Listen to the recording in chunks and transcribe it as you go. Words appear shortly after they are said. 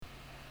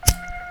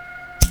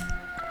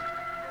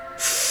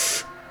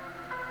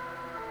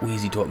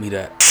Weezy taught me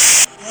that.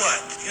 What?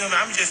 You know,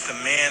 I'm just a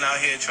man out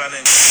here trying to...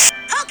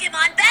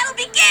 Pokemon battle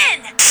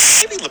begin!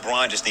 Maybe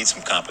LeBron just needs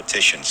some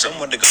competition,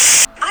 someone to go.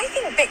 I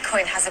think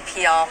Bitcoin has a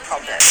PR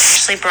problem. I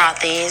actually brought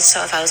these,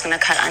 so if I was going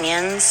to cut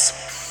onions,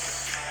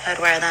 I'd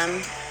wear them.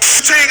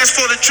 The thing is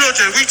for the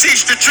children. We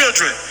teach the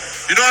children.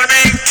 You know what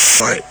I mean?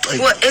 Right.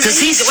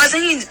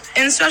 Wasn't he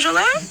in special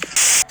ed?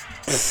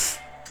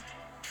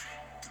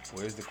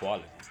 Where's the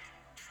quality?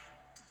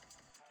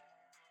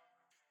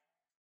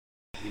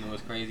 You know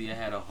what's crazy? I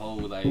had a whole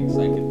like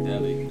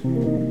psychedelic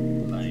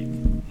like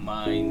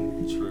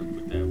mind trip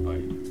with that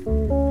bike.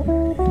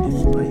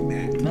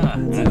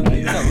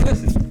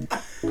 Listen.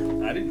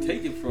 I didn't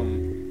take it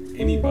from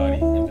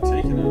anybody in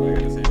particular. Like I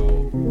didn't say,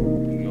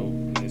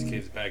 in this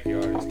kid's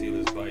backyard and steal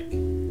his bike.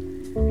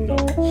 No.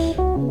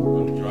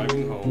 I'm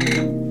driving home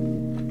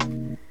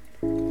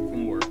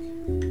from work.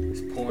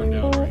 It's pouring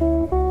down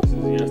rain. This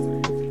is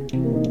yesterday.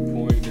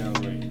 Pouring down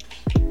rain.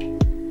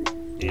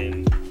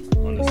 And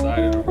on the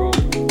side of the road,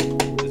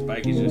 this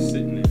bike is just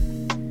sitting there.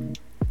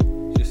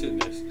 Just sitting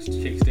there. It's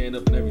kickstand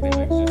up and everything.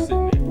 Like it's just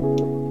sitting there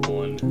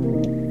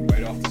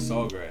right off the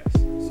Sawgrass.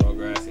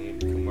 Sawgrass and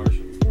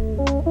Commercial.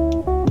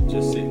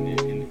 Just sitting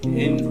there in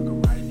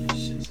fucking riding this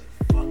shit. So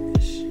fuck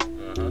this shit.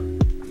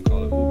 You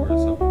call it Uber or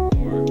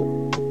something. Or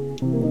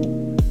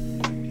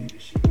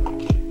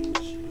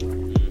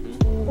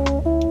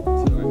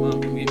So like,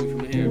 Mom, come get me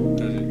from here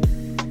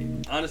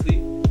because honestly,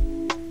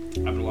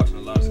 I've been watching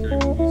a lot of scary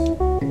movies.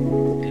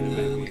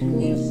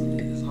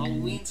 It's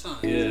Halloween time.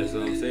 Yeah, that's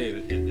what I'm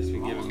saying. It's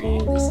been giving me.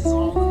 This is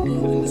all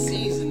in the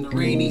season, the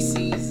rainy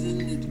season,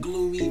 the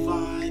gloomy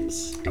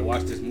vibes. I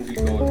watched this movie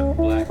called The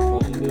Black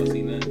Phone. Y'all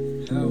seen that?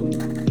 Yo,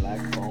 Black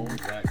Phone.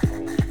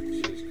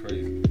 Shit's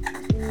crazy.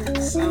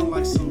 sound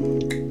like some.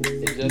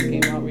 It just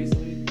came out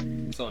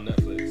recently. It's on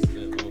Netflix. I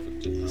don't know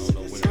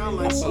when. Sound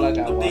like some like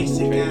I watched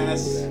basic the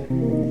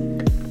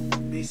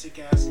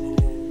ass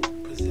little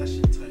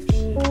possession type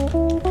shit.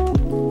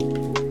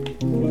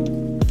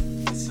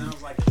 It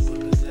sounds like it's a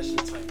possession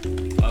type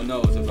movie. Oh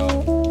no, it's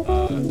about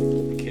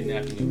the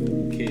kidnapping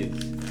of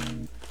kids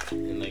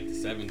in like the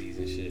 70s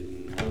and shit.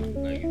 And how,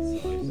 like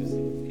it's just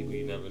people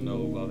you never know,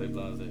 blah blah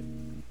blah.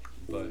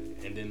 But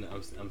and then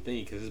I'm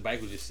thinking because this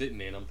bike was just sitting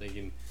there, and I'm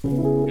thinking it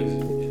was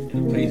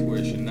in a place where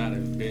it should not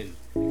have been.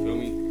 You feel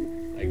me?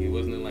 Like it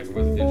wasn't in like a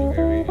residential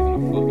area. It was in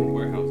a fucking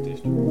warehouse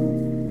district.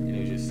 And it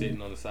was just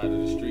sitting on the side of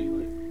the street,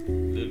 like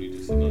literally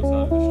just sitting on the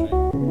side of the street.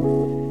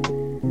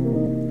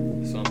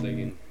 So I'm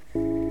thinking,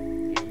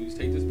 we just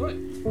take this bike.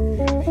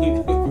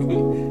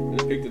 And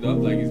I picked it up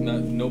like it's not.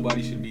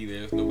 Nobody should be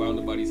there. It's around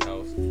nobody's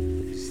house.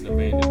 It's just an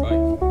abandoned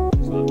bike.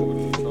 So I threw it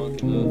in the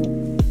trunk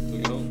and took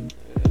it home.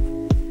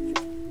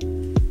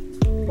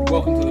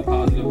 Welcome to the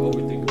Positive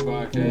Overthinker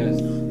Podcast.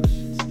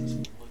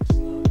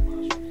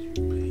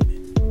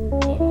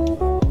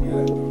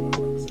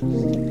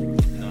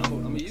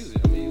 I'm gonna use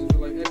it. For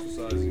like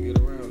exercise and get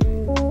around.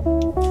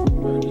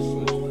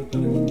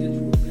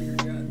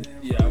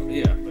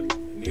 Yeah,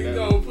 but You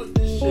go put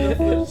this shit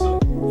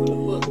for the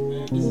look,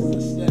 man. This is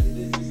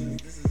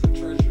aesthetic. This is a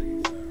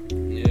treasury.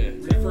 yeah,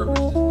 Refurbish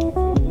this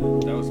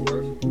motherfucker. that was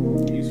perfect,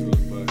 useful,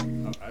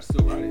 but I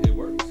still ride it. It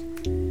works.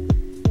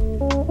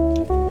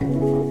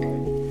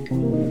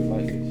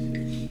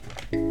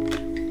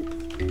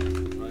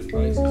 Riding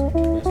bikes is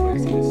the best way to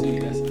see the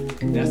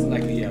city. That's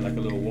like like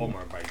a little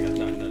Walmart bike. That's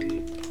not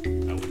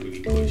nothing I would really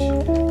push.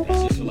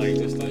 That's just like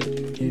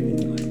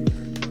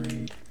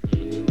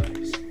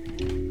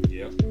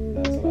yep.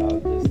 That's what I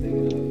was just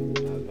thinking of. I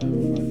was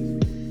driving by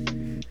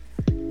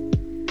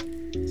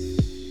this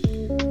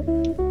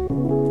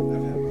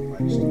I've had my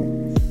bike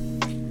stolen.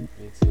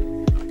 Me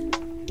too. I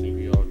think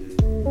we all did.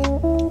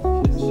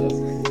 Shit sucks.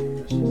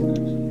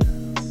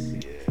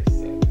 Yeah, it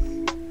sucks.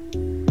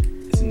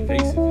 It's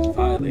invasive. It's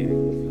violating. I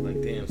feel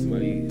like damn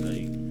somebody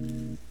like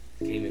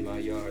came in my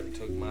yard and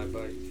took my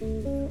bike.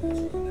 That's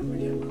why I never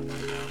get my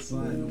bike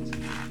outside. I'm just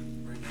gonna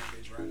bring that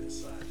bitch right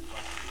inside.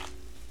 Fuck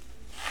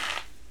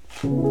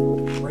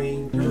it.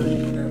 Rain, dirt,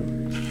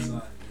 whatever. It's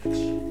inside,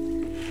 bitch.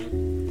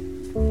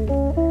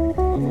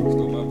 Motherfucker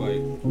stole my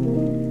bike,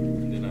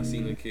 and then I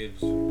seen the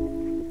kids,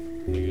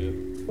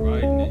 nigga,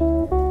 riding it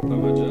by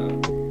my job.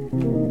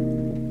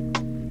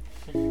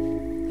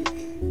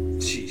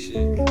 Gee,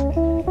 shit.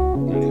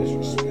 Not even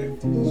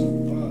Disrespectful as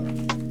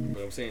fuck.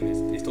 But I'm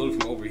saying they stole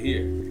it from over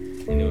here,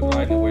 and they was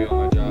riding away on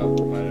my job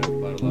by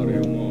the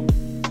Lauderdale Mall.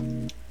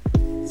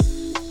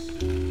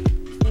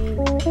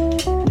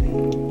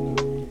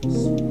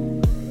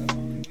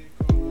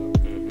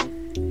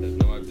 That's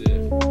no idea.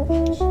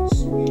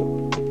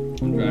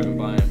 I'm driving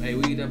by him. Hey,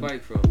 where you get that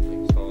bike from?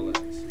 Like, it's all ass.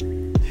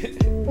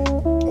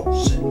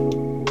 Oh shit.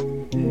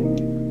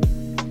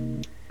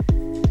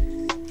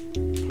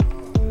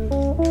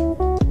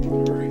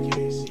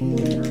 Hurricane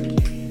season,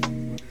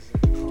 hurricane. What is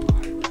it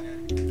called?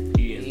 Iran.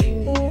 Ian.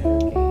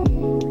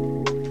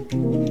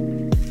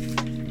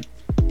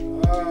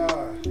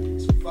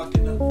 It's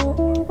fucking up Fort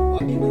Myers,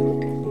 fucking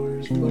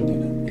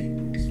up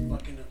people, it's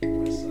fucking up the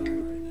West Side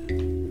right now.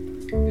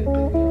 Good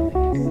thing we on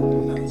the east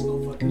side. Now let's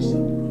go fuck this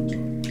up, bro.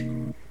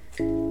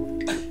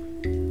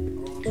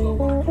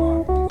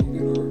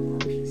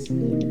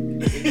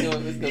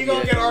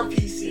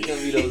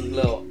 be those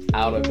little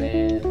outer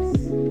bands.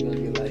 It's gonna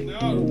be like,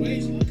 No, the way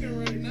it's looking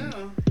right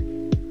now,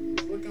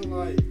 it's looking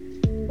like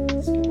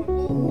it's going a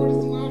little more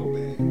than some outer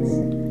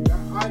bands. That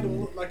eye don't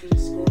look like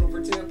it's going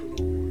over Tampa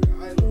no more. The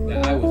eye look That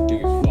like, eye was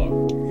big as fuck.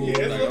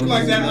 yeah, it Like, looks I'm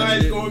like that looking at eye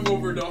is shit. going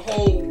over the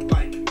whole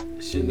like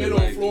Shit middle look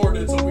of like-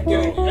 Florida. So we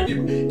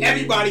getting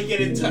everybody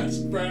getting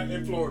touched, bruh,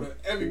 in Florida.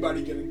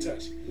 Everybody getting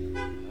touched. shit.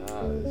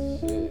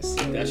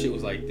 That shit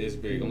was like this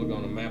big. I'm looking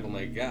on the map. I'm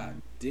like,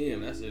 God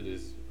damn, that shit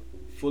is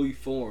fully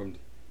formed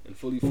and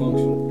fully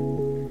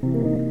functional.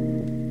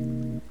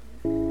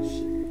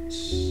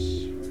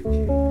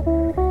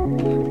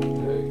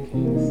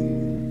 Hurricane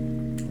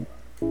season.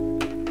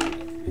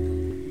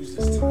 Use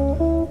this time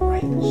to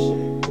write and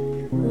shit.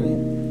 Get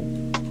right.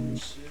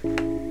 Shit.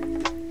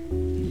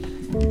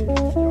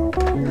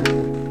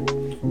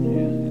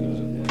 Yeah, as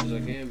much as I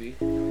can be.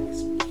 Gas,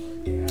 man.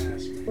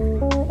 Gas, man.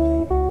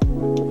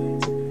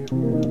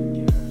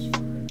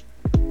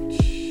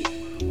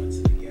 I went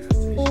to the gas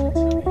station.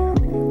 Tell me how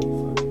they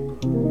fucking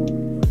gas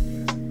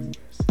in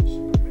this gas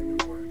station. I make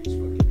it work. These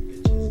fucking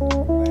bitches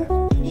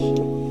laughing at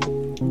shit.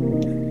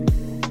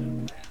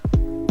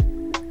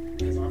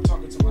 Because I'm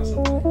talking to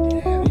myself like,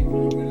 damn, they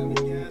really went on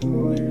the gas. And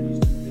all I hear these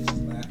two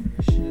bitches laughing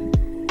at shit. The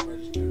little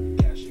register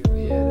cashier.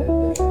 Yeah, that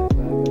like,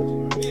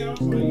 Yeah, I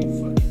was like, you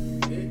fucking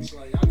bitch.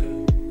 Like, I could,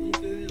 you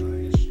feel me?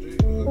 Like, it's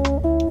straight up.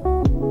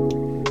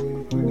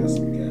 I got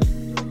some gas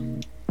from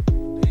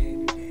the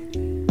handy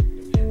dandy,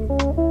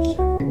 dependable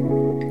shit.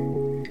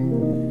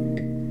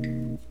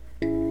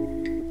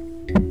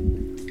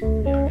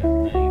 Yeah,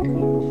 I ain't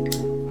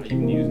cool. I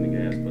even using the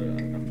gas, but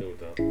I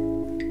filled up.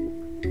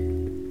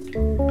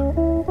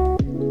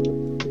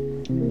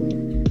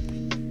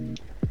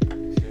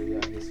 sure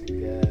y'all get some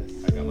gas.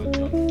 I got my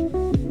junk.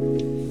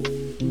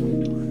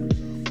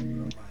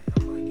 I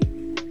might give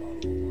you a bottle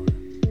of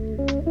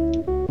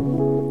wine.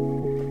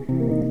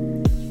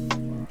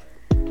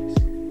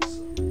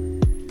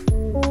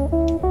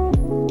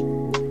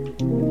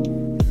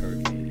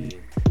 Hurricane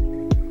Ian.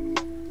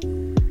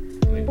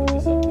 I may put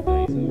this up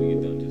today so we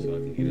get done just so I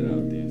can get it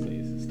out there and say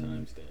it's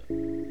timestamp.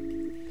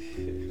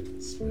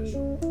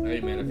 Special. Hey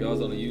man, if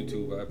y'all's on the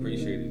YouTube, I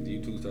appreciate it. The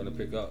YouTube's starting to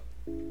pick up.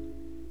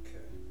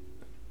 Okay.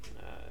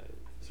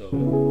 So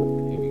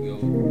here we go.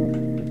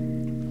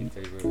 Your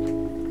favorite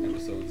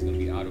episode is gonna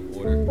be out of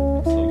order.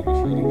 Slowly but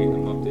surely getting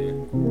them up there.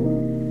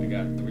 I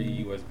got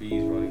 3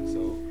 USBs running,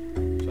 so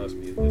trust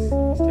me, it's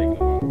taking a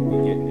while. We'll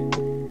be getting it.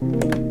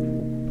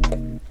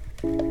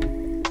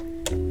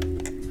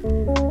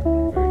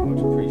 Very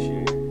much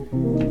appreciated.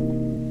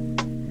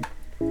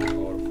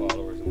 All the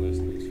followers and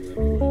listeners for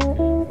everywhere you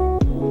came from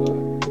and all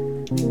that.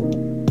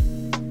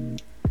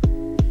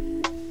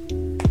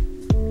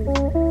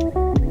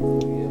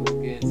 Yeah, let's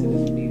get into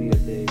this media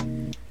day.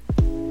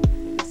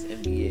 This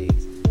NBA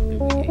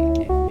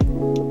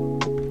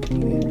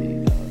media day,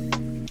 dog.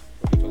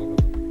 What you talking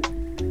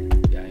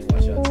about? Y'all ain't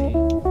watch y'all team?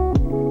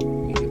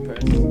 Media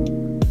press. I did not.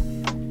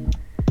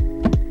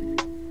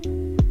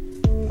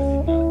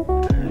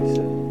 Alright,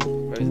 so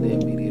first day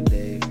of media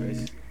day,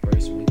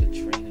 first week of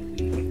training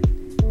week.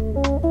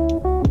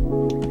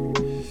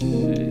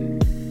 Shit.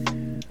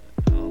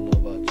 I don't know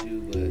about you,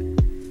 but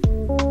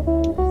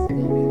almost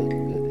gonna be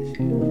looking good this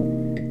year.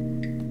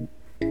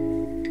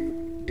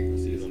 I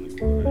see it on the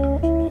court. I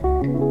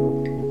didn't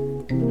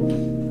watch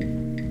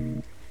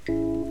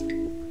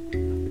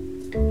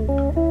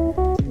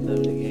None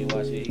of the game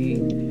watching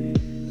eat.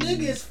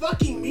 Nigga, it's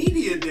fucking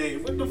media day.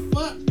 What the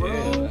fuck, bro?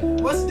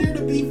 Yeah. What's there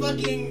to be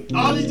fucking?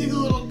 All these niggas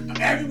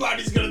little.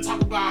 Everybody's gonna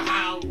talk about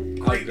how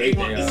great they great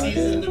want they the are,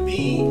 season to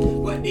be,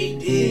 what they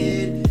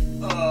did,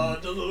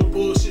 the little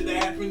bullshit that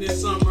happened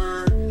this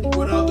summer,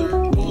 what other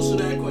bullshit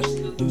that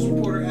question the news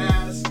reporter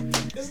asked.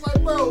 It's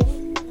like, bro,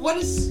 what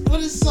is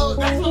so?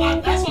 That's why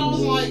I was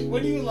like,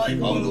 when you like,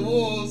 oh, the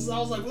Wolves, I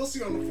was like, we'll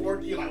see on the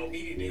 4th. You're like, oh,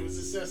 media day was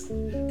a success.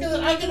 Because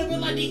I could have been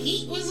like, the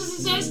Heat was a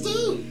success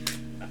too.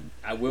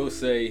 I will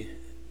say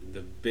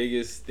the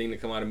biggest thing to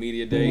come out of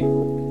media day, the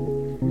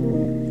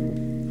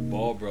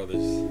Ball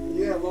brothers.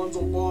 Yeah,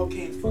 Lonzo Ball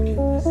can't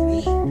fucking his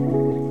knee. He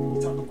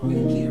talking about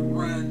he can't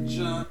run,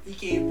 jump.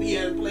 He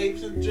hasn't played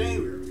since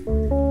January.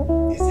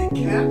 Is it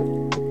cap?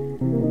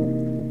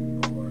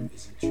 Or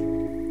is it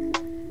true?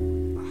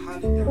 I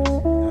highly doubt it.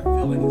 I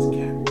feel like it's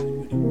cap. We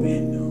would have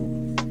been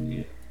known.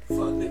 Yeah.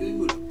 Fuck, nigga, we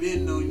would have been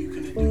known you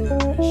couldn't do none of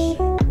that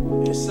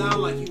shit. It sound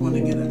like you want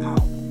to get an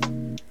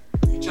album.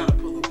 You trying to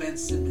pull a Ben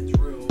Simmons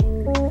real.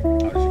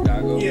 Out of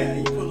Chicago. Yeah,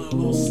 you pulling a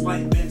little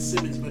slight Ben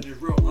Simmons, but it's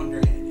real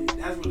underhanded.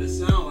 That's what it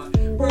sounds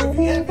like. Bro, I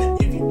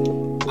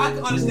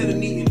can understand a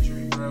knee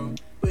injury, bro.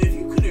 But if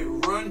you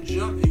couldn't run,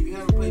 jump, and you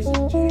haven't played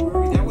since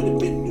January, that would have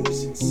been news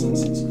since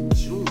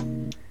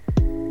June.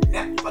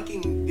 That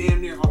fucking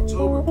damn near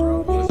October,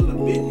 bro. Niggas would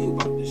have been new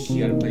about this You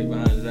shit. gotta play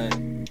behind Zach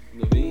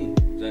Levine.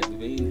 Zach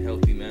Levine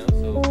healthy now,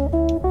 so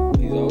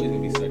he's always gonna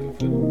be second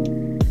fiddle.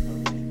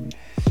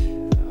 I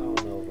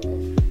don't know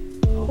nothing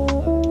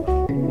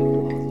about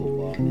Lonzo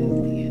Ball and his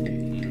knee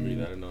injury.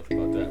 I don't know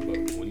about that, but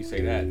when you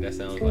say that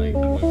sounds like you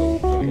want to go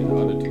join the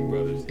other 2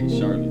 brothers in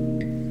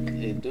Charlotte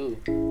It do.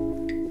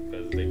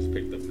 because they just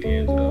picked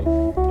D'Angelo,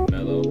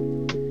 LaMelo,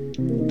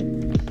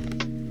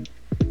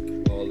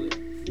 all of it.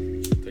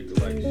 Take the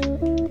light shit.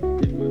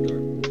 Take my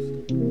dark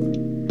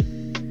horse.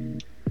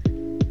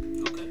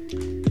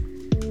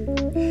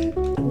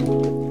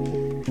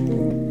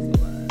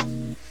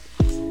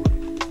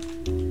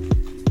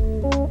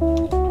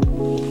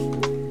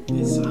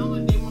 It sounds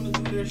like they want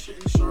to do their shit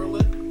in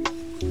Charlotte.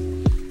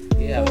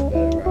 He have a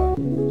better route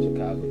in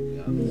Chicago, to be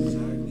honest.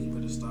 Exactly,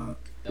 but it's not.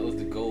 That was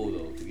the goal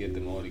though, to get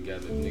them all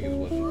together. Niggas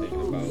wasn't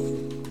thinking about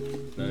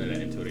none of that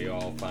until they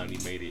all finally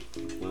made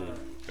it. Boom.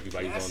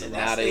 Everybody's That's, on the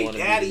that's Now they their wanna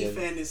be daddy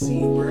together. fantasy,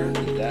 bro.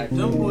 Exactly.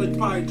 Them boys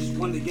probably just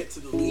wanted to get to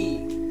the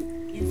league.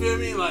 You feel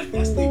me? Like,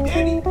 that's their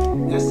daddy.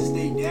 That's just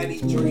their daddy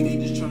dream. They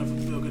just trying to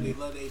fulfill because they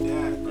love their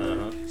dad,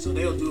 bro. So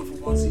they'll do it for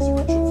one season.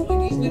 But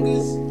truthfully, these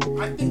niggas,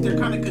 I think they're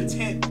kind of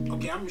content.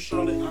 Okay, I'm in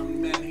Charlotte.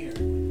 I'm the man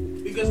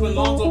here. Because when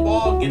Lonzo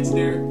Ball gets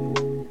there,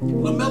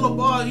 LaMelo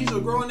Ball, he's a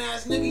grown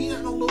ass nigga. He's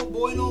not no little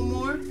boy no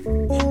more.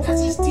 And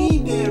that's his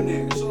team damn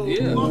near. So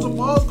Yeah. Lonzo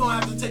Ball's going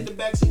to have to take the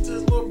backseat to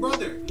his little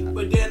brother.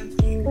 But then,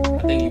 I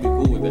think he'd be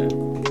cool with that.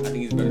 I think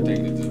he's better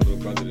taking it to his little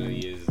brother than he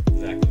is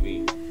Zach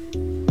LaVine.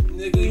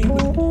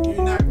 nigga,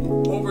 you're not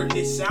over it.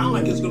 It sound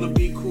like it's going to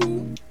be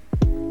cool.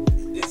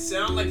 It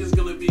sound like it's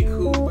going to be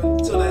cool. But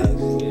until that,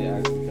 Yeah,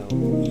 I can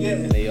come. yeah,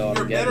 They all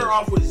you're together. better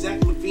off with Zach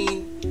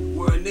LaVine,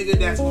 where a nigga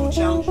that's going to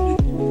challenge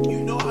you. You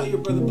know how your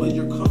brother plays.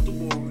 You're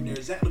comfortable over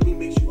there. Zach LaVine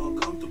makes you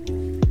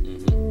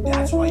uncomfortable.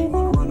 That's why you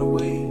want to run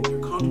away. You're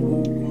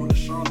comfortable going to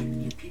Charlotte.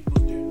 Your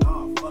people's there.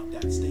 Nah, fuck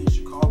that. Stay in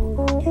Chicago,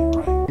 bro. Get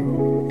right,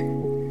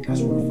 bro.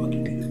 That's where the fuck you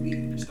need to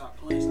be. Stop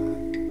playing. Stop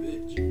acting a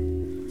bitch.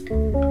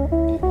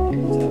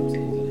 Top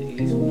teams in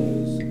the East when they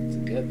was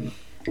together.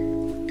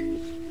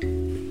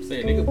 I'm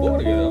saying niggas ball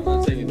together. I'm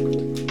not saying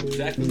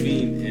Zach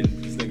LaVine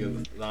and this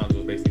nigga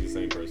Lonzo are basically the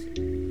same person.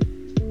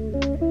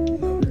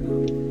 No, they're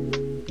not.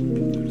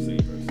 They're the same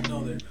person.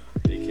 No, they're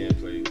not. They can't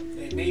play.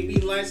 They may be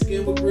light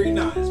skinned with green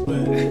eyes,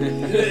 but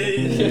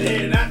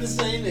they're not the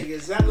same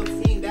niggas. Zach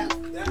LaVine,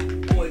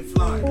 that boy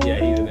flying. Yeah,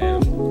 he's an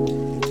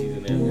animal. He's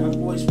an animal. That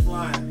boy's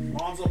flying.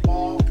 Lonzo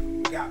Ball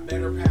got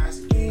better pass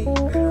game,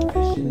 better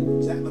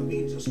vision. Zach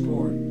LaVine's a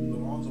scorer.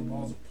 Lonzo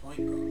Ball's a point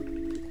guard.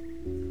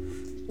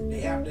 They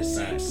have the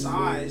same Facts.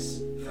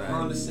 size. They're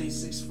around the same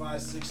 6'5",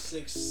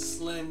 6'6",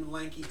 slim,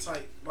 lanky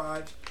type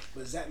vibes.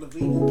 But Zach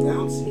LaVine is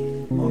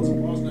bouncy. Lonzo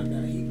Ball's not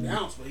that. He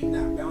bounce, but he's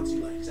not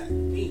bouncy like Zach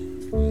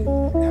LaVine. Like,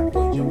 that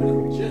boy jumping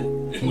in the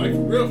gym. Like, for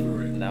real, for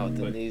real. Now with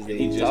the But knees he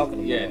they just, talking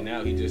about. yeah,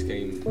 now he just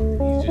became Zach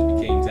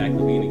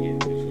LaVine again.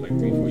 For like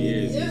 3-4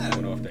 years, Yeah. he's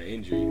coming off that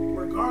injury.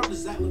 Regardless,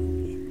 Zach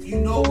LaVine, you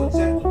know what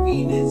Zach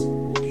LaVine is.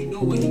 You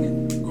know what he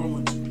can grow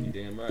into. You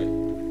damn right.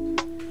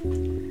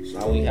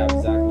 Now we have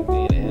Zach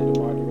LaVine and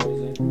DeMar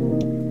DeRozan.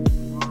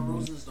 DeMar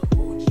DeRozan's the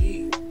OG.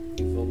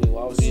 You feel me?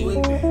 Why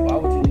Swing man.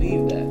 would you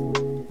leave that?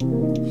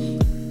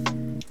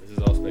 This is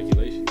all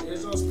speculation.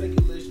 There's all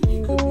speculation. He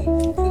could be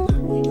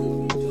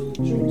telling the truth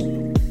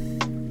too.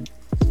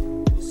 So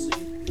we'll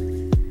see.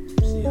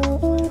 See how it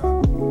play out.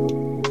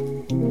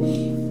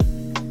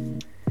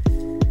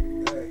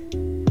 Hey.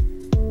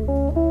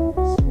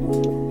 Some new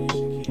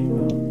information came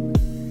out.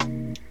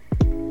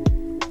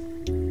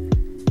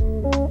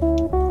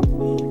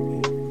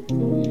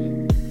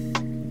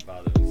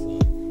 Father and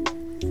son.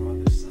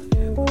 Father, son,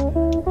 and mother.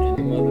 And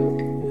the mother.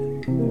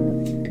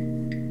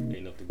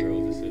 Ain't know if the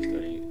girl's a sister.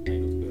 Ain't know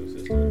if the girl's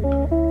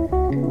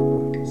sister.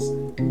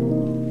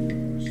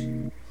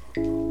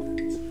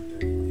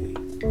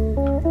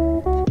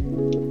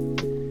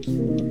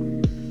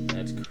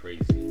 That's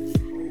crazy.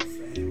 Whole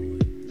family.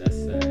 That's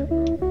sad,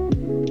 bro.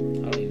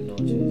 I don't even know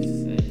what you're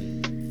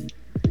saying.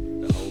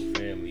 The whole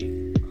family.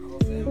 Whole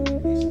family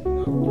basically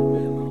not one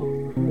man long,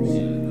 bro.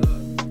 Set it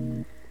up.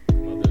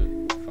 Mother,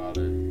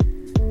 father,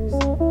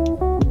 son.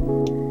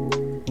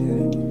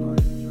 Daddy was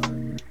probably the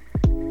driver.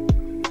 The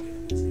nigga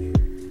in his ear.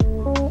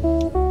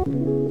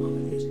 On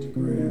the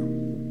Instagram.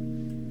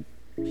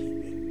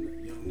 Keeping the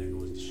young nigga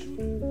was the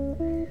shooter.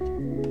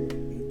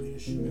 You be the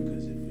shooter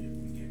because if you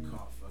get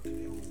caught, fuck it,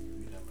 they won't give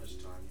you that much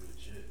time. You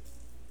legit.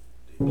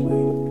 They played it.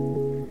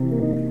 They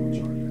gonna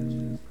charge that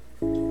shit.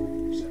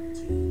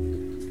 17.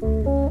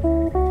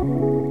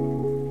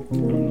 I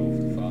don't know if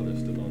the father's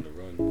still on the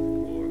run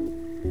or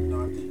No,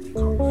 I think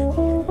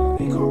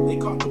they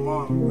caught the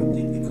mom. I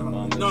think they caught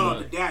Mom and no, son.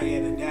 the dad. Yeah,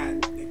 the dad.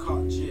 They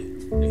caught Jit.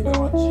 They They caught-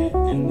 caught Jit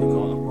and they they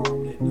caught caught- Rob.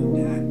 The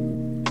dad.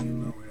 They don't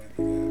know where that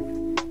nigga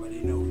at, but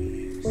they know who he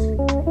is. But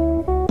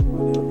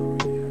they don't know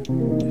where he at.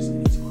 This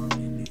nigga's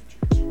already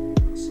dangerous right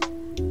now. So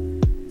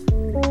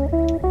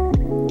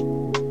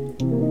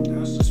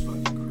that's just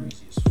fucking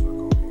crazy as fuck. A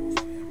whole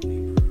family,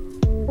 bro.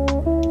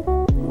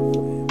 Whole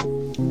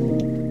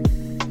family.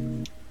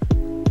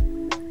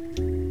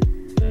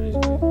 that is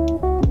crazy.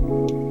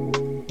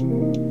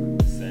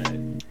 Sad.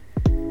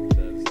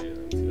 Sad to say that.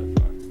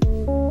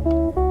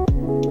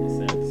 It's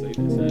sad to say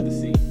that. Sad to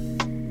see.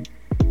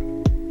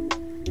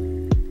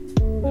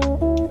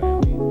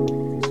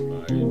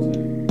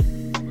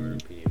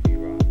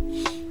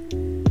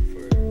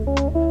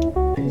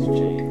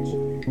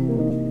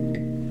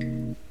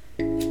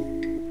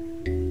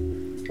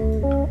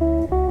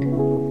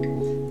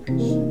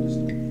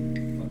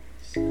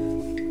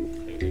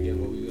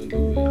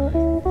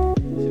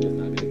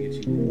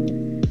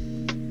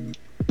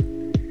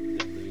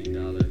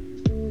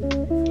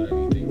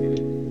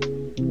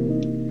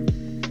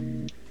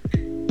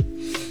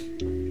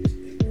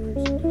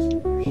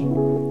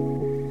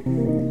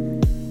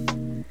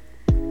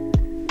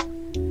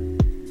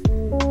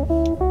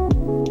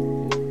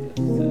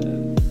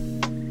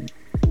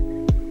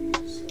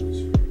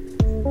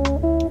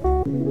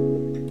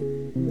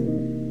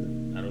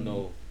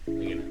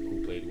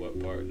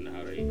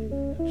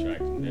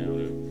 come down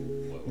to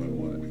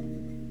what.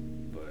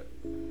 But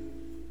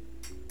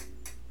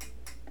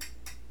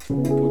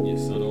putting your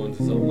son on to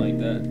something like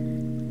that,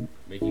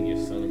 making your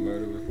son a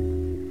murderer,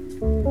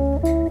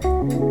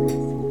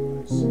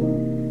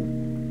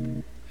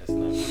 that's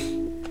not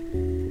cool.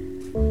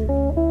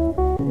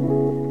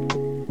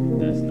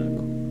 That's not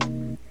cool.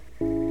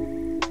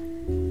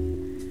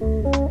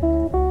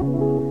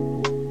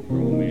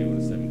 Grown man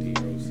with a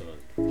 17-year-old son.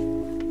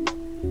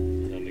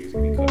 Y'all niggas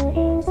be cutting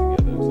lawns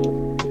together or something.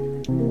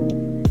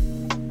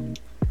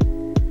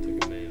 Took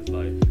a man's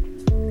life.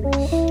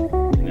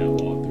 And now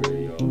all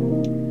three of y'all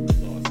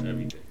lost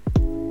everything.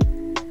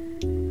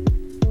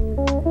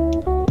 The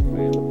whole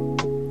family.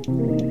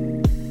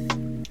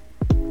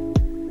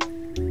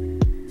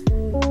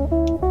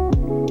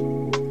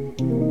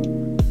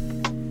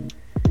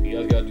 You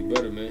guys gotta do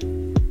better, man.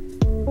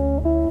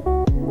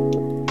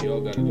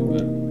 Y'all gotta do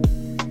better.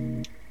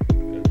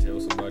 Gotta tell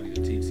somebody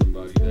to teach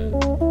somebody that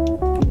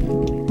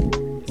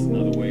it's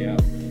another way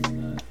out,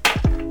 man.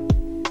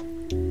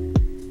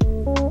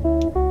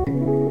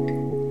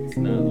 It's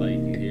not like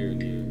you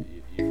hearing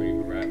your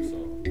favorite rap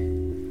song.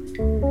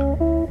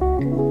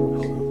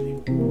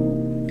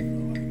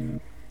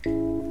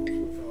 Some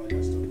people feel like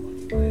that's the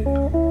money way.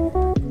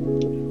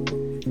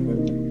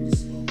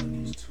 Slow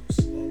money's too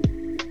slow.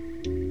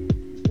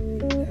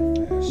 That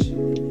fast shit,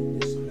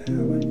 this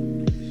now, like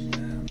this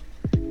now.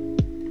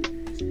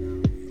 This now,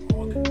 we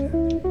all can have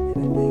it.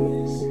 And the thing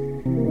is,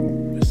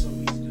 it's so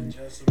easy to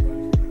judge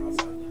somebody from the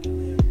outside looking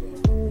in, but when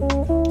you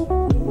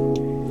come to the real,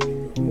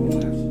 we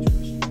don't have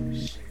situations where this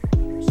shit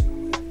going on. So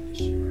I'm having this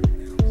shit right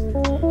now.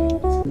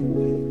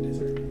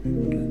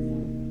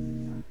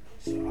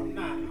 It's like, so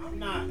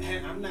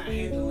I'm not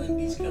handling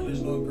these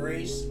killers no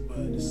grace, but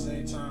at the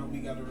same time we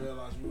gotta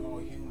realize we're all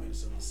human.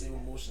 So the same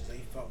emotions they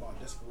felt about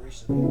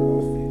desperation, we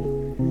all feel.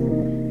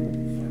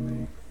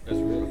 That's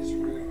real. It's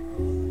real.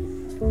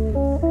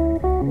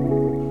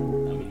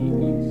 I mean,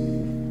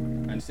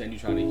 I understand you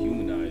trying to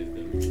humanize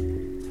them.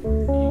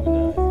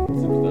 Humanize and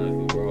sympathize,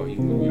 but we're all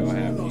human. We all There's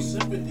have no feelings.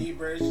 sympathy,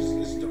 bro. It's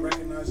just the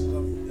recognizing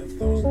of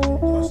those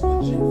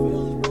legit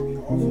feelings, bro. We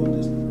all feel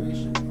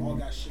desperation. We all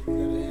got shit we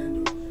gotta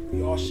handle. We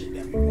all shit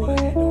that we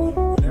wanna handle in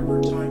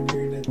whatever time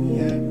period that we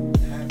have in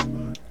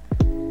mind.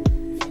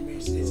 You feel me?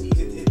 It's easy.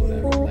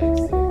 Whatever likes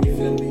it. You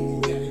feel me?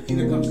 Yeah, it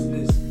either comes to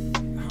this.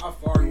 How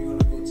far are you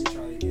gonna go to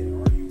try to get it?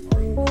 Are you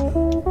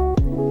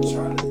gonna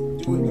try to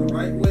do it the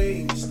right way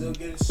and still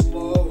get it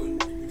slow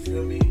and you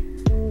feel me?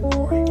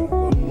 Or are you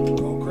gonna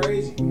go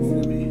crazy? You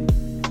feel me?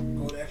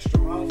 Go the extra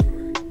mile for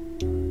it.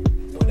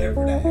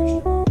 Whatever that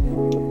extra mile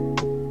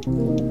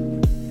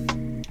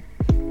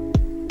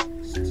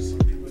is. To some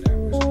people that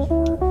risk is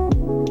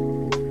worth.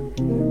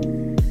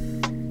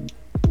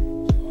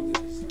 So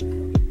others it's like,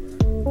 fuck it, bro.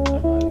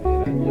 I might be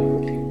that young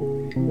kid.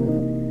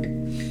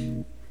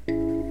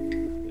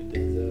 With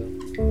Denzel,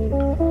 go to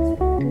the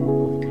hospital.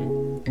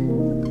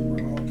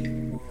 We're all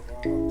capable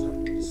of all type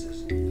of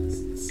decisions.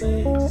 It's the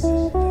same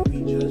decision that we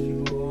judge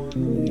people on the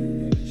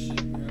internet and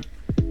shit, bro.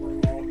 We're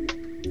all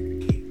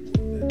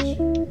capable of that shit.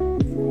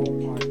 We're all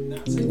part,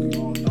 not saying we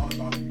all know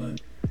about it, but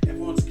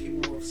everyone's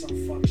capable of some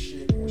fuck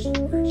shit or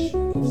some great shit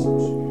of some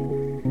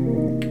sort.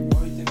 The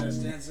only thing that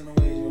stands in the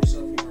way is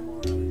yourself and your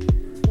morality,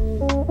 bro.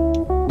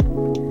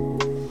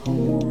 How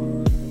more are you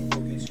gonna go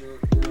against your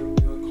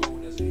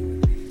code as a human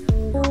being,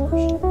 your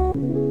personal code?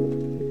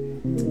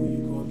 When you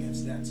go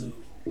against that to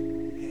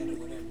handle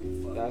whatever the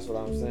fuck. That's what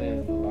I'm saying.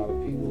 A lot of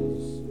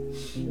people's,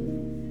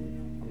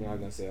 I'm not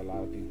gonna say a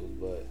lot of people's,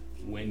 but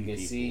When you can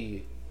people-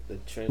 see the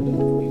trend of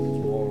people's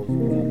morals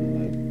becoming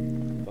like,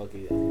 fuck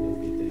it, I'm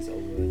gonna get this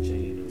over a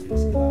chain or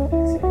this cloud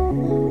itself.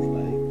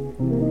 Like,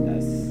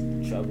 that's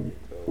troubling,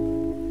 bro.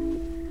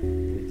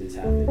 It just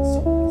happens so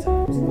many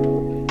times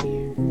throughout the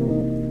year.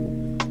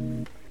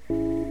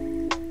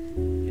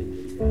 And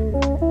just it's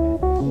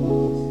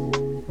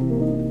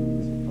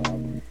a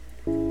problem.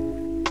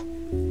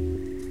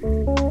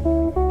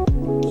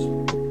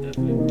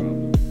 Definitely a problem.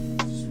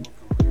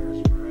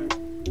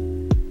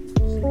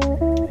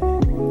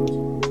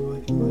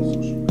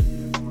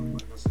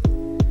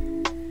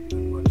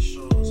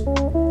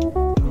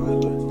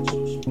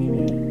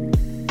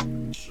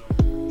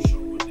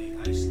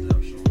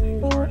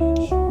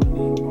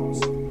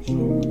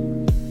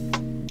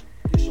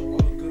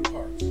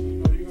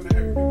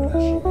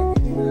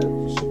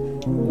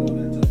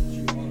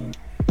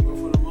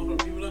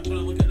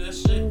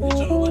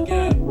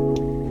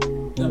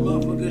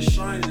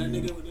 Shining, that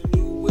nigga with the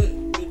new whip,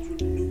 bitch with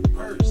the new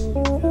purse. You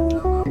feel me?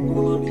 I'm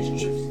going on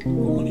these trips,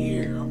 going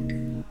here.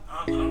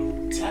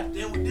 I'm tapped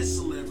in with this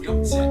celebrity.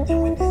 I'm tapped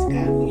in with this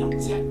athlete. I'm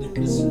tapped in with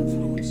this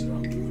influencer.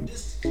 I'm doing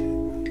this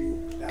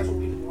shit. That's what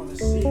people want to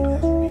see.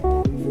 That's what people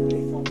want to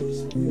follow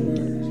this fucking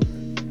nerds,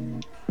 man.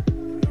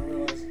 You don't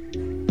realize.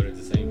 But at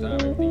the same time,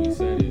 everything you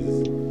said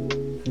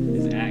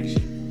is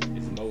action,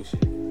 it's motion.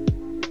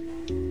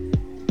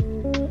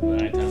 But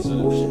 9 times out of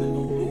Motion and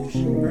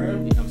illusion, bro.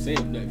 I'm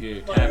saying that if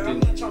you're tapped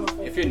in,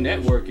 if you're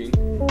networking,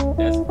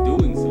 that's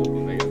doing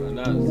something. Like, I'm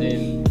not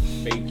saying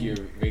fake your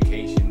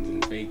vacations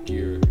and fake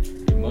your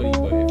money,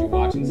 but if you're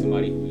watching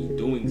somebody somebody who's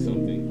doing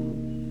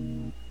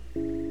something,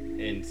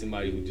 and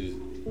somebody who just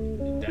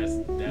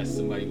that's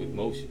somebody with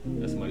motion.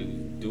 That's somebody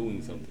who's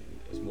doing something.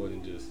 It's more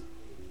than just.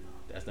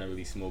 That's not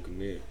really smoke and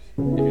mirrors. If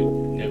you're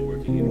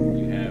networking and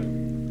you have.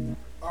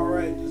 All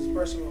right, this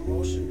person with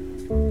motion.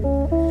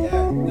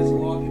 Yeah, there's a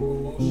lot of people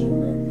with motion,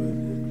 bro. But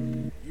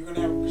you're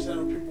gonna have a percent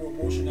of people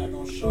with motion that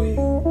gonna show you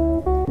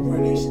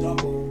where they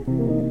stumble,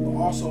 but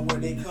also where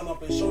they come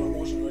up and show the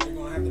motion. Where they're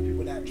gonna have the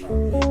people that try to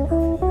play it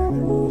perfectly that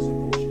they're always in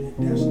motion.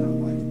 And that's not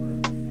life, bro.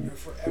 You're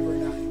forever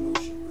not in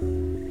motion,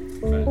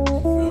 bro. Facts. You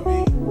feel me?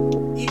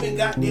 Even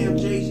goddamn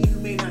Jay-Z, you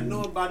may not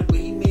know about it, but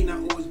he may not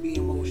always be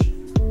in motion.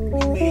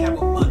 He may have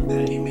a month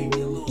that it may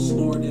be a little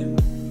slower than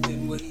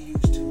what he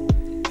used to.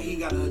 And he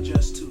gotta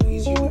adjust too.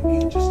 He's human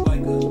being just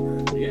like us,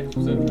 bro. Yeah,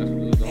 so that's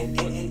really the whole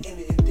point.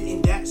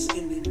 In that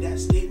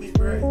statement,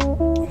 bro,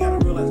 we gotta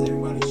realize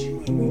everybody's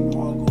human. We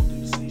all go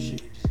through the same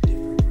shit, just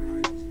different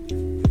varieties,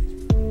 different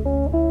ways,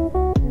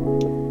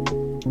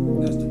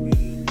 bro. That's the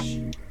beauty of this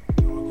shit, bro.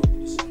 We all go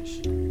through the same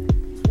shit.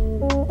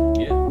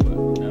 Yeah, but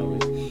now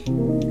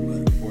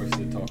it's forced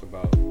to talk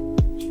about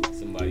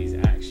somebody's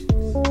actions.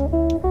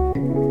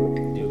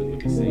 Dealing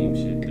with the same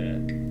shit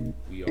that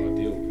we all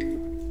deal with.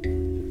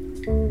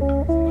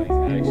 Somebody's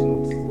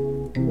actions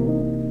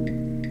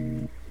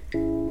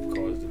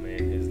caused a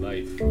man his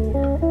life for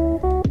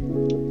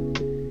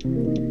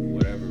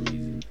whatever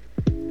reason.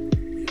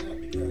 Yeah,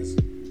 because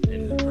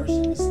And the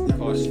person is that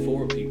caused person.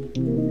 4 people,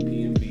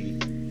 P&B,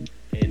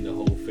 and the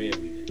whole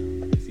family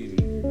now. It's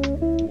even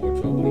more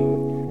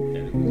troubling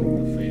that it was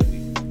the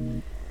family.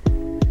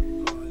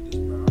 This,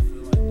 bro, I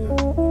feel like that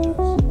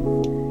because.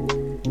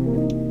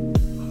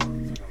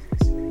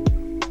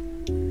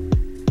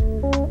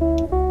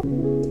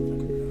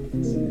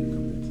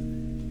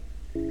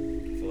 I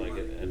feel like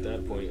at that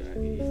point,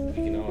 we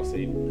can all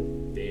say,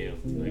 damn,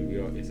 like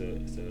it's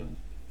a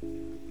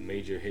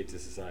major hit to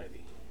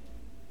society.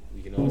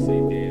 We can all say,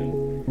 damn,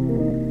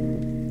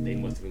 they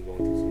must have been going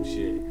through some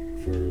shit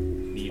for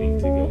needing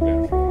to go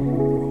that far.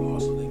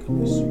 Also, they could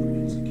be super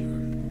insecure.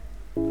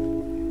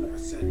 Like I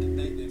said, the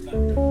days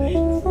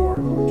before,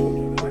 the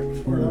night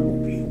before, that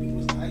movie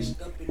was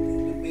iced up in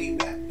the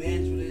Maybach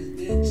Benz with his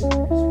bitch,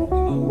 smoking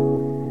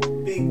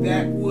on big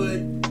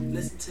backwood,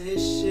 listen to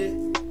his shit,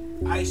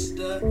 iced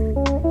up.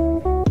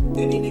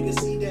 Any nigga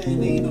see that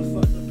and they in a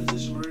fucked up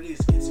position where it is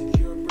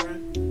insecure, bruh.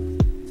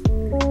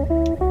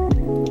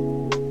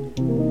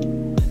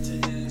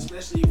 And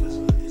especially if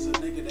it's a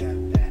nigga that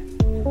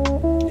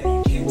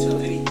you can't tell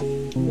anything.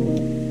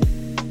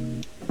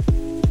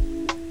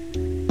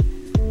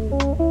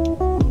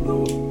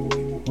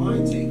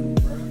 Mind take them,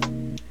 bro.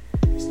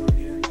 They start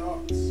getting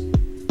thoughts.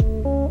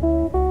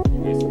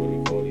 Okay, so what do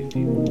we call these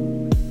people?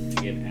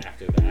 Again,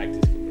 after the act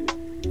is committed.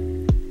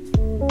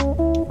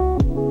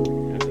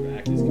 After the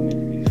act is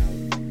committed, we now,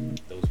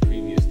 those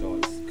previous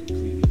thoughts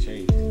completely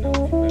changed. Now if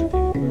you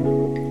meditated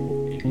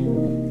and you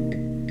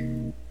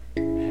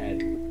had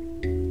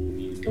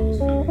those feelings,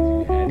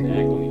 you had an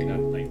act on you,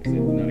 not like I said,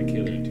 you're not a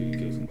killer until you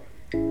kill somebody.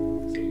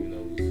 So even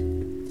those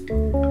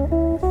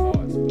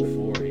thoughts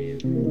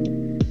beforehand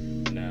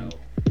now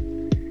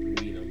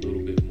mean a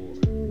little bit more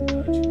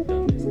now that you've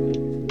done this act.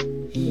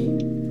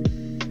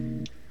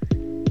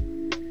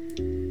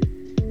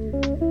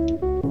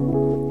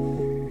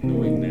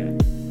 Knowing that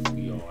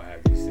we all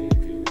have the same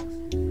feelings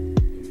and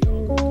we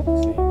all go through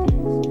the same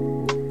things.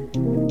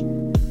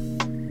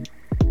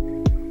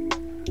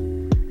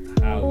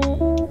 How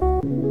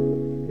you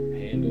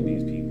handle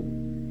these people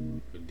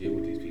or deal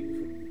with these people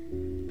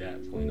from that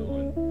point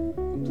on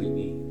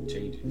completely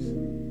changes.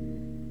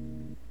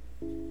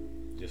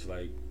 Just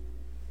like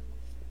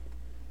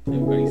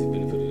everybody's the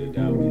benefit of the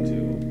doubt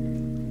until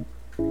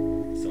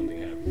something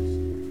happens.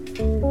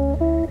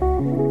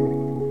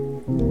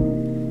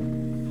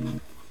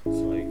 So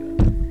like,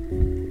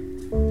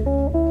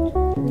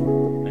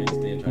 I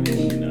understand trying to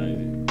humanize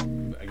it.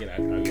 Again, I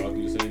all do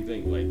the same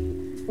thing. Like,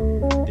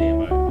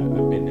 damn, I've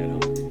been that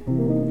hungry,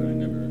 but I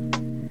never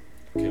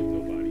killed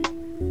nobody.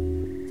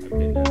 I've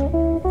been that hungry.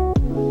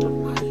 I'm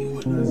not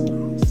humanizing it.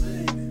 I'm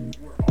saying that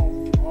we're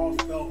all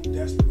felt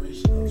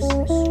desperation of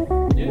some sort.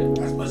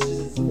 Yeah. As much as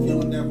it's a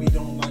feeling that we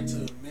don't like to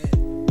admit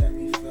that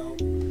we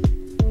felt, we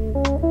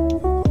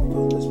all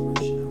felt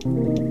desperation.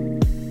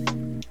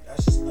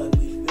 That's just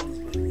ugly feelings,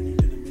 but when you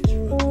can admit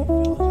your ugly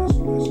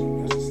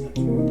feelings, that's a step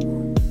toward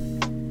growth.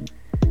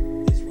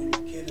 It's when you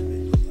can't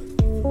admit those ugly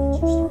feelings,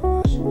 you start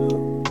lashing out.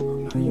 I'm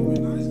not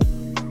humanizing them,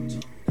 but I'm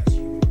telling you that's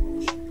human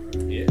emotion, bro.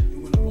 Yeah.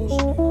 Human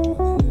emotion that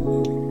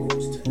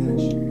goes to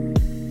action,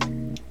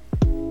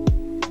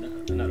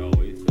 bro. Not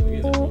always, but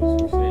again, that's what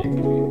we're saying.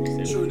 'Cause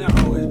we said True, not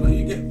always, but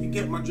you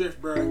get my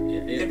drift, bro.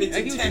 Yeah. If it's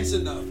I get intense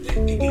enough,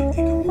 it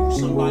can move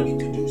somebody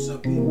to do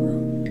something, bro.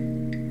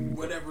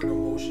 Whatever the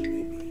emotion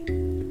may be.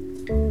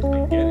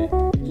 I get it.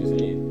 You're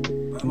saying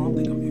But I don't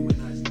think I'm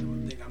humanizing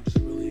them. I think I'm just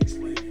really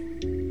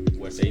explaining.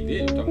 what they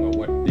did. We're talking about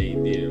what they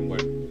did and what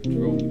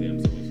drove them.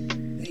 So it's,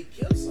 They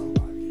killed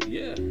somebody.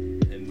 yeah. We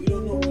And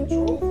don't know what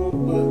drove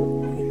them,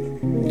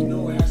 but you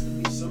know it has to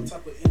be some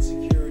type of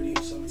insecurity,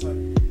 some type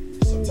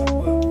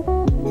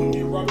of.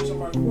 You're robbing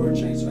somebody hardcore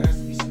chain, so it has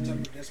to be some type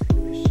of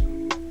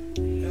desperation.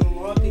 There's a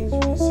lot of things you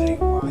can say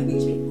why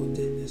these people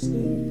did this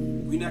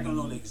thing. We're not gonna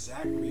know the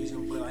exact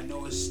reason, but I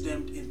know it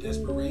stemmed in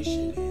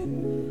desperation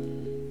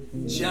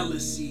and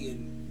jealousy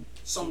and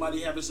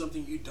somebody having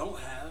something you don't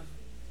have.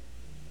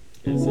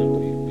 It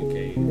simply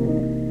became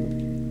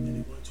And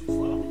it went too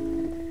far.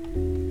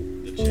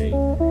 the chain. You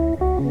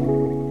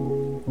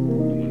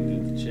want to do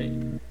the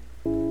chain.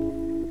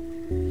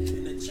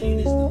 And the chain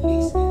is the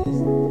least,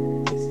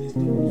 is the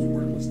most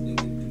worthless thing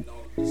in all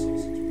of this whole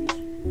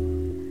situation.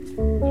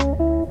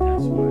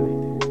 That's why they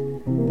did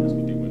it. That's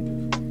what they went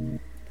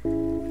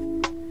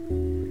through.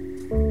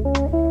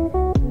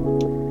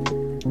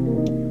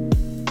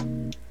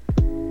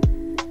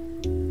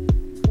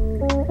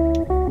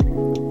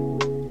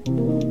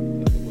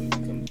 But when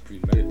it becomes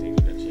premeditated,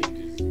 that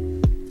changes a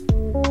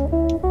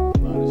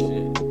lot of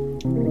shit.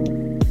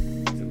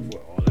 Except for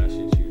all that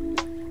shit you.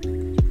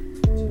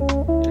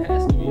 It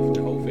has to be if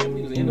the whole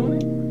family was in on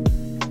it.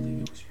 I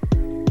think it was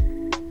sporadic.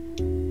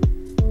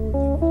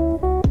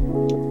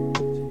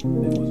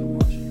 They wasn't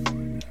watching it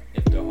like that.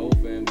 If the whole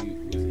family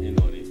was in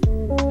on it, it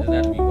doesn't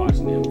have to be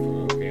watching them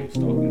for okay, I'm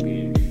stalking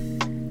B&B.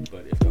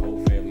 But if the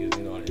whole family is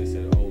in on it and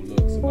said, oh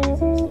look,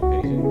 somebody's in this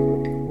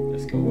location,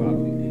 let's go rob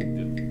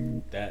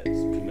them, that's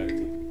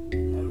premeditated.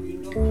 How do you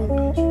truly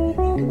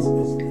know it's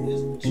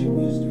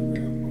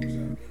Instagram post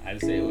out? I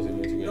didn't say it was an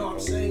You Instagram know what I'm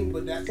post. saying?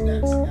 But that's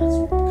kind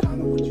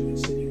of what you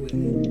insinuate.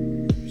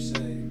 You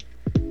say,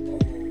 oh,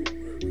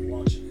 we're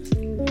watching this.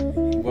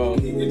 Well-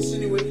 You're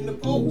insinuating the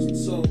post.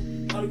 So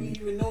how do you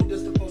even know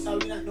that's the post? How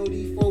do you not know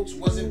these folks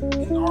wasn't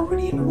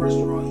already in the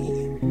restaurant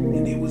eating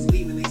and they was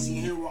leaving? They see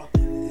him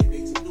walking and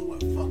they said, you know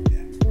what? Fuck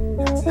that.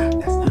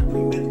 That's not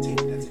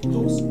premeditated. That's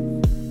impulsive.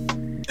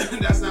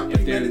 That's not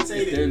If they're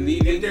premeditated.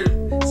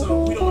 leaving,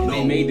 So we don't know.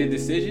 they made the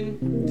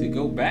decision to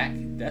go back,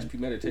 that's It's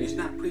premeditation.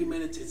 not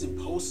premeditated. It's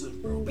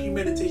impulsive, bro.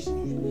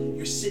 Premeditation,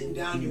 you're sitting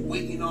down, you're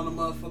waiting on a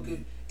motherfucker.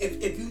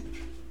 If you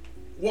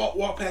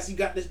walk past, you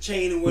got this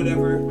chain or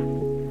whatever.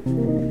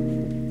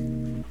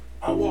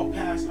 I walk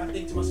past, I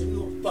think to myself,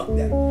 no, fuck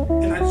that.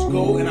 And I just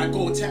go and I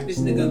go attack this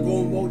nigga and go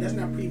in mode. That's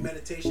not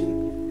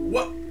premeditation.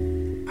 What?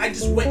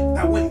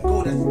 I went and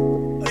go.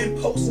 That's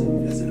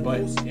impulsive. That's an But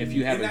impulsive. if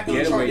you have They're a not gonna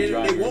getaway they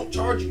driver, won't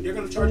charge you. They're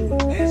gonna charge you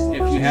with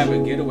manslaughter. if you have a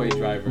getaway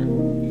driver,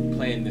 you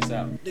plan this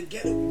out. The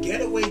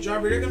getaway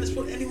driver, they're gonna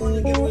put anyone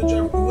in the getaway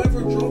driver.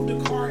 Whoever drove the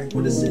car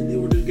would have said they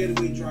were the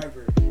getaway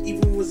driver, even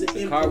if it was an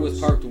The car was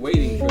impulse. parked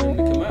waiting for them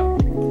to come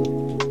out.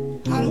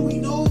 How do we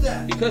know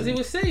that? Because it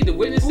was said, the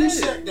witness Who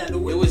said said it. that? The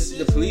It witness was,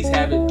 said the police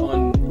have it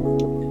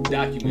on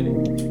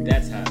documented.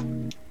 That's how.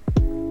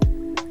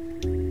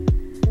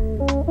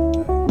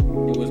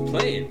 It was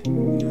planned.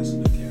 Yes,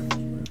 the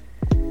cameras, bro.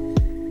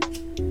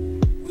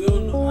 We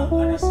don't know.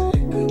 Like I said,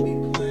 it could be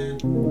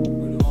planned,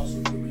 but it also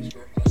could be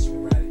a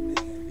sporadic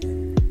thing.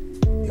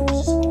 And it was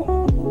just all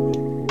in the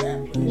moment. Bad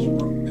place,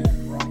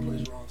 wrong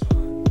place, wrong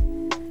time.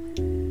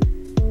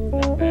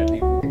 Not bad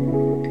people.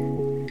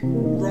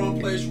 Wrong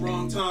place,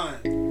 wrong time.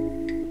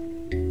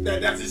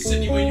 That's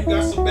insinuating you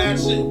got some bad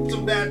shit,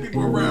 some bad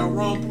people around.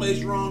 Wrong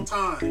place, wrong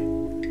time.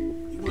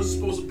 You wasn't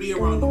supposed to be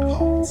around them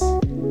parts.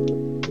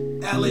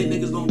 LA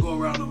niggas don't go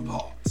around them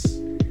parts.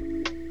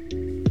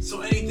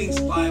 So anything's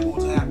liable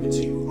to happen to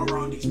you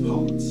around these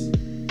parts.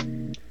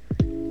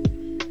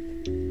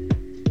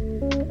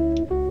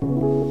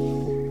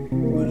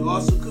 But it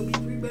also could be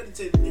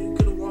premeditated. Nigga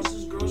could have watched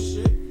this girl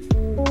shit.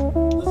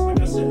 Just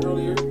like I said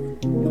earlier,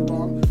 the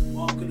mom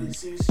could have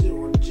seen shit,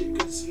 or the chick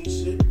could have seen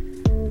shit.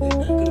 And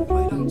that could have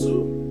played out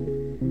too.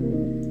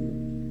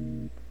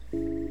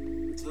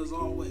 So as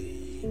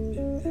always,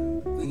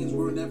 and the thing is,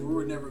 we're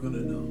never gonna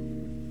know.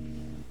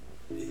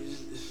 You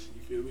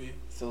feel me?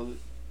 So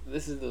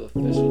this is the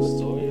official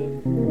story of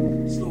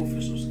It's no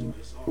official story.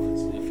 It's all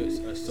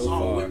So all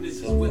far,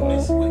 witness.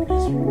 Witness.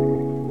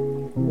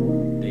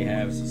 they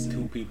have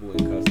 2 people in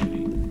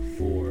custody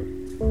for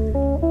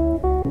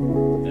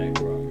that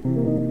crime.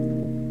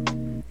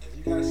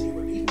 You gotta see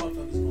what these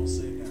motherfuckers gonna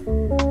say now.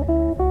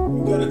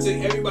 You gotta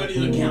take everybody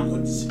into account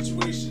with the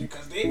situation,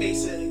 because they may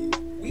say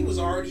we was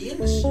already in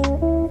the shit,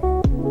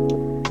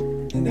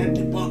 and that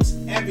debunks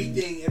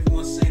everything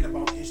everyone's saying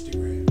about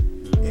Instagram.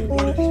 If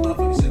one of these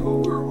motherfuckers said, "Oh,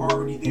 we're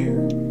already there,"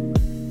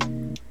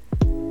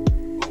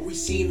 or we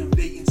seen them,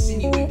 they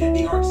insinuate that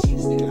they already seen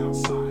this nigga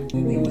outside, that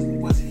it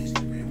wasn't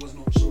Instagram, it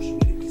wasn't on social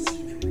media, we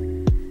seen him.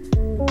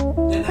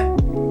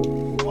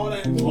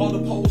 Then all the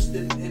posts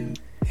and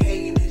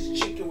hanging his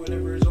chick or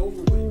whatever is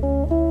over with.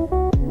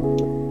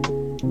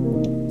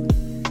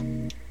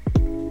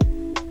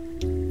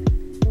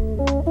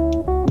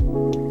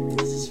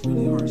 This is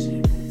really hard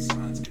seeing both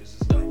sides, because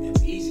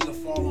it's easy to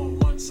fall on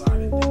one side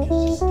and think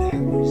it's just that,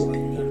 but it's like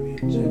you gotta be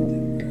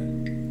objective, right?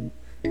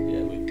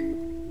 Yeah,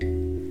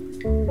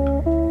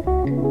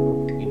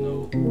 we know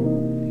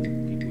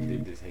people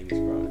did this heinous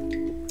crime.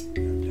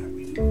 That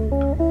we do.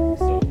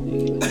 So,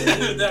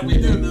 That we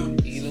do know.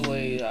 either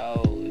way,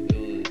 how if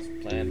it was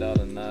planned out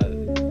or not,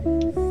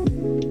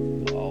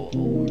 all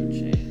over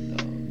chain,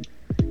 dog.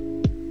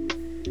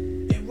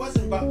 It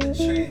wasn't about the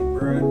chain,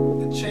 bro.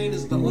 The chain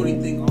is the only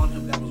thing anything on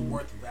him that was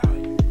worth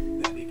value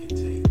that they can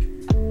take.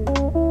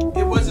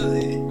 It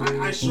wasn't.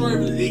 I sure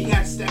if he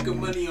had a stack of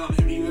money on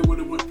him, he would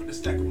have went for the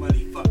stack of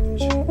money. Fuck them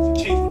chains. The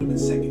chains would have been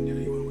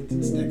secondary. He would have went to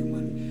the stack of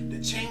money.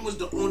 The chain was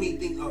the only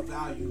thing of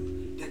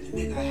value that the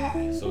nigga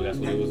had. So that's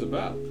what it was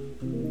about.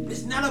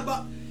 It's not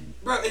about,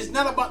 bro. It's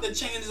not about the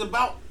chain.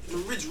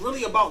 It's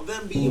really about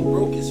them being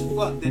broke as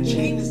fuck. The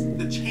chain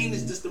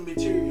is just the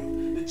material.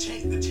 The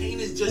chain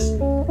is just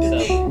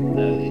the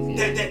thing.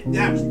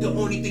 That was the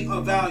only thing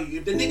of value.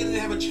 If the nigga didn't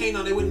have a chain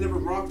on, they would never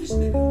rob this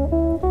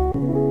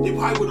nigga. They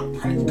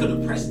probably could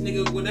have pressed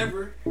nigga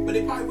whatever, but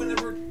they probably would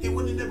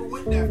have never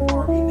went that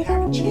far. He didn't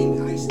have a chain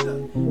iced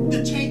up.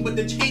 But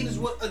the chain is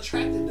what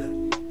attracted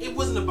them. It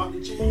wasn't about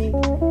the chain.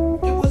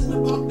 It wasn't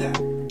about that.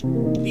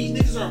 These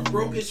niggas are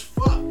broke as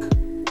fuck.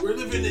 We're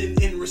living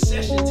in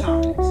recession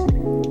times.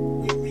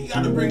 We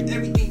gotta bring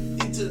everything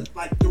into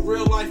like the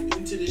real life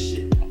into this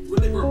shit.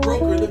 We're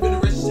broke. We're living in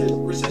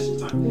recession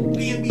time.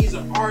 PNB is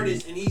an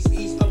artist and he's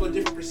of a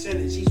different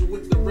percentage. He's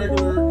with the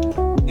regular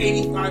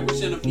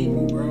 85% of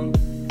people, bro.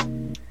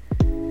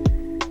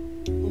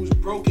 Who's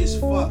broke as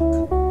fuck.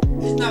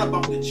 It's not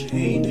about the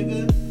chain,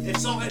 nigga.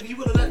 If he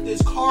would have left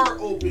this car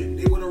open,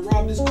 they would have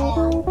robbed this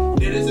car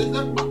open. It isn't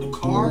about the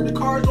car. The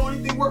car is the only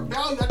thing worth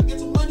value. I can get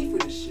some money for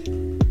this shit.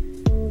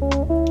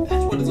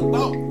 That's what it's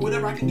about.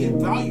 Whatever I can get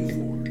value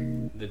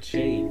for. The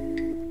chain.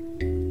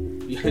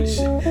 We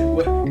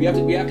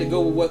have to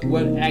go with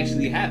what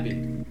actually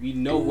happened. We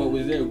know what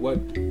was there,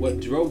 what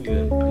drove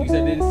them. You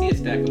said they didn't see a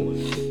stack of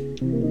money.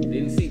 They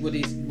didn't see what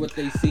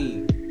they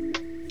seen.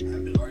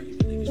 I've been arguing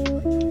with niggas for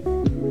like 2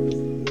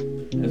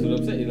 years. That's what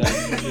I'm saying. Like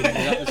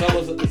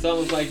it's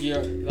almost like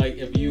you're like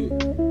if you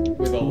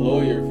with a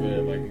lawyer for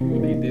them, like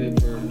when they did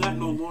it for. I'm not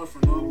no lawyer for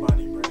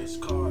nobody, bro. It's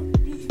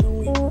called being a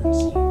lawyer and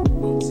seeing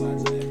both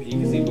sides of everything. You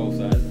can see both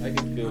sides. I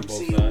can feel I'm both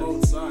seeing sides.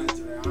 both sides.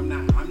 Right? I'm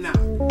not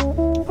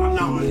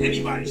on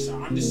anybody's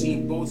side. I'm just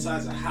seeing both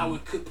sides of how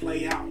it could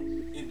play out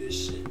in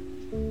this shit.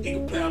 It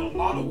could play out a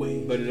lot of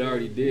ways. But it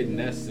already did, and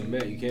that's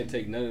cement. You can't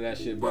take none of that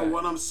shit back. But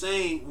what I'm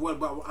saying,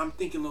 I'm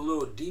thinking a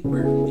little deeper.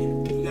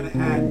 You gotta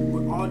add,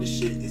 with all this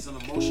shit is an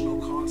emotional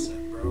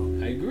concept, bro.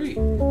 I agree.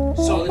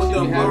 So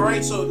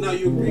alright, so now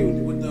you agree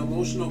with the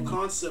emotional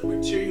concept.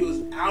 Material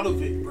is out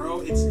of it,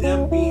 bro. It's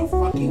them being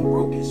fucking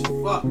broke as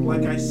fuck.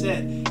 Like I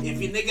said,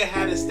 if your nigga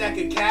had a stack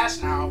of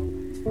cash out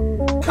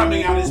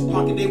coming out his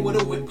pocket, they would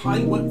have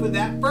probably went for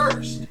that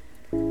first.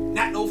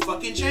 Not no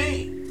fucking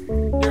chain.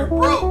 They're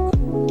broke.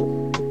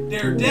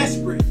 They're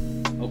desperate.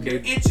 Okay.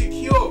 They're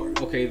insecure.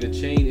 Okay, the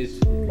chain is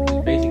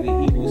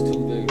basically equals to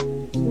the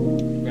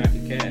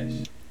graphic cash.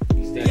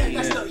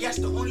 That's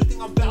the only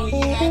thing of value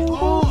he had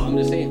on. I'm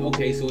just saying,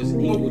 okay, so it's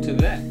equal to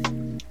that.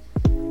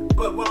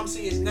 But what I'm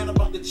saying is not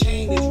about the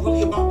chain. It's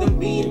really about them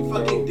being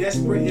fucking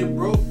desperate and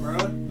broke, bro.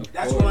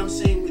 That's what I'm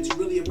saying. It's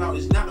really about.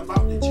 It's not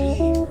about the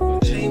chain, bro.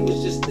 The chain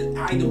was just the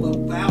item of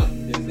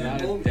value. It's in that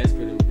not moment.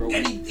 desperate and broke.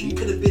 Anything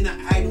could have been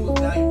an item of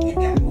value in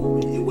that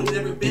moment. It would have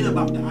never been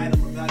about the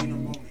item of value in the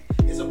moment.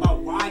 It's about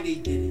why they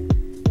did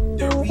it.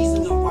 The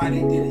reason of why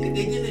they did it. If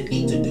they didn't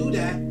need to do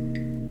that,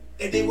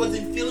 if they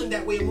wasn't feeling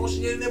that way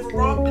emotionally, they'd never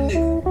robbed the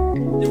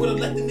nigga. They would have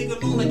let the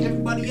nigga alone like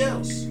everybody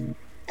else.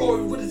 Or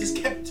would have just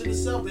kept it to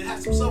themselves and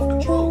had some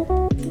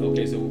self-control.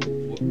 Okay, so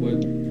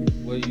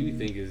what do you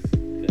think is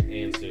the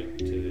answer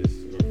to this,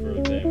 or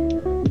for them,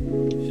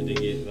 or should they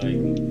get like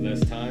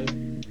less time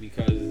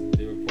because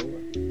they were poor?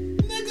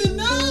 Nigga,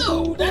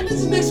 no. That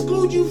doesn't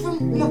exclude you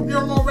from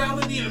your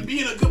morality and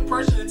being a good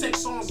person and take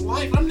someone's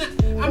life. I'm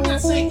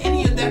not saying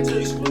any of that to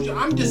exclude you.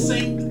 I'm just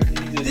saying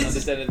this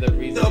is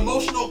the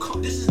emotional.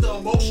 This is the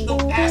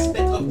emotional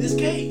aspect of this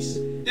case.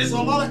 There's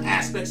a lot of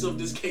aspects of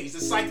this case. The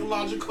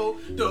psychological,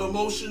 the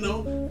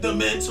emotional, the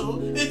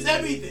mental. It's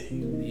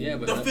everything. Yeah,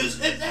 but the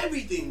physical. It's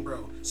everything,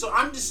 bro. So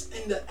I'm just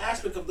in the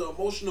aspect of the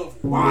emotional of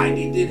why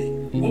they did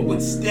it. What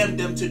would stem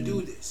them to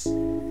do this?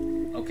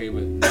 Okay,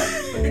 but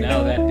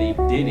now that they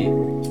did it,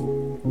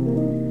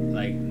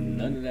 like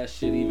none of that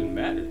shit even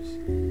matters.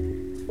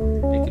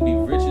 They could be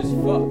rich as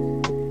fuck.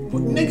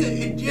 But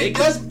nigga,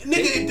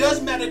 it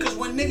does matter because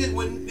when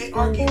they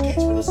argue case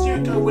for the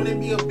serial killer, when they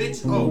be a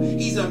bitch, oh,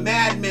 he's a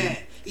madman.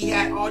 He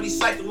had all these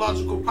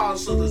psychological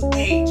problems of his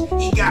age.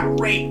 He got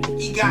raped.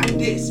 He got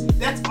this.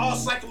 That's all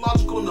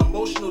psychological and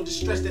emotional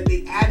distress that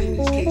they add in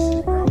these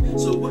cases, bro.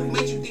 So what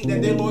makes you think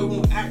that their lawyer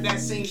won't add that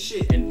same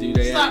shit? And do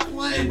they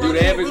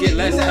ever get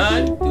less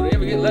time? Do they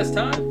ever get less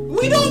time?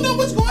 We don't know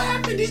what's gonna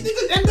happen. These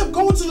niggas end up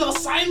going to the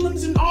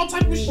asylums and all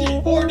type of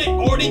shit, or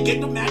they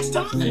get the max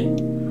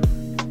time.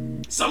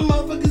 Some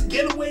motherfuckers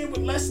get away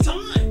with less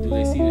time. Do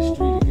they see the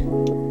street again?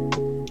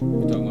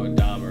 We're talking about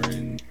Dahmer,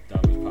 and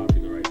Dahmer's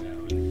popular right now.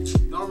 And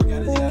Dahmer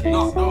got his ass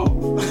knocked off.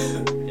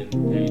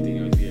 and everything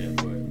else, yeah,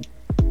 but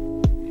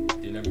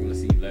you're never gonna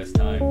see less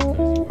time because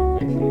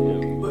you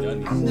were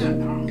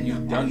actually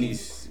you've done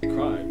these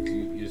crimes.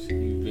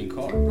 You've been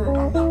caught. Bro,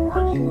 I'm not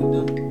arguing with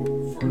them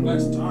for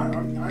less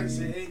time. I didn't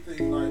say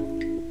anything like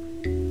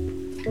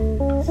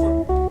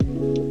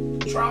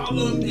trial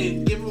them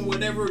and give them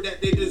whatever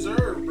that they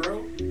deserve,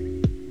 bro.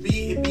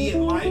 Be it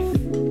life,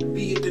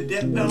 be it the death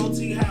death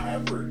penalty,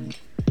 however.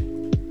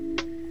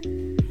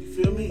 You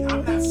feel me?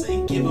 I'm not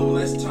saying give them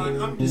less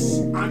time. I'm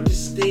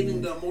just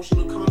stating the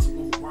emotional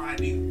consequence of why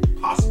they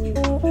possibly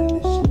could have done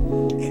this shit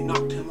and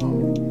knocked him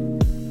off.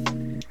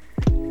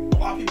 A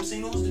lot of people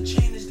saying, "Oh, it's the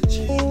chain. It's the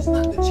chain." It's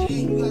not the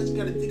chain. You guys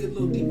gotta think a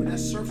little deeper.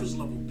 That's surface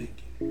level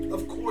thinking.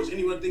 Of course,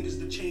 anyone thinks it's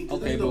the chain.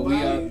 Okay, but we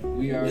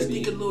already. Let's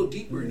think a little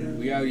deeper now.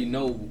 We already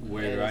know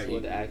where That's right.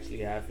 what actually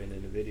happened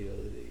in the video.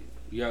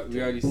 We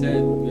already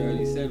said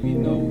we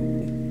know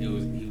he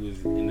was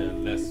in a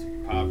less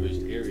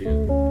impoverished area,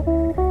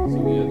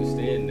 so we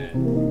understand that,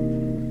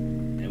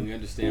 and we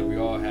understand we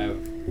all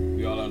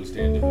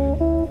understand the hood,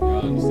 we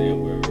all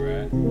understand where we're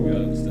at, we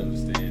all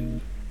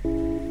understand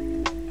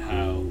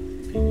how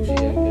people should.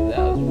 Yeah, because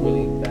that was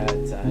really bad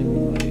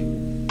timing. Like,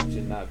 you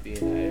should not be in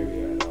that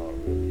area at all.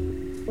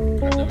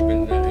 Really. I've never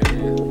been to that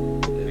area.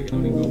 They can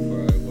only go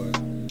for what?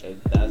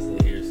 That's the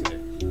Hearsay.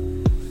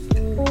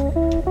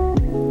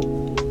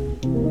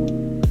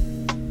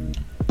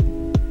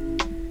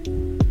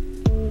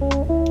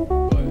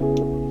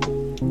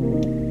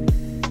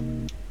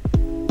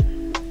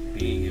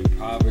 Being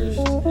impoverished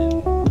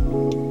and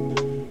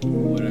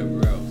whatever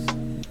else,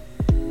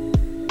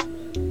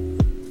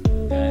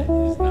 that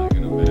is not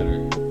gonna matter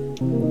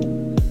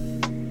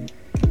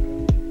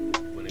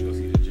when they go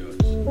see the judge.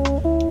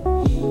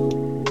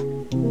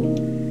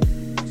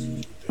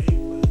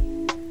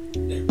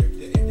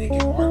 If they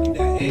can argue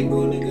that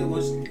angle, nigga,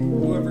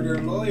 whoever their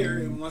lawyer,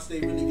 and once they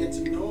really get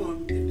to know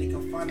him, if they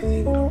can find an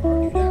angle to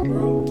argue that,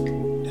 bro,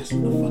 that's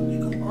what the fuck they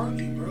gonna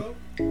argue, bro.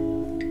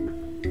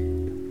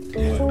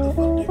 That's what the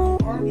fuck they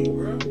gonna argue,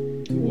 bro.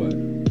 To what?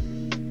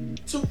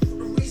 So for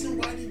the reason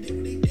why they did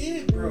what they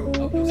did, bro.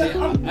 I'm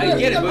saying, I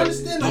get it, I but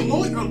understand the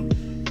lawyer.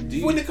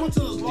 When it comes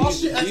to this law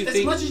shit,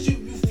 as much as you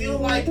feel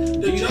like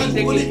the judge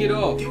wouldn't give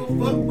a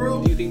fuck,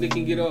 bro. Do you think they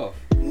can get off?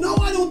 No,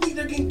 I don't think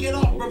they can get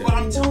off, bro. But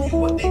I'm telling you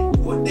what they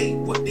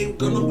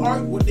gonna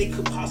argue, what they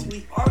could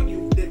possibly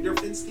argue, that their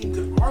defense team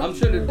could argue. I'm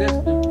sure the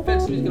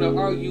defense team is gonna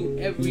argue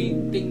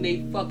everything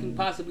they fucking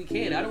possibly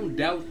can. I don't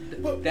doubt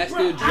that's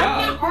their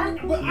job.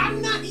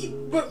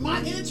 But my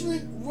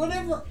answering, what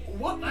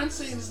I'm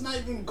saying is not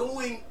even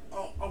going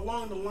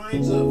along the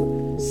lines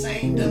of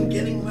saying them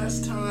getting less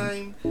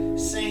time,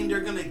 saying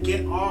they're gonna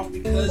get off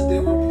because they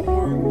were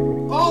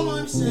poor. All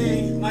I'm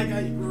saying, like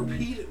I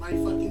repeated my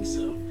fucking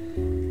self,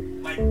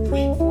 like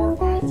 3, 4,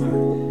 5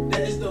 times,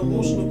 that is the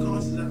emotional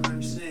concept that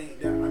I'm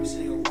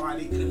saying of why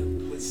they could have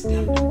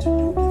withstood them to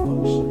do the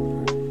function.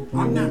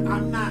 I'm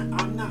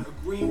not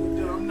agreeing with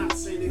them. I'm not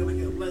saying they're gonna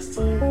get less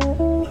time.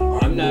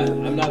 I'm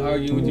not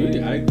arguing with you.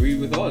 I agree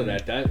with all of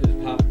that. That is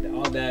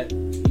all that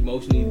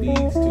emotionally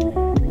leads to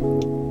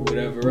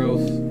whatever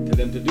else to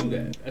them to do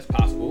that. That's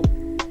possible.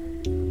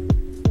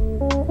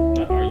 I'm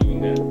not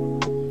arguing that.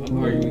 I'm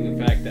arguing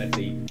the fact that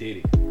they did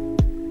it.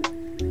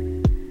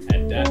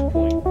 At that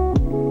point,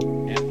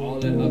 and all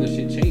that other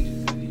shit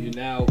changes. You're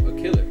now a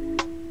killer.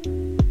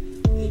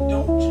 It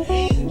don't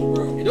change,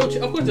 bro. It don't.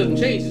 Of course, it doesn't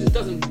change. It just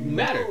doesn't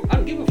matter. I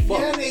don't give a fuck.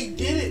 Yeah, they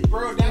did it,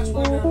 bro. That's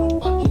why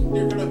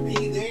they're gonna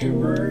be there,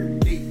 bro.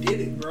 They did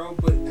it, bro.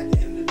 But at the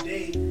end of the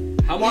day,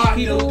 how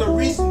many people? The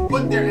reason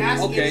what they're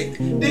asking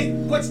is,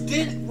 what's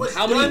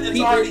done is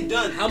already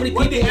done. How many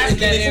what people they asking in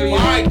that is, area?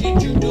 why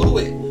did you do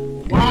it?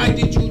 Why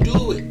did you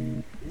do it?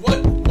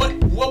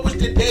 What was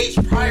the days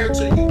prior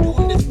to you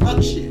doing this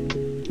fuck shit?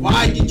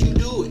 Why did you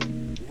do it?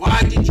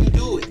 Why did you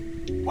do it?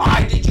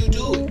 Why did you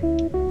do it?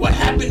 What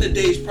happened the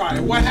days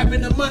prior? What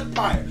happened a month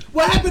prior?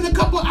 What happened a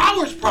couple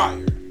hours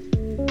prior?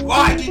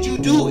 Why did you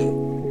do it?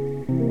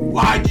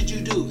 Why did you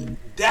do it?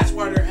 That's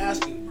why they're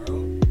asking,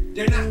 bro.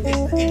 They're not.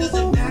 It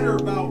doesn't matter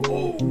about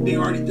they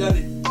already done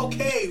it.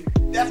 Okay,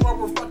 that's why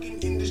we're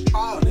fucking in this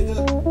trial,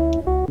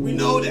 nigga. We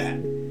know that,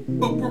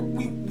 but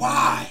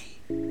why?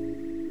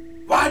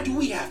 Why do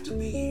we have to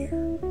be here?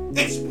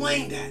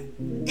 Explain that.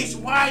 It's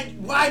why.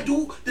 Why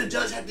do the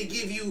judge have to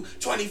give you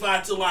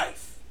 25 to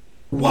life?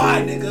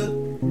 Why, nigga?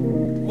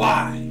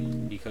 Why?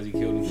 Because he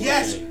killed him.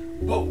 Yes,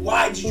 but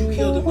why did you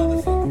kill the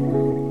motherfucker,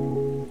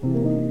 bro?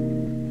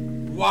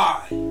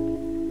 Why?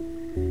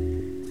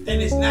 And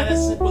it's not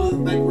as simple as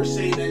like we're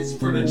saying that it's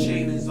for the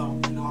chain and all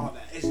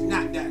that. It's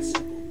not that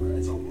simple, bro.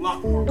 It's a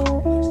lot more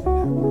complex than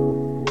that,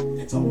 bro.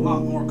 It's a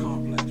lot more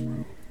complex,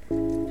 bro.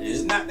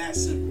 It's not that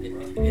simple, bro.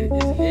 It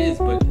is,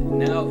 but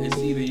now it's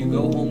either you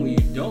go home or you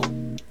don't.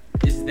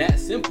 It's that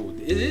simple.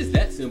 It is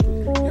that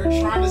simple. You're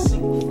trying to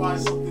simplify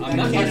something. I'm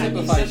not trying to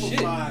simplify shit.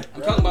 Bro. I'm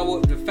talking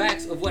about the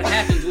facts of what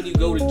happens when you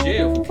go to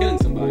jail for killing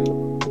somebody.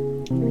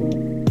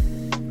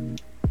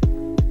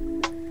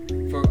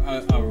 For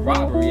a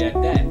robbery at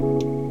that.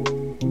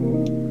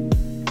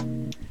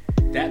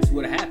 That's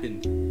what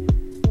happened.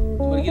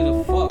 Nobody gives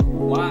a fuck.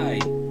 Why?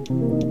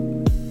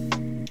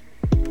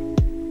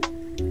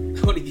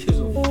 Nobody gives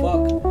a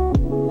fuck.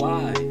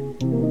 Why?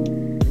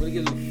 Nobody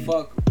gives a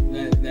fuck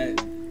that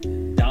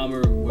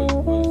Dahmer was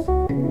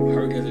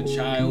hurt as a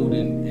child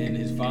and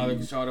his father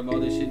taught him all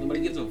this shit.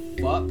 Nobody gives a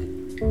fuck.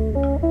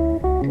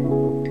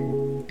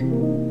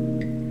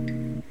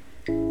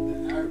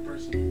 The average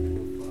person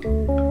doesn't give a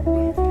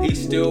fuck. He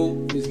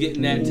still is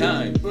getting that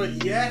time.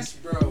 But yes,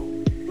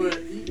 bro. But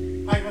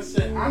like I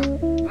said,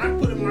 I'm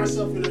putting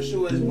myself in a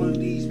shoe as one of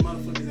these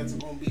motherfuckers that's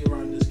gonna be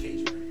around this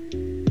case, bro.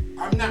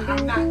 I'm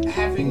not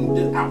having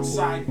the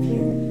outside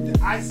view. The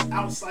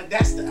outside,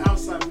 that's the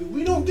outside view.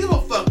 We don't give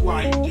a fuck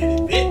why you did it,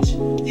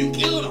 bitch. You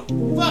killed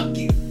him. Fuck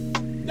you.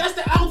 That's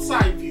the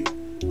outside view.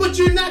 But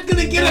you're not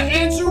gonna get an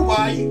answer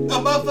why a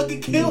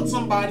motherfucker killed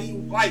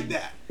somebody like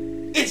that.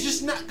 It's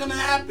just not gonna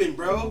happen,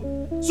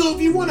 bro. So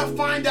if you wanna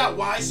find out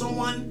why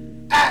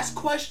someone, ask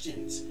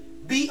questions.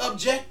 Be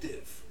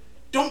objective.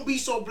 Don't be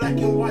so black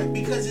and white,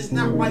 because it's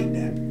not like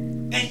that.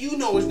 And you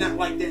know it's not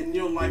like that in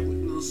your life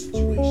with little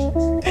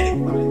situations.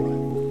 Anybody's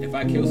life. If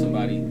I kill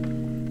somebody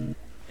and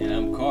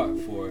I'm caught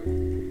for it,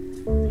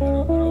 I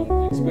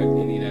don't expect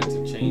any of that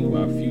to change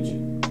my future.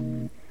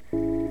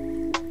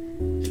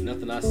 And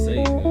nothing I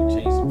say is gonna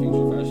change the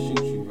future. If I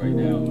shoot you right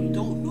now, You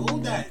don't know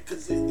that,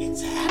 because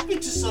it's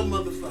happened to some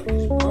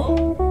motherfuckers,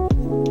 bro.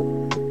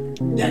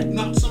 That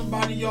knocked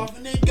somebody off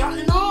and they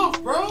gotten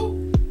off, bro.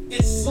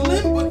 It's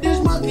slim, but there's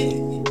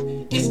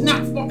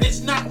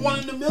it's not one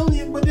in a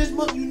million, but there's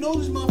you know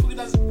this motherfucker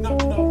that's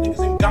knocking off niggas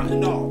and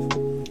gotten off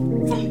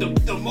from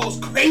the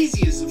most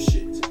craziest of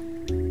shit.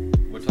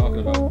 we're talking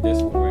about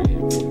this one right here.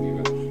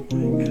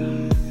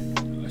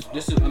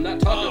 I'm not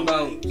talking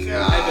about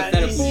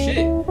hypothetical shit.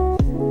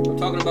 I'm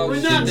talking about We're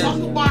shit not that's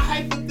talking about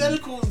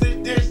hypotheticals.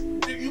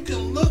 You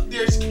can look.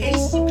 There's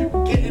cases of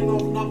people getting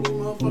off, knocking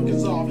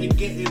motherfuckers off, and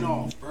getting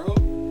off, bro.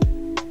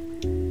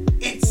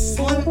 It's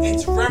slim.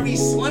 It's very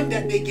slim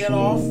that they get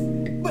off,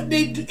 but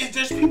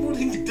there's people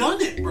who've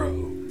done it, bro.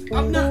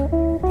 I'm not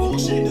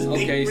bullshitting this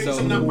big bring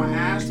something up my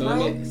ass,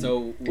 bro.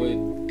 So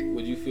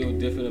would you feel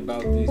different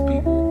about these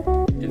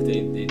people if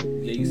they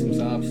gave you some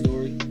sob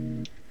story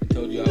and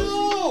told you I was?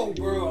 No,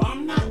 bro.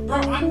 I'm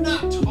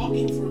not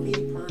talking for me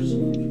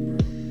personally,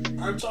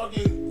 bro. I'm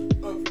talking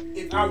of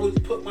if I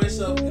would put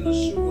myself in the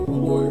shoe of a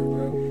lawyer,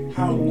 bro.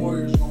 How a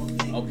lawyer's gonna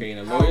think. Okay, and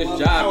a lawyer's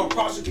job. How a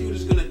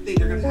prosecutor's gonna think.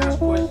 They're gonna ask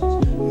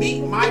questions.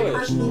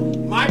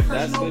 My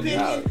personal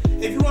opinion.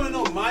 If you want to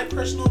know my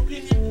personal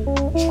opinion,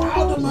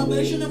 trial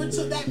demolition never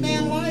took that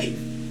man life.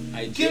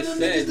 I Give just them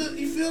said. niggas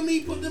you feel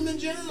me? Put them in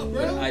jail,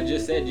 bro. I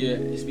just said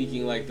you're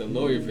speaking like the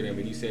lawyer for them,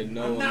 and you said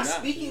no. I'm not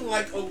speaking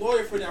like a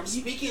lawyer for them. I'm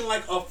speaking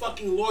like a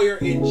fucking lawyer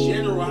in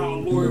general. How a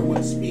lawyer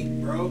would speak,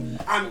 bro.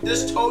 I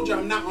just told you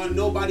I'm not on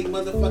nobody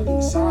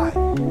motherfucking side.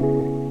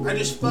 I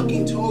just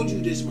fucking told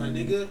you this, my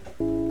nigga.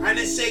 I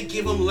didn't say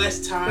give them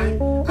less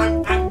time.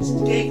 I'm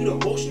just gave you the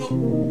emotional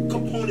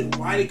component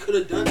why they could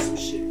have done some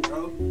shit,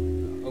 bro.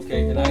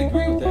 Okay, and I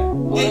agree with that.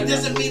 It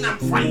doesn't mean I'm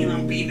fighting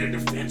on being a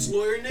defense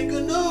lawyer,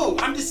 nigga. No,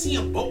 I'm just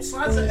seeing both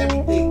sides of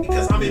everything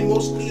because I'm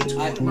emotionally in tune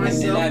with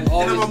myself and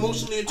I'm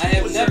emotionally in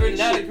tune with I have never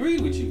not shit.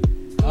 agreed with you.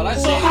 All I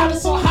So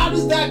how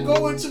does that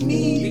go into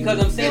me? Because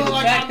I'm saying the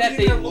like fact I'm that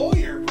being they a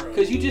lawyer, bro.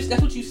 Because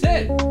that's what you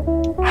said.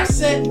 I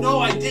said no,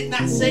 I did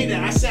not say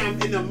that. I said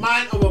I'm in the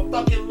mind of a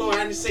fucking lawyer.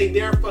 I didn't say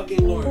they're a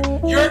fucking lawyer.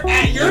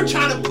 You're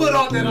trying to put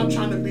on that I'm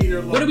trying to be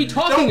their lawyer. What are we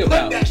talking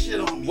about? Don't put that shit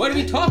on me. What are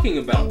we talking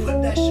about? Don't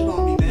put that shit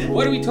on me, man.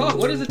 What are we talking?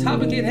 What is the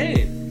topic at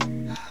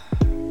hand?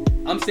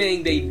 I'm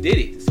saying they did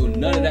it, so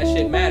none of that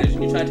shit matters.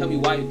 And you're trying to tell me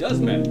why it does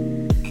matter.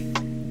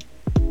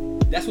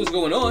 That's what's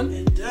going on.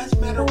 It does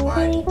matter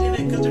why he did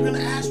it, because they're gonna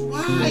ask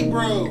why,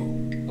 bro.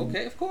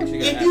 Okay, of course you're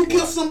gonna If ask you why.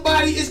 kill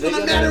somebody, it's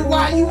gonna matter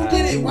why you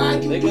did it.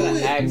 Why'd you They're do gonna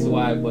it? ask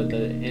why, but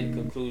the end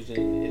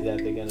conclusion is that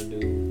they're gonna do.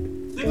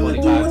 They're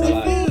gonna do what they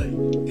 25 to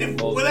feel. If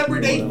Most whatever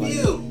they people are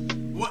feel.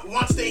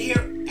 Once they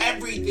hear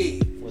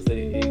everything. Once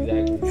they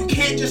exactly. You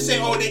can't just say,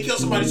 oh, they killed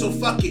somebody, so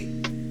fuck it.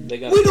 They're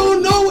gonna, We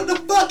don't know what the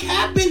fuck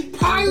happened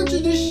prior to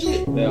this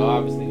shit. They're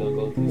obviously gonna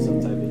go through some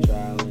type of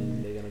trial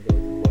and they're gonna go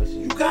through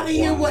questions. You gotta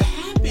hear what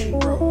happened,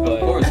 bro. But Of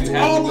course, That's you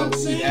have all to I'm go.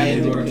 saying. You have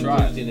and to the go to trial.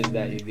 conclusion is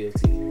that you're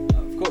guilty.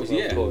 Of course,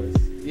 yeah. Of course.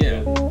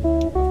 Yeah.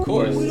 Of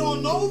course. We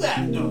don't know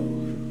that, though.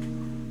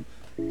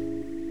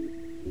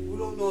 We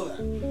don't know that.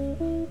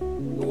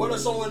 But what if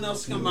someone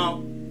else come out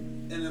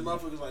and the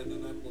motherfucker's like, no,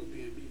 that boy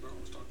B&B, bro,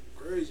 was talking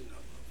crazy now.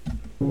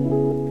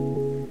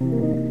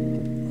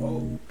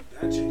 Oh,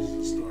 that changes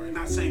the story. I'm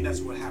not saying that's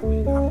what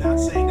happened. I'm not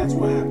saying that's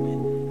what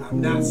happened.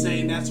 I'm not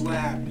saying that's what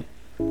happened.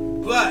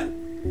 But,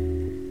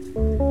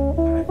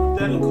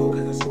 hypothetical,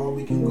 because that's all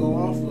we can go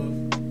off of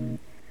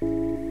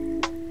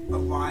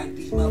why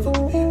these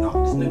motherfuckers being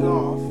knocked this nigga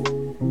off.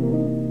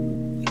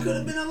 It could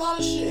have been a lot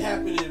of shit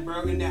happening,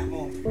 bro, in that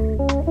moment.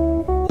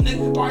 The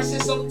nigga probably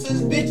said something to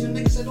his bitch, and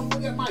the nigga said, don't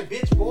look at my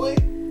bitch, boy.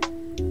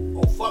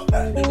 Oh, fuck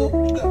that, nigga.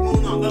 What you got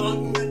going on? No.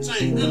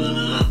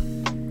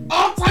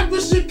 All type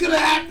of shit could have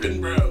happened,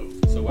 bro.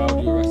 So why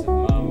would you arrest the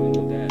mom and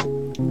the dad?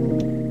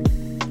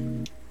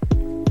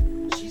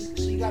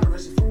 She got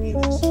arrested for being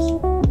an accessory.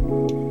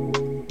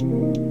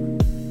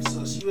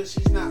 So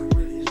she's not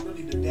really, it's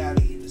really the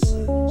daddy and the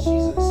son.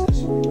 She's an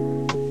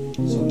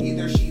accessory. So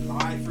either she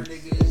lied for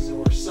niggas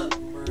or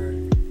something, bro.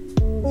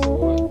 So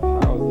what?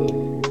 How is the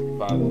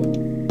father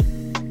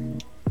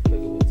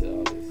applicable to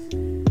all this?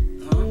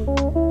 Huh?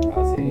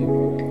 How's he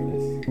involved in all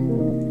this?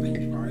 I think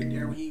he was probably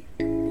there when he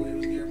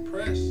was getting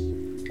pressed.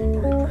 He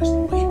probably pressed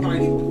him. He probably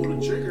didn't pull the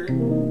trigger.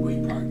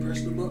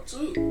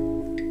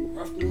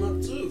 roughed him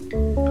up too.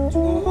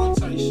 2-on-1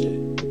 type shit.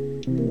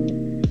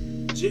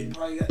 Jit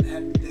probably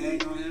had the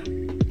dang on him.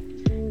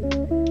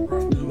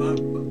 Roughed him up,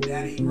 but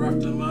Daddy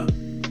roughed him up.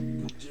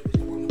 Jit was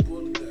the one who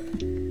pulled the day.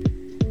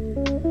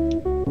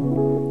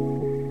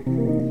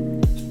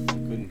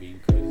 Couldn't be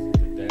because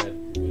the dad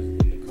was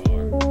in the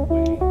car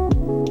waiting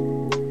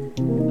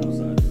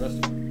outside the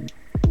restaurant.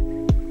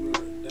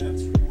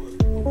 That's what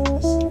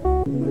listen,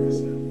 like I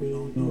said, we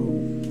don't know.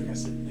 Like I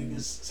said,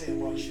 niggas say a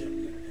lot of shit on the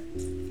internet.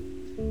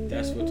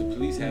 That's what the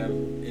police have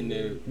in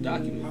their How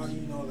documents. do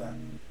you know that?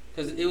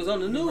 Because it was on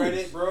the news. You read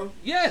it, bro?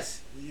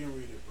 Yes. You didn't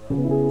read it,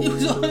 bro. It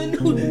was on the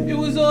news. It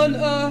was on,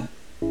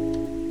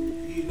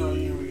 You know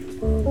you didn't read it,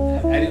 bro.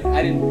 I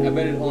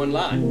read it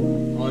online.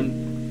 On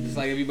just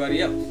like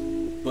everybody else.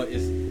 But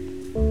it's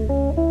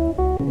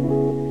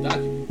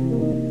documented.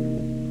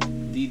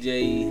 DJ,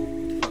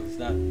 fuck, it's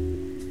not,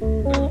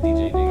 whatever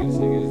DJ nigga, this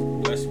nigga is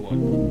Bless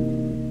One.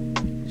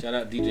 Shout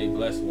out DJ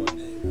Bless One.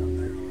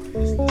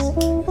 This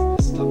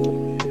stuff with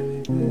me,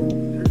 man.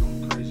 They're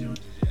going crazy on DJ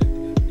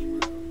Academics, bro.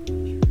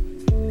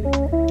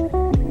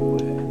 Go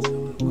ahead and tell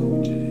them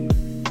Coach J,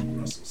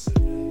 Russell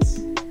Simmons.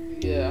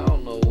 Yeah, I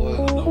don't know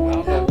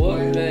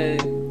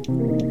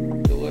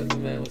what the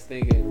man was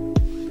thinking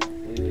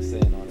when he was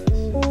saying all that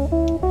shit.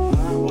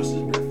 I watched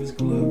his Breakfast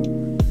Club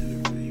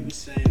interview. He was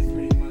saying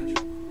pretty much.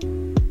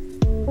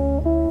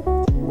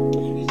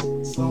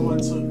 Someone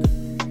took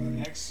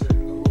an excerpt, a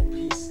little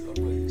piece of what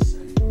he was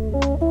saying. But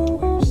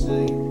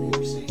he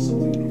was saying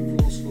something in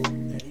the full scope,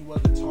 and he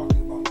wasn't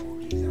talking about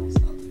orgies that was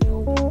up and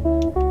helping.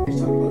 He was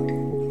talking about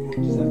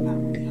orgies that not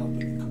really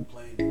helping and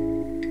complaining.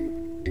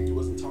 He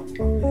wasn't talking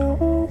about the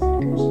alcohols and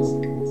abortion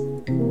centers.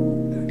 And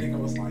the nigga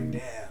was like,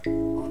 damn,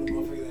 all the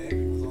motherfuckers that hit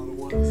me was all the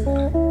ones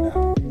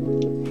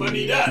that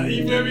moneyed up.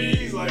 You feel me?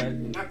 He's like,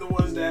 not the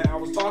ones that I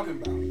was talking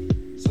about.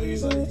 So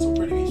he's like, he's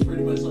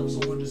pretty much like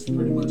someone just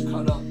pretty much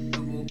cut up the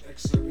little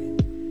excerpt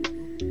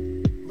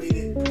and made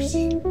it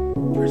perceived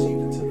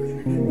into the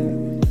internet that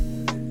it was like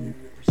that. And the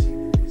internet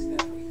perceived it was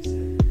that way he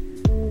said.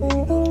 And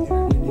you know the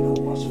internet, they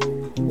don't watch full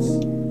clips.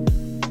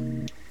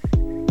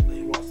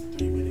 They watch the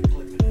 3-minute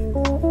clip and then go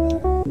off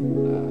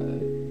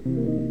that.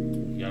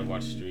 You gotta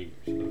watch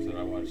streamers. I said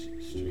I watch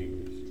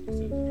streamers. I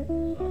said a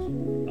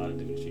lot of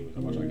different streamers. I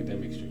watch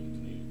academic streams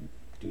and they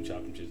do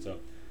chop them shits up.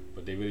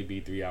 But they really be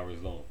 3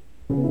 hours long.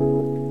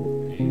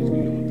 And you just be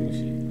going through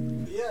shit.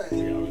 Yeah,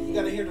 and you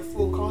gotta hear the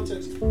full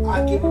context.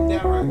 I give him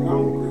that right. I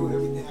don't agree with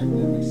everything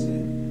academics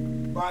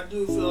said. But I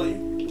do feel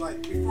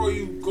like before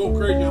you go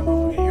crazy on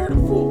motherfucker, hear the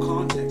full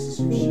context of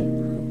some shit,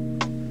 bro.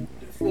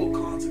 The full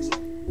context of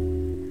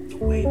the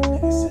way the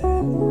nigga said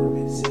it, or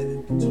it said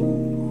it, the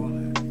tone, all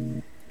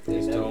that.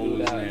 His tone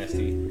was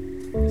nasty.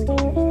 His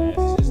tone was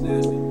nasty. It's just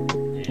nasty.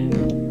 And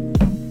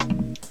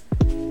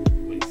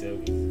what he said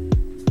was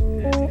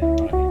nasty out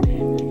of pocket.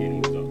 And again, he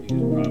was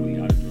probably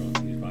out of drunk.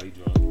 He was probably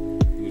drunk.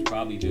 He was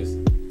probably just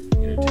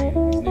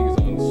entertaining. These niggas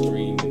on the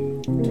stream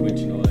and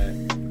Twitch and all that,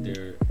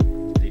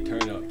 they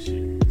turn up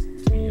shit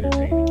to be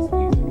entertaining. So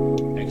he's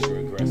extra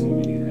aggressive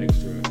and he's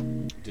extra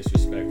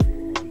disrespectful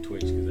on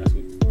Twitch because that's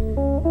what these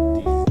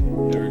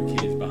nerd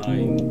kids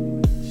behind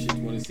shit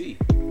want to see.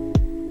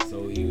 So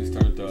he was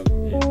turned up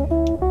and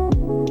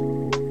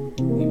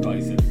he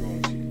probably said the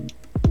wrong shit.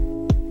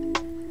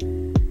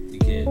 You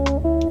can't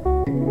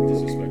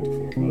disrespect the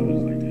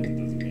forefathers like that. It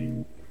doesn't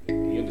mean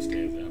he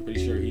understands that. I'm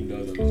pretty sure he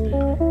does understand that.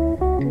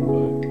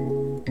 But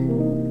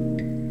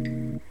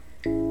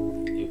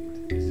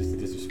it's just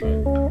disrespect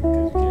because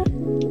you can't,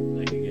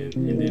 like, again.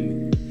 And then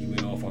he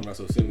went off on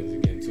Russell Simmons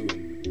again too.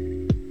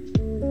 And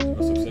the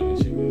Russell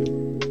Simmons shit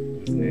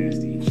was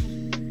nasty. It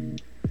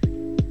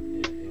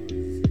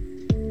was,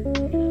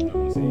 I'm not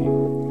gonna say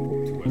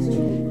what's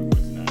true or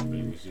what's not, but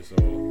it was just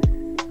all,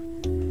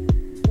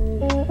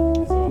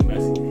 it's all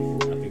messy.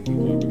 I think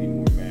people are really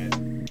more mad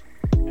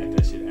at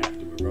that shit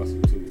after with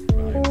Russell too,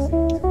 behind the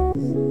scenes,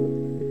 because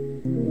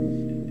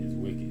it is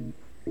wicked.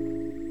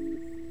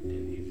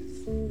 And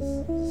he's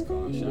just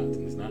calling shots,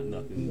 and it's not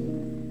nothing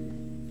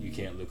you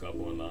can't look up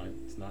online.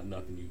 It's not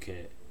nothing you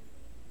can't,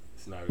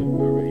 it's not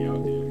already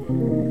out there, but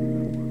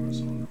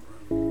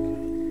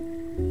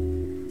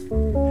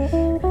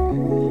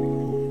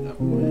That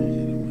boy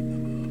hit him with the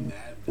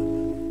Mad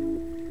Villain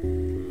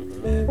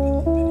video.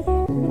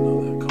 I know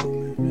that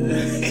comment.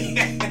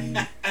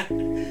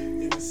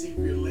 In the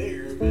secret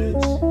lair,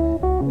 bitch.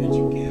 Bitch,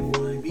 you can't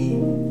find me.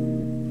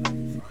 I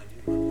can find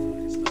you,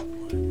 motherfucker. Stop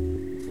playing.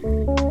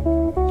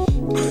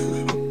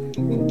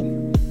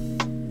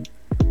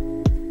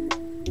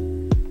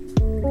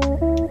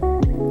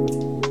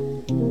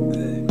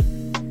 Hey,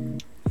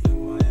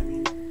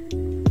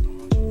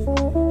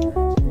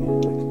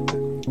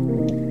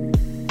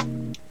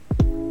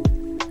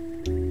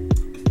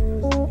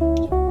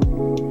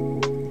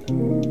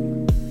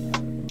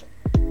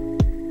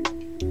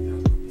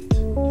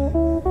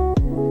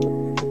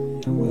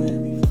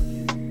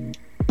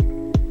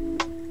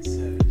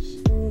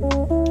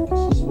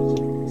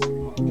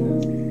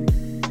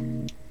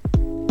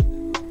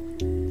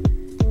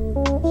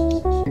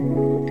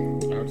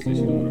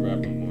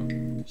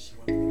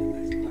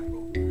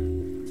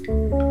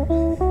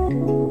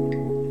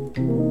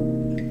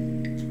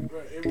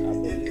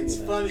 It's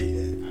funny.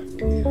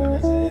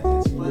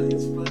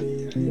 It's funny.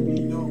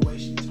 You know the way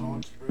she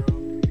talks, bro,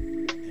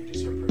 and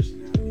just her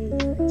personality.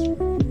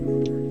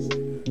 It's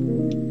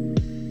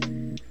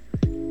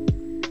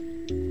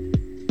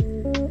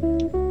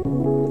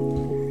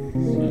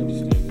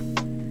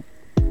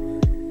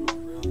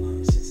really real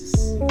nonsense.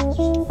 It's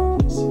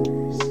fucking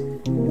serious.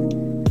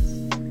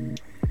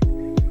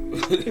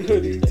 What are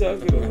you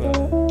talking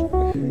about?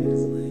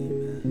 It's lame,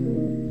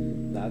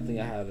 man. Nah, I think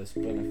I had a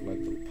splinter for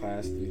like the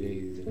past 3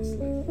 days, and it's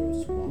like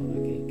real small. I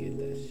can't get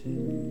that shit.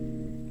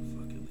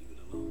 Fucking leave it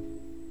alone.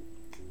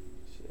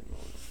 Shit, no.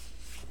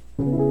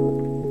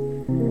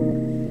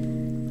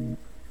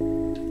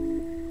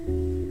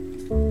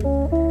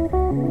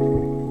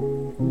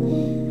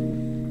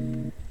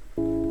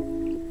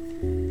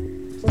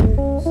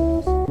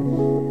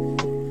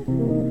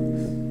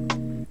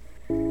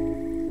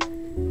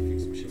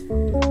 Fix some shit.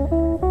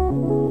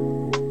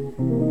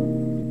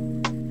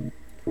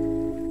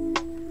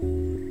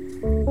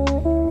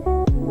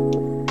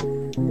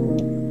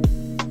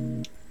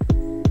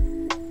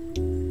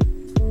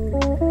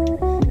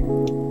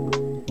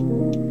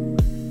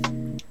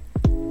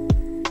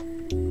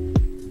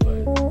 But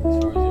as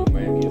far as Young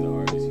Miami as an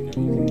artist, you know,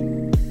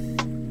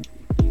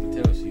 you can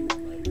tell she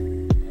like,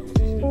 I would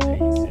say she didn't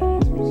take it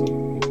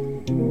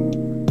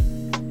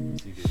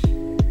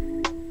serious,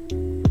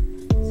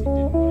 but she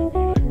didn't want to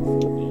be like a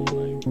full blown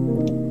like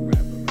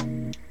rapper.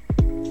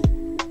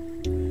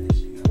 Man,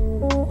 she got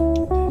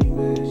Diddy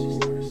mad. She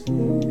started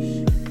saying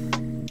shit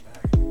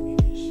back in the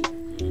media shit.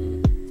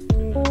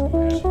 Could not do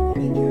half. She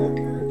really got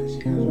her because she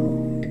has her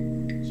own.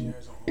 She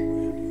has her own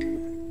way of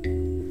doing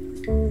that.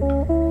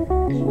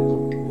 She has her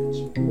own bitch.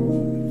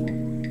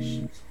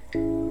 Shit.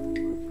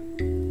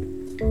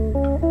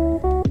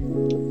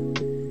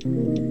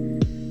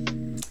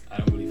 I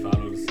don't really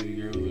follow the City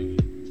Girls. Like,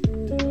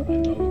 I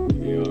know who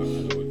they are. I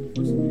know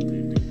what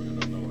they do, but I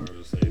don't know her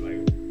to say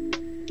like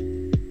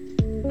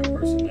her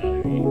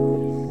personality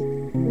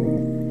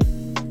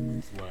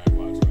is what I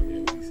watch right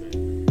there. What he said.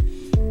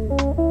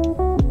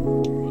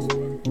 What's the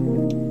word?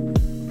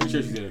 Pretty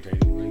sure she's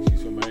entertaining. Like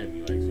she's from Miami.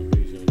 Like so I'm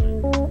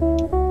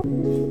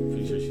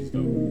pretty sure she's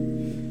dope. I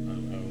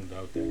don't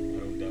doubt that. I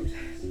don't doubt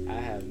she's. I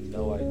have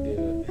no idea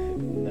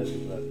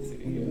nothing about the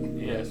City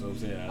Girls. Yeah, that's what I'm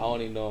saying. I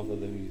only know them for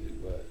the music,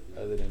 but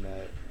other than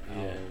that, I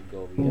Yeah. don't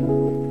go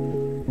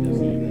beyond That's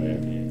it,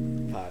 man.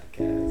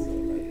 podcasts or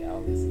like I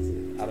don't listen to.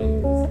 I don't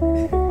even listen.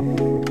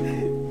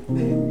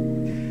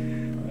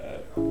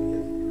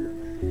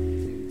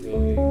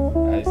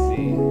 I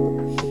see.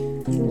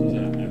 I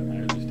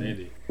understand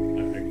it. I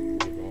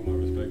give all my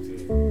respect to.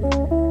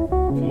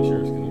 Pretty sure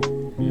it's gonna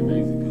be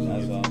amazing. 'Cause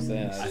That's what I'm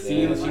saying. I see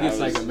she gets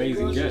like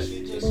amazing guests.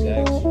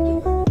 Exactly.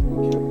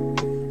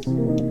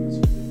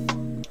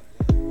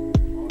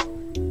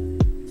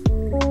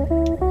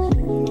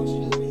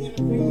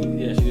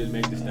 Yeah, she didn't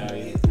make the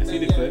stallion. I see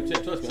the clip.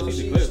 Trust me, I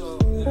see the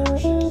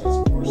clip.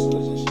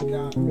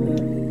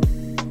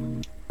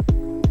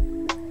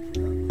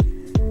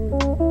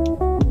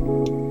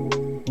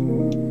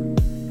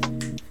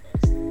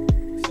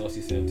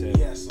 Saucy Santana.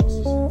 Yeah,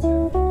 Saucy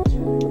Santana.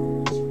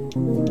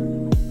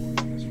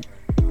 That's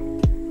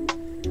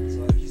right. So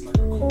he's like a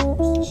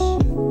co-host and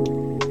shit.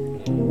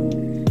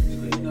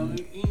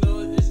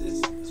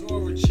 It's more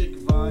of a chick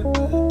vibe,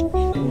 but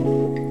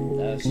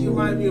That's she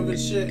remind me of a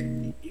chick.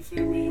 You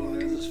feel me?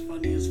 Like it's just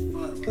funny as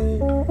fuck.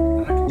 Like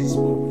I could just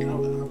smoke. I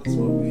would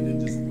smoke weed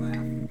and just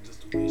laugh, just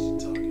the way she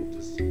talking,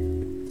 just shit.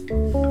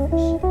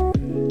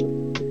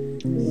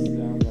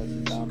 sounds like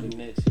you found a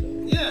niche though.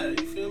 Yeah,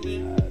 you feel me?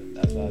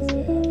 That's why I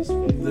say I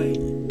respect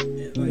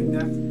it. Like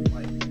that's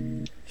like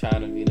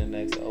Trying to be the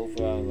next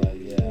Oprah, I was like,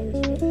 yeah, I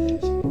respect that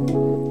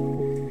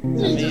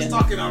shit. she's just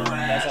talking on her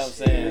ass. That's what I'm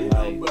saying,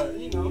 like- but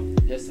you know.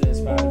 Just to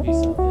inspire to be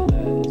something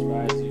that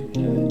inspires you,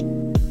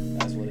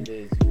 that's what it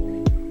is, you feel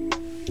me?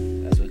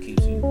 That's what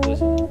keeps you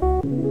pushing.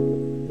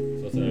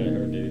 So I said I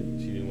heard that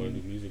she didn't want to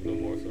do music no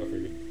more, so I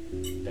figured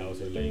that was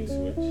her lane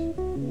switch.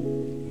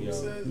 Who Yeah.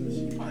 says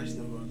she probably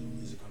still gonna do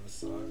music on the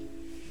side?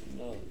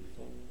 No, you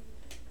feel me?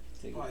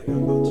 Take Probably it got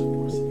about 2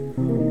 more City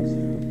Girls.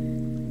 Yeah.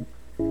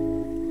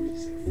 She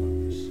said, "Fuck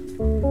this shit."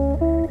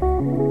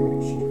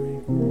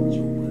 Straight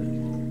Joe Budden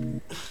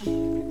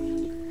mode.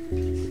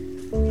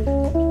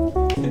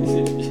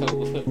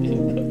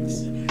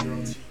 City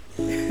Girl TV.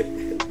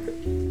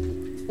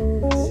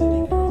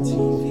 City Girl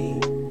TV.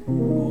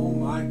 Oh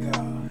my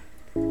god.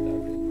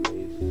 That'd be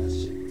crazy. That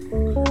shit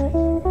would go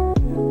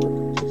crazy. Network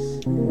would just.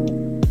 I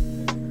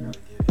gotta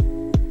get it.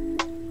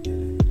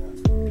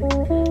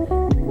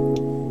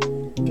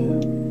 Get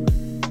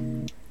it.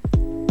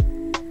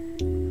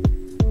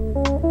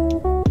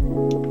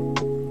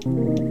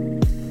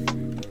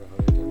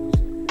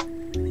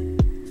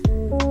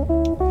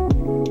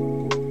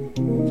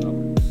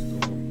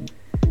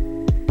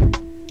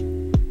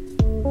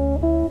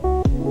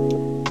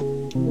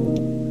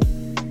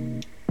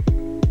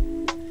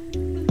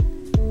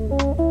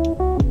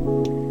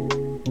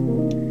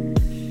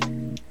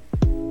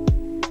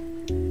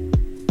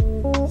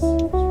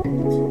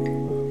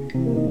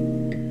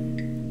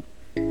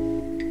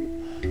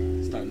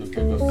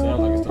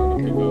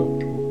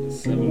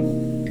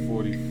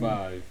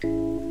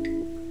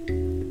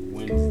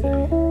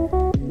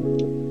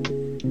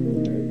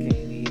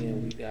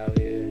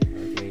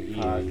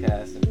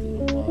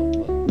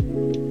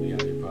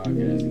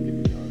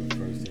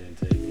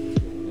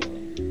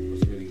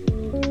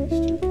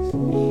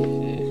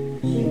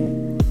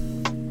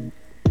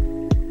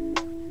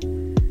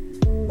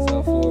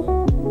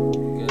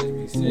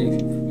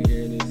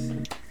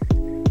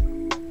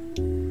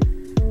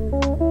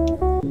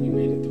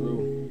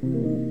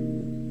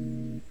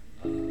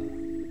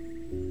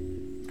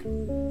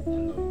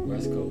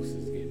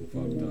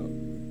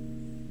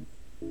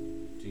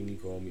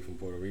 lady from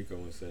Puerto Rico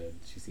and said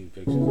she seen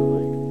pictures of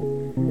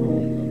like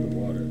homes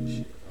underwater and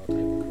shit, all type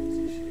of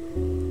crazy shit.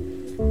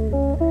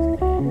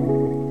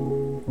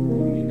 I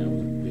mean, that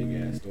was a big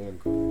ass storm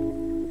coming.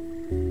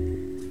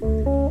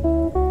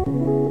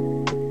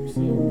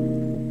 So,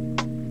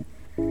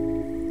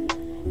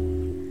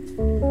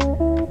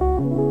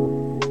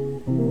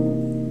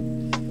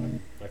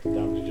 like the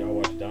Dahmer. Did y'all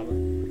watch Dahmer?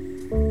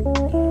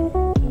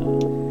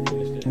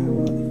 Finished it.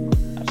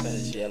 I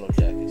finished Yellow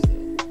Jackets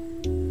though.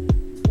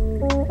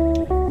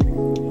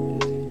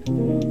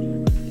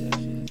 Yeah,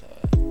 shit is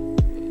hard.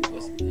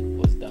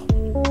 What's Dahmer?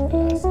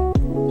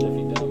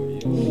 Jeffrey Dahmer, you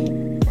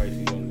probably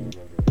see don't know,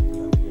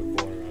 remember. You were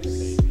born around the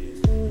same year.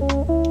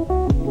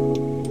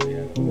 They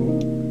had,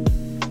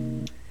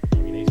 I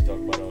mean, they used to talk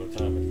about it all the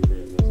time at the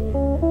crib. That's all I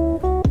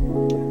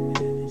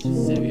remember.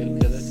 Serial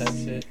killer type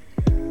shit.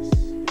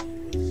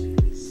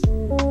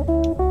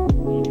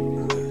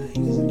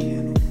 He's a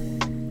cannibal.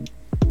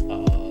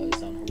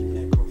 It's on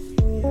Hulu.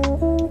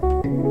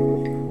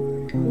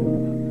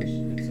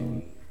 It's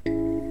on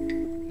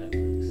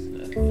Netflix.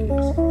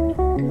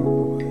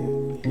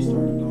 He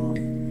started off,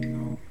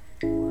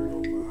 weirdo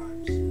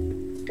vibes.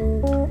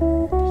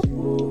 His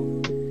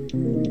mom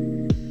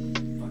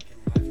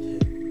fucking left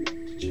him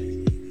to chase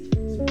aliens when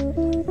he was like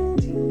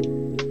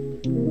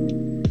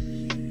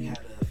 18. He had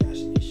a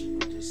fascination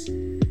with just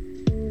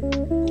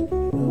opening up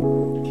the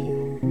world to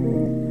kill.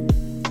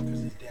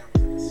 Because his dad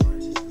was like a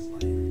scientist, it's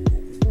like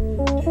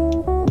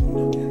open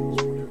up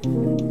animals, whatever you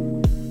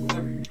do.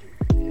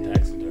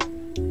 Taxidermy.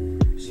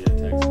 Yeah,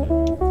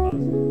 taxidermy.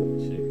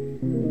 Closet. Shit.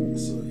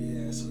 So he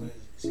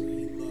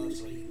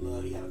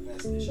had a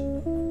fascination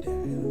with dead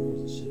animals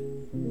and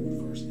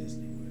shit. First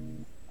instinct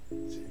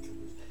with serial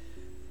killers.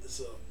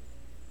 So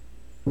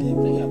I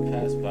think I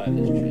passed by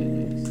this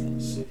trailer.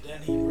 so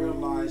then he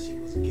realized he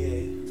was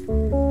gay in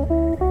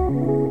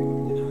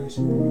high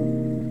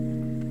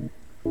school.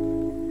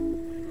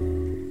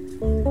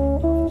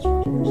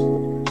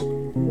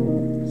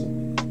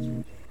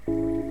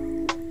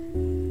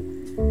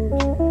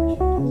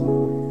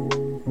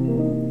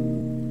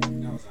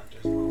 That was after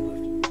his mom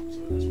left him, so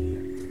that's when he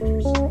had to prove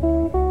himself.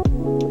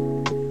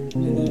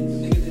 And then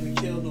the nigga didn't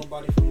kill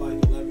nobody for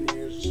like 11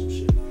 years or some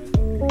shit. 9,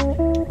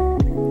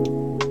 11 years.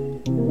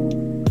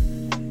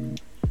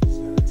 He's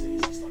got a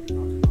taste. He started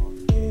knocking off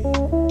the gay.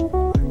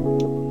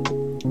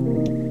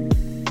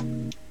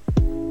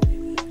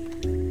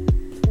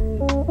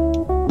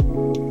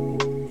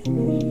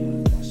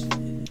 That's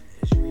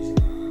his reason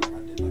I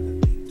did like a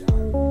deep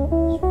dive.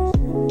 His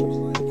reason he was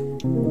like,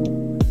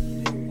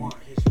 he didn't want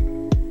his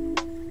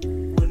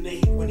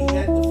when he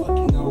had the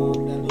fucking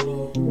that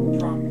little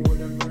drop or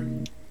whatever,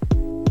 and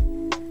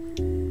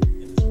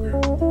his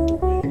grandma threw it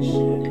away and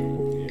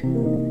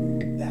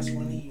shit. That's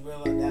when he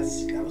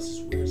realized that was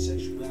his weird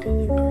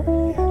sexuality where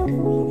he had he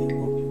didn't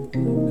want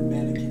people the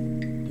mannequin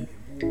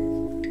didn't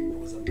move. It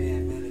was a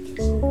man mannequin,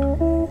 so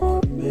he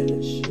loved men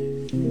and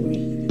shit, but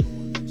he didn't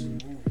want them to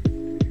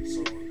move.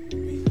 So the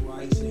reason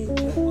why he said he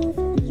killed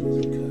motherfuckers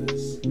was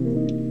because he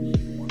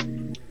didn't want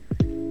them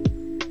to move.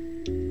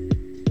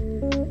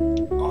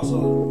 Also,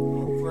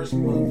 first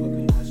motherfucker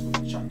in high school,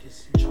 he chopped him up.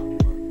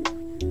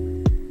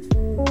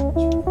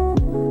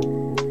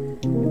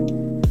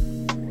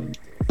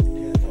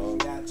 Yeah, his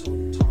dad taught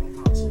him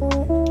how to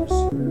like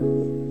preserve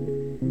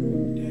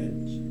dead,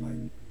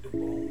 like the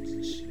bones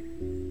and shit.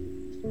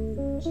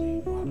 So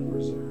he knew how to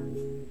preserve,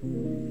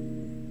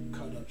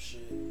 cut up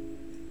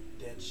shit,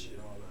 dead shit,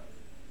 all that.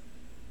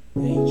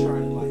 And he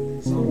tried to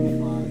like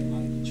zombify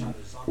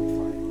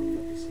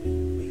motherfuckers. So he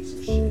made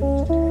some shit. He used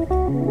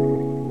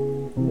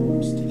to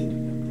like stick it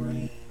in their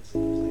brains and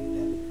things like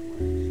that.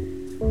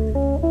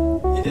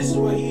 And this is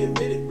what he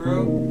admitted,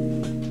 bro.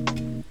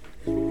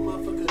 This is what the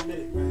motherfucker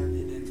admitted, man.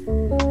 And then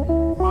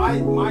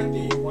my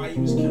theory why he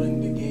was killing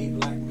the gay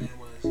black man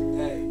was,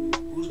 hey,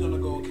 who's gonna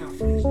go account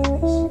for these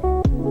niggas?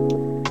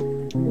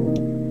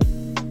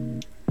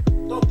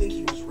 Don't think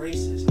he was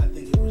racist. I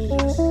think it was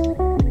just I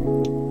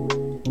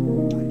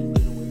can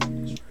get away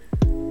with this, right?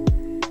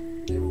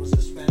 If it was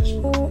a Spanish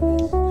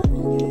motherfucker that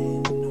was gay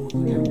and no one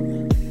looked out for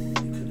that, it could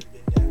have been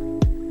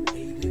that. And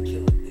he didn't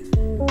kill it.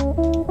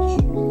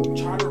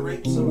 He tried to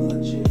rape some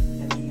other chick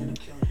and he ended up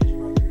killing his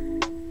brother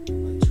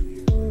like 2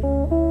 years later.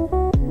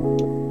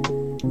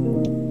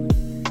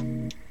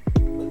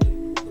 But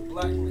the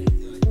black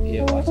lady, like,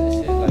 Yeah, watching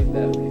shit like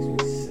that makes me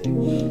sick,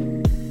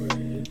 bro. bro,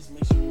 it just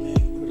makes me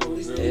think the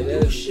police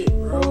didn't do shit,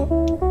 bro.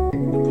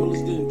 The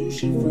police didn't do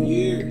shit for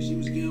years. He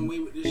was getting away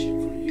with this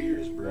shit for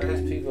years, bro.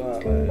 There's people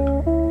out there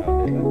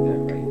like that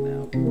right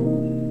now, bro.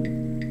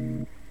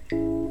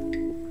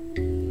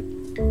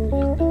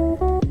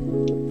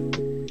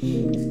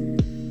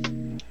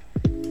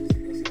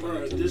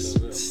 Bro, this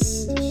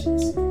shit's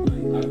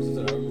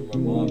I remember my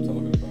mom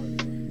talking about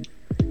it.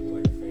 It was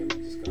like a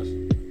family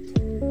discussion.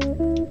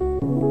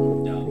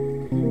 I'm down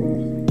because it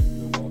was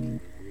Milwaukee.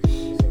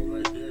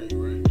 right there.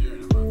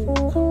 That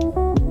motherfucker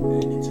come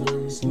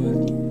anytime. It's like,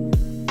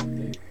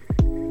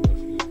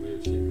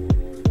 Weird shit.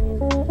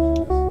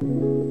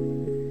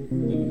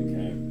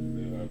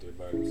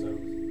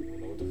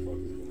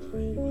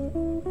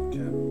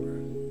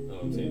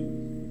 I'm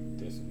saying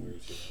there's some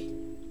weird shit out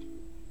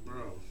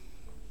Bro.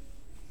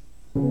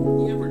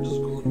 You ever just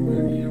go to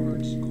America? You ever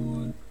just go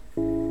on?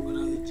 When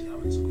I would just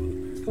go to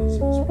America because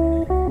it was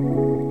pretty.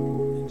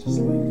 And just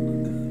like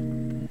look up.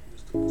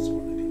 Just to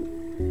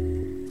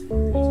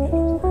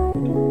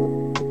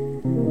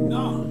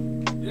No,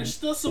 there's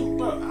still some,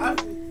 bro.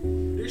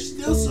 There's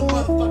still some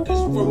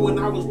motherfuckers from when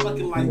I was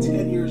fucking like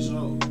 10 years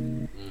old.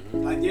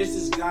 Like there's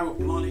this guy with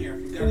blonde hair. I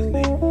forgot his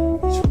name.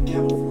 He's from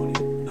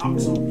California.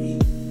 Knocks on me.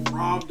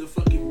 Robbed the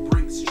fucking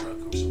Brinks truck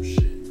or some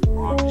shit.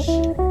 Robbed the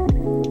shit.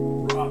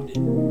 Robbed it.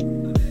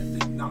 And then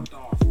they knocked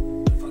off the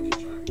fucking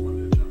driver. One of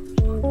the drivers knocked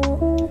him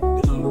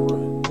off. Been on the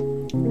run.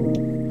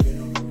 Been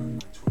on the run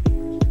like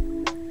 20 years.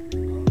 I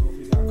don't know if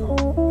he got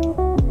caught.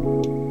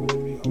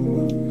 Maybe all the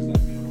motherfuckers that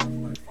been on the run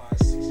for like 5,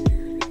 6 years.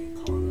 They get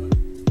caught up.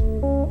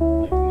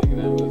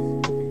 there. Like the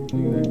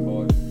nigga that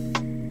called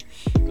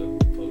the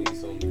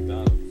police on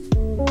McDonald's. He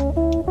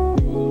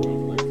was on the run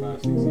for like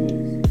 5, 6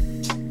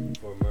 years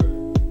for murder.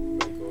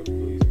 But he called the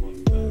police on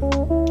McDonald's.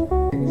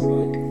 It's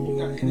like you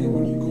got, and then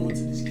when you go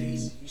into these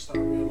cases, you start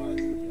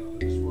realizing,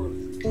 this world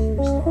is deep.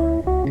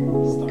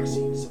 You start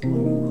seeing some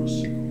underworld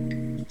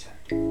shit.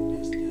 Tattoo,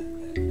 this, that.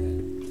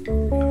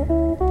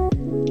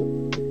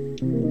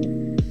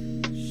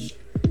 Shit,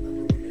 I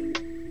remember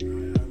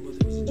when I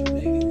looked, it was a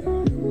Jamaican guy. I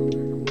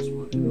remember was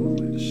one, and it was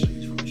like the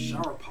shades from the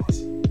Shower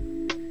Posse.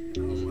 And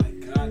I was like,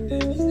 God damn,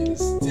 these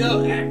niggas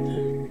still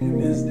active.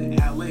 And this the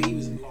LA, he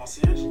was in Los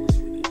Angeles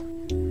with it.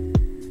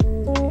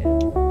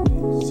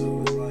 So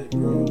it's like,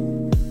 bro,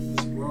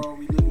 this world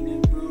we living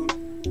in, bro,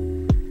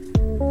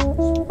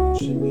 this world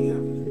should be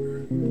happening,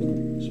 bro.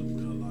 Some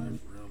real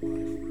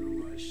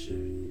life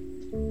shit.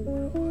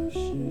 Real life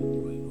shit.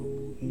 You ain't no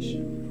movie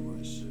shit, real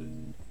life shit.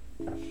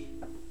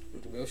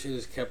 Real shit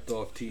is kept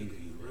off TV.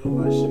 Real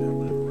life shit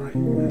happening right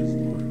now.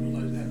 Real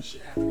life that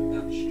shit happening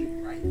down the street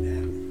right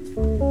now.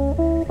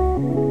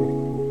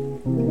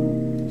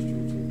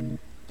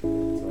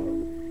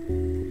 That's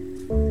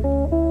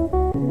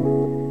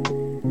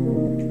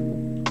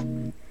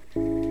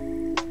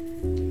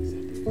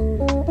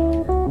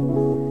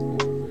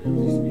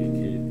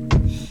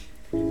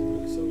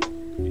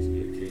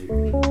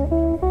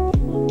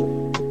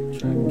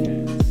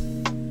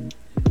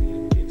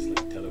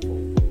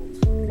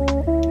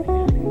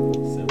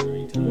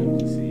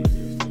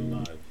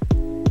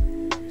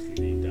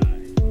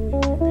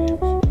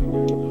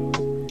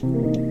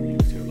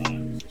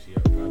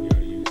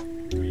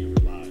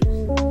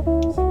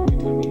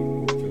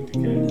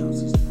true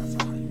too.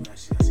 That's how you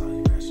rationalize it. Make them feel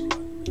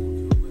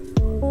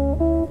better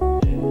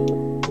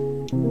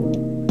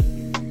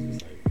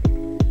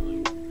about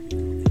it.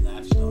 They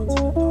latched on to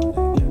the thought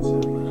that cats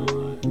have 9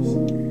 lives.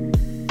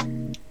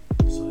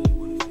 So he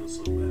wouldn't feel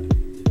so bad if he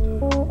did die.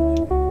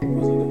 Maybe it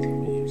wasn't because of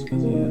me, it was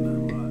because he had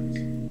 9 lives.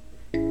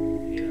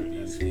 Yeah,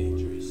 that's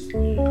dangerous.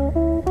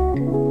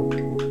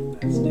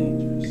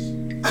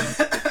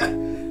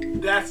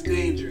 That's dangerous. That's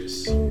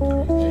dangerous.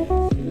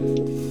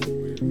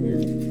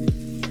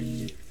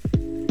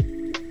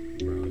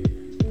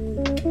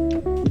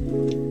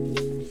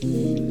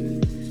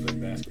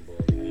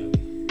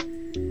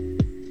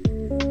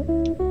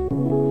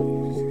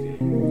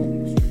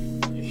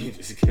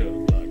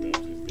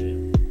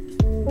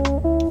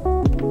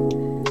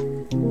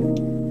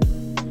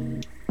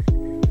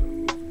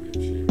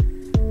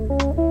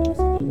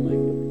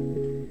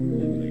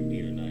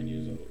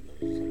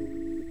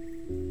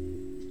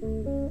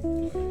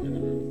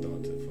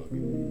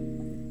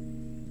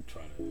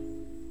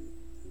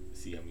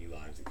 See how many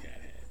lives a cat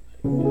had.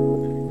 Like,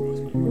 never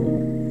crossed my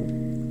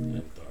mind. I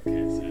never thought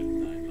cats had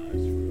 9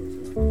 lives for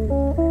real.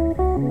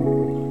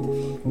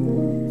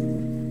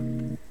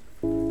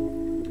 So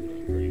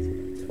I'm crazy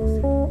like that.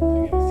 So I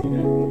get to see that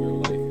in real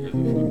life as a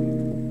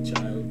fucking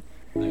child.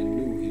 I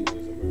knew he was a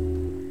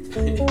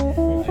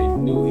murderer. I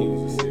knew he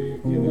was a serial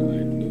killer.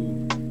 I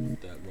knew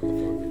that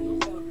motherfucker was.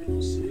 No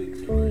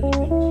serial killer. You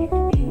think he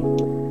could be a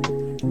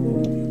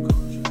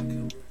contract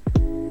killer?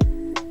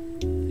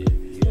 Yeah,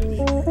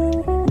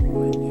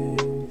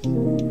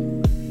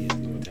 he has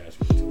no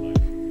attachment to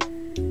life.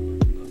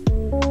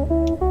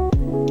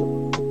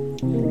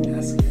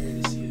 That's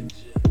scary to see a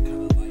shit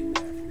kind of like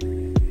that from a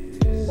young age.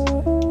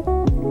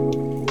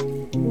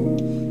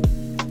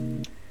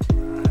 I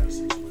had a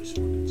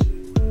situation with a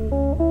chick, man.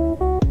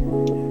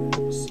 And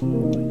it was so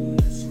like he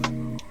had slept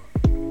on her.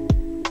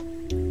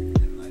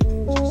 And I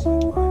think just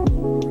like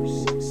bipolar or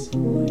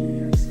something like he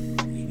had some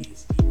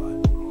ADHD,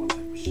 bipolar, all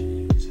type of shit.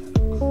 He just had a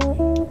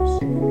crazy or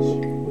some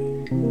shit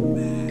with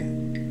mad.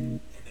 And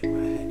in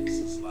my head, this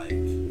is like, I'd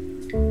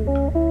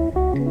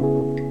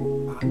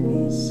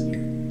be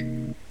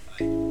scared.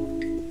 Like,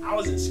 I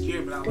wasn't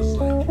scared, but I was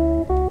like,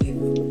 if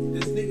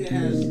this nigga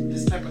has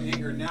this type of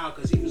anger now,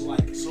 because he was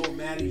like so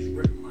mad he's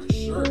ripping my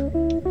shirt,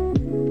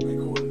 like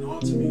holding on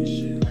to me and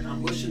shit. Like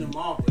I'm pushing him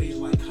off, but he's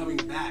like coming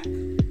back,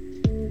 and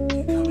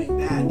coming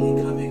back, and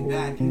coming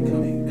back, and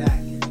coming back,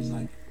 and he's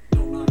like,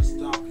 don't know how to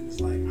stop, and it's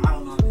like I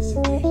don't know how to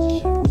disengage the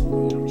shit at this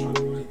point. I'm trying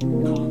to like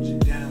calm you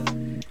down,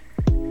 and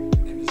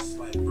it's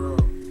like, bro,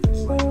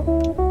 it's like,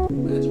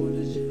 imagine when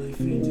this shit like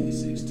 50,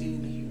 60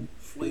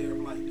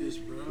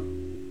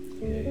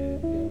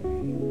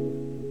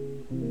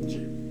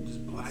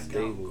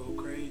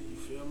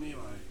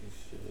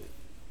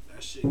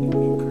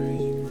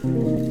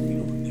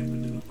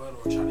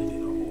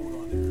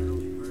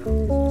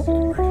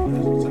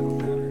 recognize what type of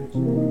patterns.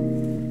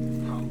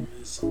 Problem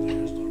is some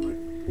parents don't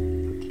recognize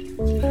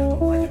the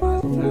patterns,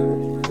 man.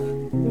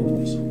 They can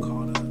be so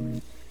caught up.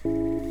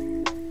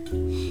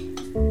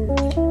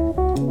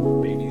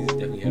 Babies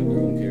definitely have their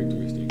own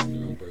characteristics,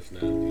 their own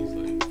personalities,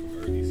 like from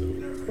early. So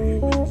They're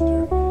humans,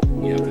 they're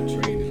you have to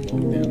train and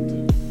mold them to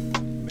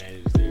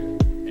manage their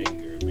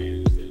anger,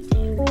 manage their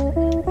time.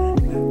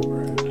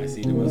 I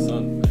see that my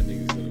son, I think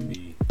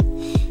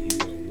he's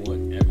gonna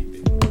want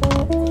everything.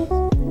 Because,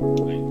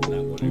 like,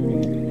 not want everything,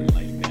 he's gonna want it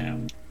like now.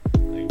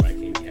 Like, why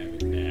can't he have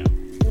it now?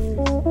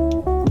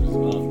 Because his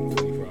mom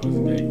 24 hours a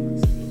day.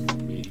 So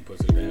when he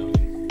puts her down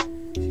and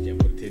she can't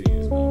put a titty in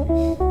his mouth,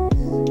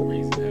 he's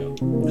raising hell.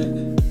 But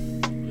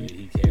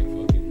he can't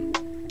fucking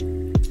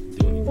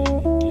do anything.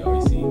 He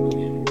always seen me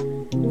in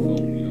the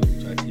phone, you know, we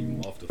try to keep him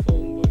off the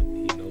phone, but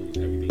he knows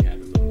everything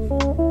happens on the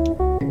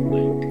phone.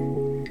 Like,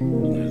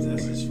 because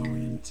that's his phone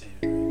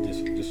entertainment.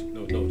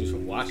 just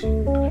from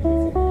watching, like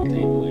from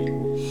entertainment.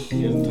 Like,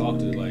 he doesn't talk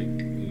to, like,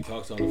 when he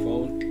talks on the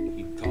phone,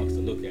 he talks to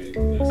look at it.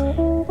 That's how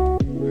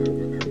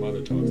her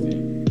mother talks to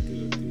him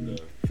through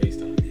the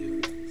FaceTime.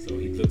 So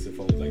he looks at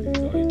phones like he's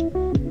always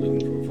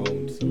looking for a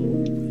phone. So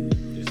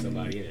there's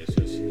somebody in it.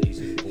 So he's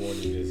just born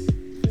in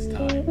this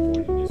time, born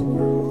in this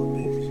world. All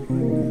babies are like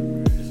that,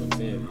 man. That's what I'm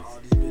saying. All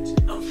these bitches.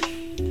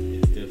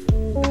 It's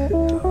different.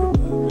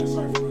 That's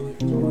hard for me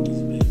to all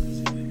these babies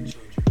and their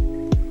children.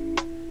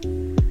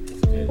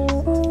 It's okay.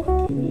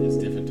 It's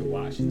different to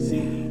watch and see.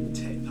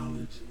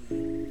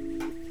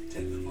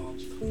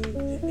 Technologically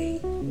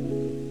innate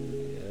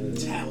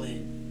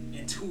talent,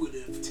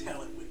 intuitive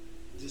talent with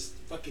just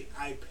fucking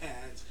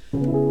iPads.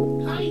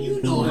 How do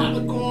you know how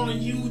to go on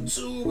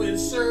YouTube and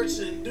search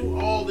and do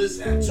all this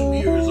at 2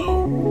 years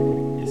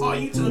old? All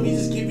you tell me is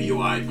just give me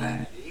your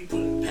iPad and you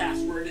put a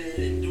password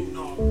in and doing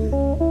all this.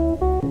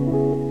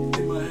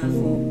 In my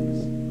headphones.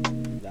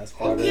 That's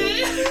part of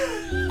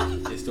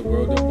It's the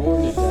world they're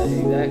born into.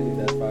 exactly.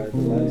 That's part of the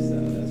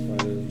lifestyle. That's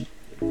part of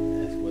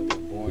That's what they're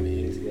born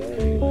into. Yeah.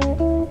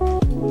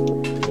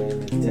 Like,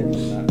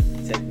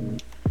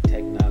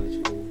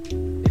 technological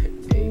age.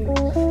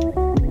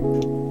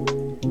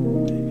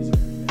 Babies are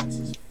advanced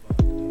as fuck,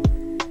 dog.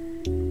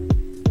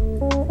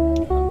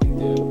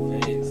 I don't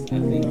think they're advanced. I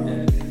think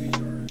that Babies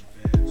are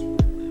advanced,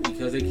 bro.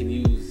 because they can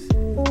use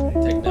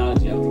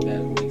technology, I think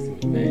that makes them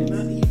Not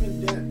advanced. even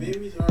that.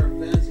 Babies are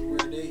advanced where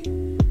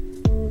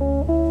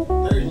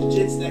there's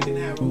jits that can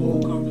have a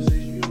whole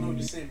conversation. You don't know what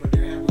they're saying, but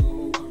they're having a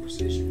whole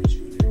conversation with you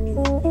and they're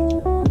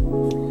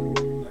doing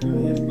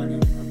things like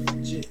a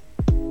jit.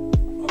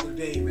 Other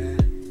day, man.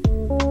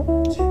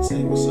 Jit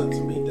saying what's up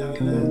to me, da da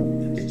da.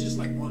 And it's just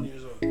like 1 year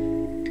old.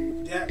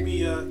 Dad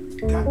me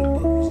got the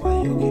book, was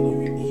like, yo, can you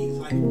read me? He's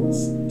like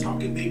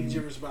talking baby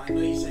gibberish, but I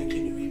know he's saying,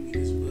 can you read me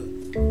this book?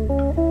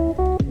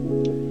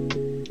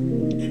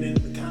 And then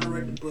kind of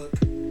read the book,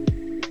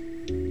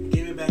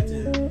 gave it back to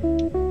him.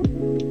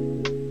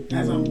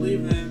 As I'm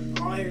leaving,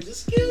 all I hear is,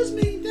 excuse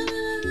me, da da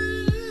da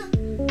da.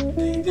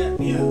 Then he dapped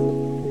me up.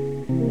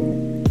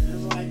 And I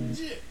was like,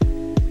 shit.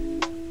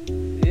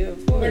 Yeah, of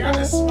course. Like, I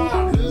just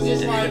smiled. It was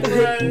just like,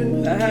 bro.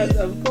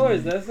 Of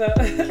course, that's how.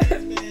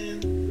 Man,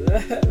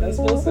 That's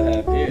supposed to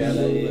happen. Yeah,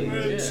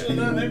 man, chill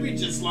out. They be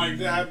just like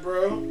that,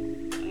 bro.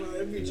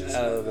 They be just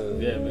I don't know.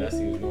 Yeah, but that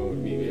seems normal to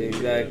me. Man.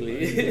 Exactly.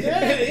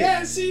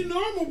 yeah, see,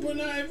 normal, but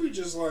not every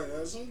just like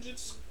that. Some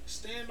just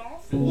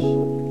standoffish.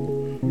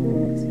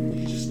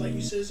 You just like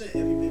you said,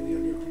 every baby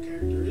have their own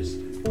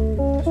characteristics. It's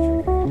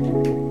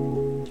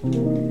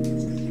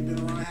because you've been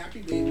around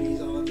happy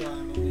babies all the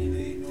time. I mean,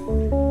 they ain't no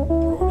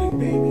brooding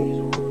babies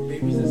or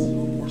babies that's a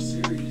little more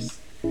serious.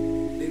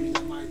 Babies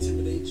that might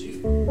intimidate you.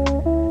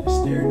 Just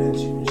staring at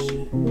you and shit.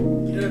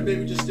 You know that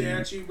baby just stare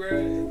at you, bro,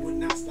 and would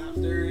not stop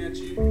staring at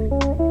you.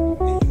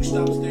 And you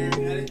stop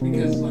staring at it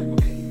because it's like,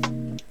 okay,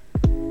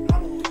 I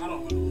don't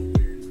want to look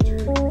weird.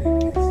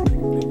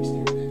 Baby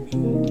staring at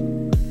me.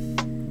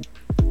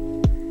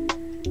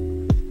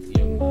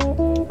 Young mind,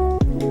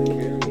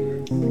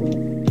 Carriers.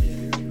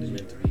 it's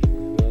meant to be.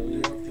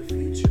 You're of the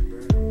future,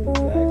 bro.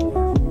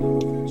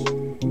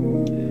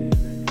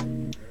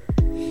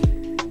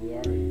 Who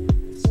are you?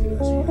 So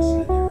that's why I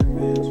said they're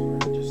advanced,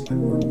 bro. Just like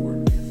we're more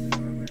advanced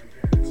than our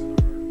grandparents and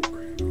our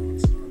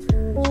grandparents and our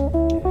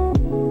parents.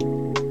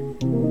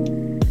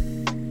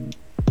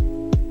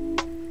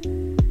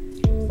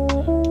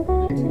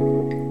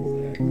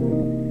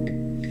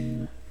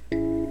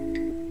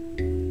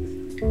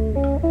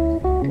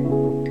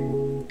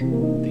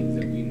 Things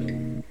that we know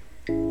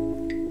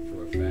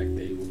for a fact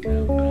they will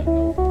now not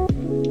know for a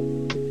fact.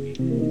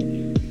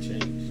 It'll be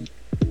changed.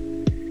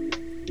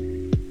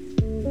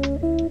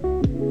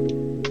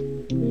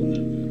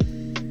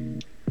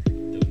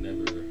 They'll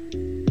never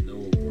know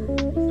a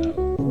world without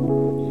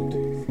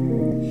Bluetooth.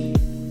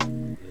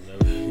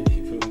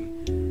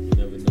 You'll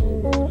never know a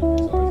world.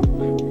 It's always gonna be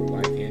like, well,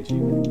 why can't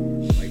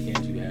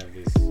you have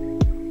this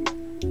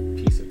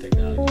piece of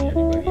technology?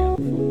 Everybody has a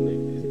phone.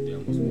 They're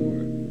almost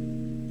more.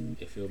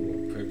 They feel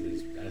more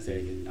privileged.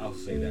 I'll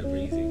say that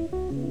raising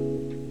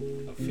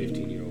a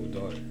 15-year-old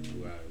daughter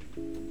who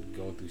I'm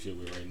going through shit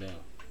with right now.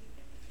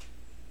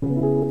 they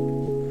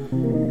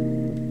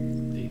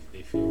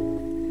feel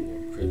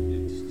more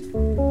privileged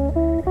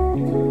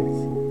because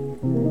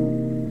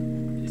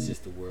it's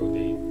just the world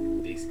they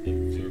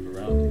observe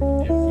around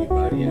them.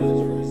 Everybody has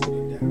Privilege versus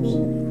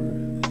adaptation,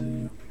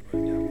 or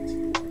young people adapting to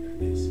the world that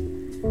they see.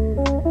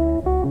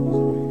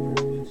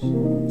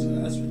 So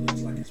that's what it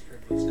looks like it's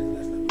privilege, because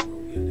that's not the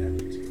world we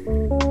adapted to.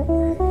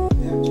 We're able to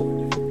adapt to a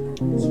different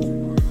world. So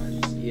from our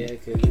eyes, Yeah, we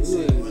can because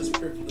say, oh, it's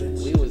privilege.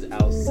 we was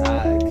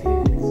outside kids.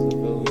 You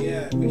feel me?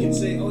 Yeah, we can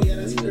say, oh yeah,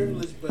 that's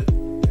privilege, but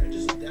they're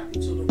just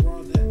adapting to the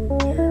world that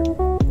their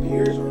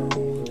peers are on.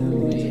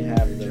 We ain't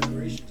have the-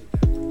 generations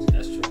adapting to.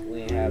 That's true.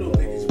 We ain't I have don't the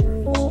think it's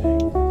privilege whole.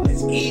 thing.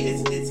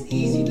 It's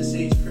easy to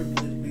say it's privilege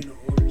being an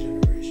older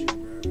generation,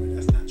 bro, but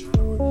that's not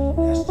trying to.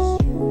 That's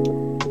just you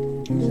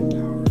using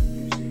power,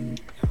 using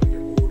how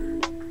you're older,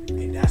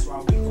 and that's why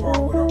we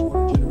quarrel with our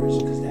older generation,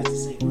 because that's the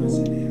same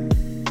mindset they have.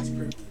 It's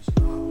privilege.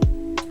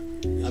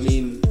 No. I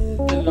mean,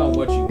 depending on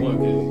what you want,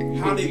 because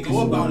How they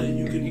go about it,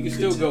 you can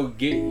still go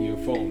get your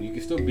phone. You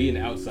can still be an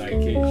outside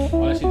kid.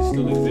 All that shit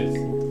still exists.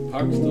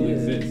 Parks still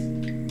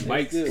exist.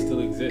 Bikes still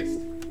exist.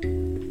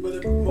 But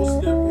if most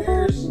of their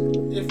peers,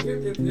 if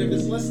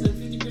it's less than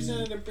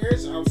 50% of their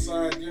peers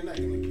outside, they're not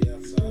gonna be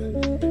outside.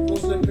 If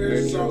most of their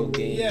peers is Virtual all,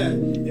 game. yeah,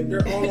 if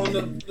they're all on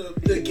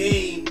the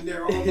game,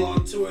 they're all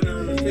on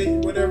Twitter,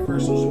 Facebook, whatever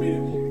social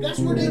media. That's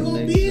where they're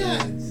gonna be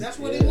at. That's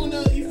where they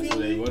wanna. You That's feel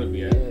where they me? want to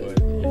be at. But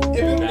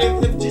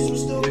If just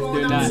was still if going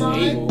they're not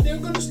outside, able- they're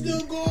gonna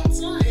still go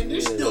outside, and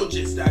they're still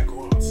just that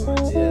go outside.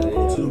 So Yeah, go to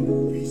yeah. the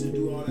movies and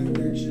do all that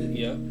weird shit.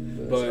 yeah,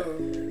 but So,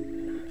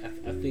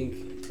 I think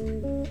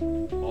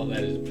all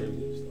that is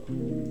privilege,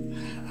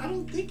 though. I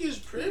don't think it's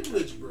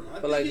privilege, bro. I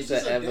But like think it's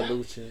just an adapt-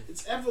 evolution.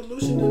 It's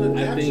evolution and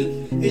I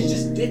adaptation. It's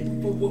just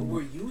different from what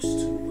we're used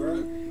to,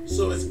 bro.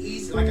 So it's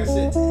easy, like I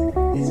said,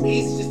 it's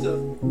easy just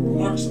to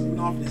mark something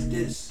off as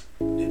this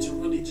than to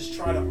really just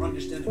try to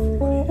understand it for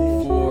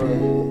what it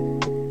is.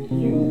 For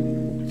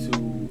you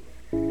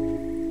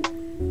to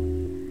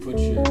put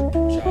your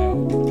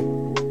child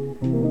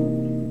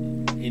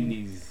in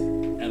these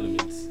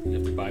elements, you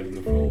have to buy them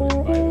the phone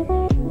and buy them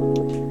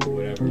the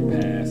whatever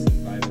pass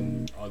and buy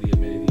them all the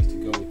amenities to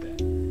go with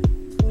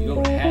that. You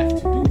don't have to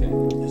do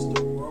that. It's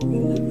the world we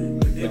live in.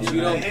 But then But you're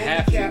you gonna don't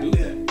have to handicap do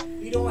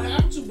them. You don't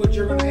have to, but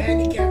you're gonna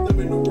handicap them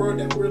in the world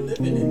that we're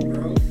living in,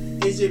 bro.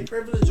 Is it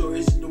privilege or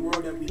is it the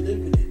world that we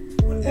living in?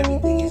 When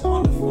everything is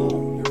on the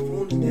phone, your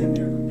phone is damn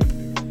near a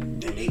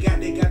computer.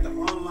 And they got the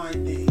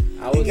online thing.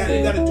 I would say-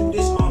 You gotta do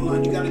this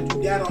online. You gotta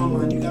do that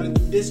online. You gotta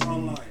do this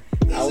online.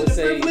 Is I would it a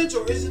say- privilege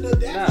or is it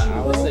adaptation?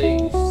 Nah, I would bro? say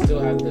you still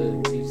have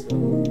to teach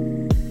them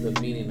the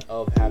meaning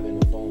of having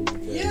a phone.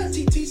 Because Yeah,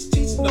 teach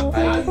them the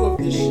value of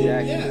this shit.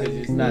 exactly, Yeah. because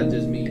it's not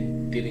just me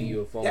getting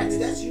you a phone. That's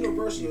it's-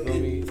 universal you feel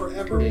me? and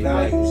forever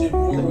Exactly. values and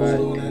morals and all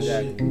Exactly, that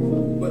exactly.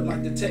 shit. But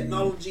like the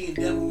technology and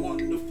them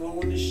wanting the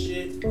phone and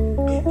shit and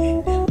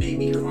them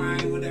maybe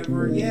crying,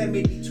 whatever. Yeah,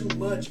 maybe too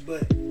much,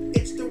 but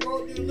it's the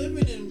world they're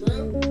living in, bro.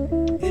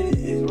 And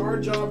it's our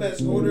job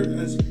as older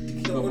as the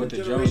Keep up older with the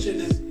generation.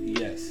 Joneses, And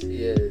yes,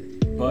 Yeah.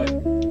 but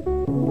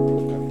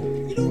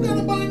you don't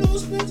gotta buy no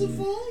expensive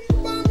phone. You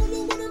can buy a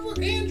little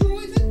whatever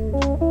Android.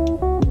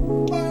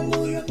 Buy a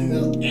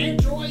little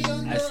Android.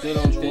 I still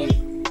don't think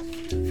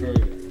for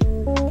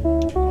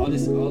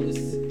all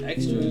this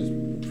extra is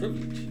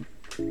privilege.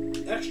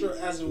 Extra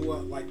as in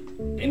what, like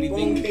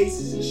Anything, phone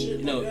cases and shit.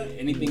 you know, like that?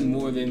 anything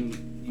more than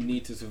you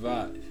need to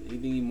survive,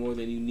 anything more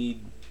than you need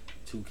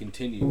to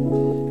continue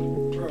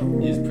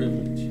Bro. is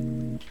privilege.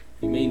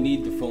 You may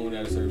need the phone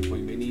at a certain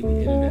point. You may need the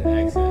internet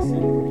access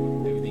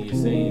and everything you're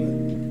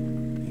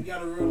saying. You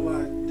gotta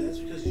realize that's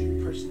because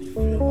you personally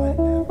feel like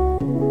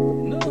that.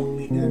 No, Don't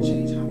make that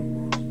change how the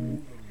world's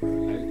moving,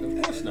 bro.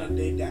 of course not.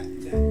 They that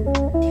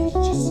teach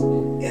just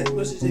as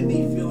much as it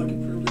may feel like a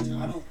privilege.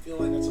 I don't feel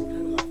like that's a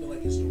privilege. I feel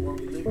like it's the world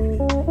we live in.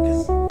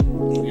 Because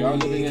We are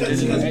living in a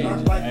digital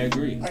age. I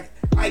agree. Like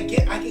I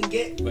can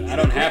get, But I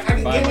don't have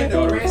to buy my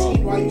daughter a grand scheme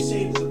phone. why you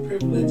saying it's a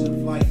privilege of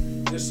like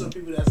there's some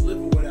people that's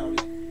living without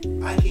it.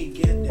 I can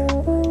get that,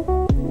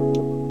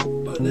 bro.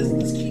 But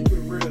let's keep it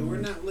real. We're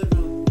not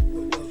living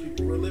with those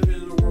people. We're living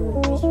in a world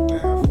where most people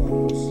have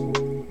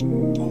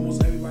phones.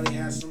 Almost everybody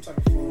has some type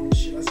of phone.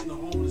 Shit, I seen a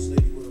homeless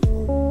lady with a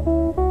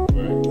phone.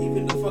 Right.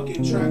 Even the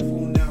fucking track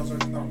phone now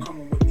are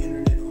coming with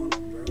internet on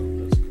them, bro.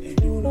 And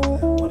doing all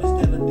that. What is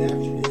that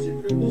adaptation? Is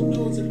it privilege?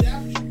 No, it's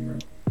adaptation, bro.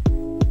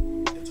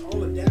 It's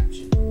all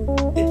adaptation.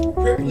 It's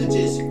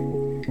privileges.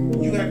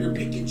 You have your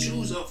pick and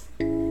choose of.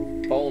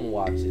 Phone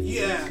watches.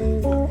 Yeah.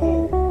 You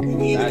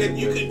can either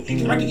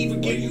I can either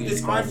give you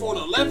this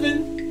iPhone 11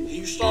 and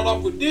you start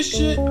off with this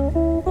shit,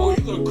 or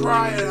you gonna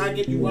cry and I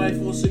give you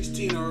iPhone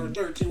 16 or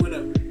 13,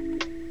 whatever.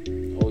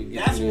 Oh, you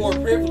get That's you- more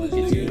privilege,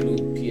 Get you a nigga.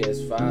 new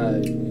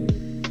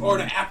PS5. Or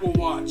the Apple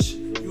Watch.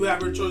 You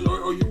have your choice,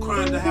 or you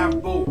crying to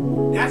have both.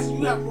 That's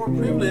you have more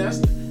privilege.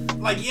 That's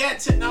like yeah,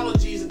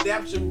 technology is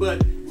adaptation,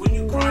 but when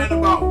you crying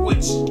about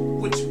which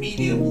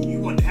medium you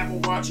want the Apple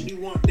Watch and you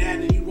want that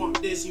and you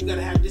want this, you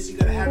gotta have this, you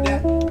gotta have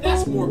that.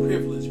 That's more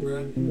privilege,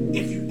 bro.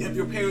 If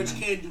your parents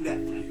can do that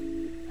for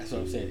you. As That's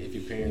what I'm saying. If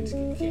your parents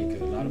can't,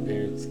 because a lot of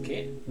parents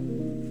can't.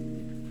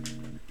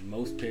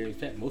 Most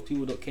parents can't. Most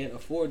people can't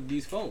afford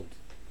these phones.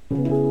 The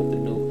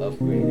new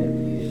upgrade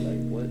every year,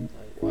 like what?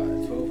 Like why?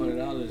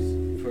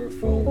 $1,200 per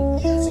phone.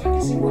 Yeah, so I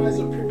can see why it's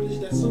a privilege.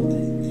 That's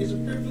something. It's a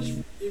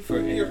privilege if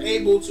you're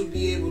able to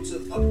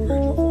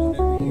upgrade your phone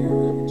every year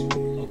or every 2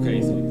 years. Okay,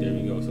 so there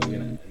we go. So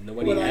again,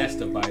 nobody has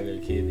to buy their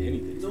kid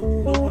anything. No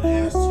one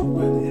has to,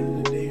 but at the end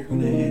of the day, you're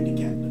gonna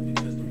handicap them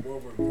because the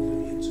world we're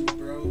moving into,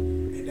 bro,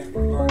 and that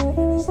regarding it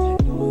is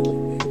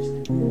technology based,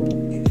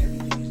 and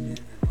everything is damn near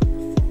on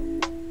your phone.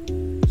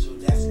 So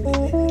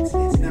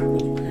it's not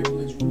really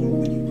privilege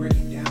when you break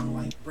it down,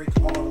 like break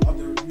all the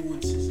other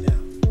nuances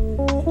down,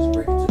 and just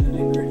break it to the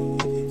nitty-gritty.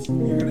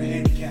 You're gonna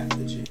handicap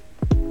legit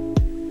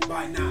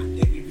by not.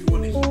 If you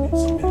want to keep it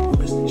some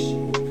minimalistic shit,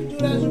 you can do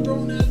that as a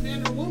grown-ass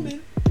man or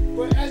woman.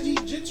 But as these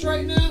jits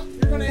right now,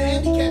 you're gonna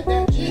handicap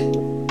that jit.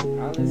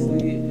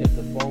 Honestly, if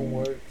the phone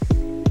works, I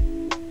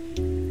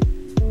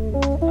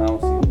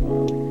don't see the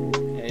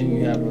problem. And you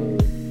have a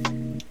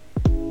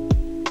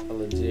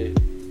legit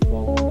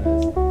phone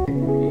that's you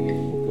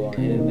can go on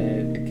the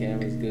internet, the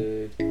camera's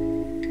good,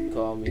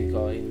 call me,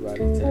 call anybody,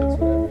 text,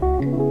 whatever,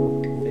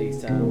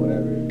 FaceTime,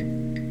 whatever.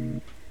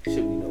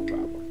 Should be no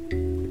problem.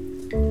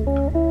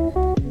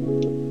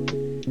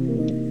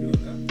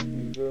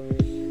 You feel me?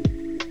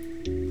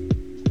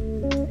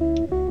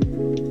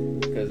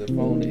 Because a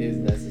phone is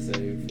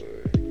necessary for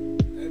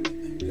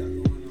Everything you got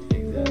going on.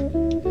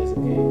 exactly just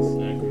in case.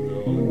 Exactly, bro.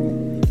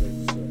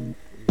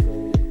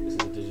 This is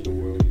a digital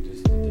world. This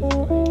is a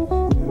digital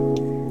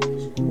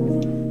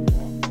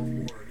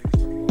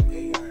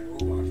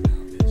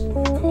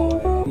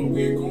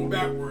We ain't going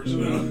backwards,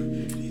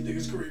 These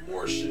niggas create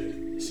more shit.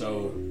 age.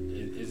 So,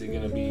 is it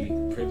gonna be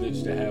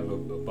privileged to have a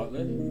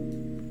butler,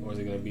 or is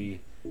it gonna be?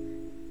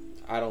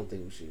 I don't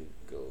think we should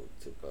go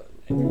to Butler.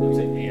 I'm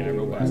saying AI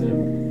robots.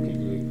 People,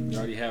 you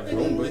already have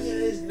Roombas.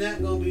 It's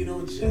not gonna be no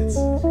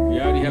Jetsons. You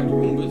already have the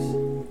Roombas.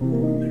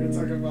 They're gonna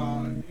talk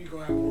about you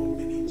gonna have little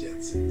mini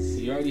Jetsons.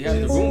 You already have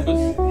the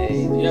Roombas.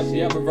 Hey,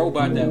 You have a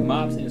robot that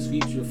mops and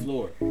sweeps your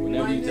floor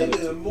whenever My you tell it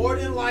nigga, to. more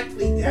than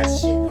likely that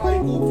shit probably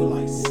go for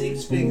like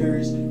 6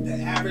 figures. The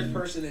average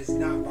person is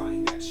not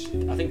buying that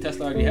shit. I think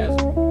Tesla already has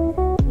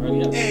one.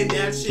 And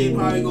that shit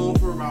probably going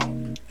for about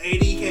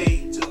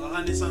 80K to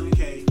 100 something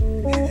K.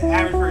 And the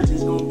average person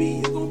is gonna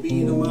be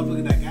the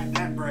motherfucker that got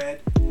that bread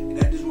and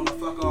that just wanna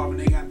fuck off and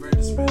they got bread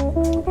to spend.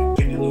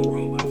 Get that little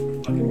robot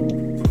for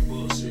the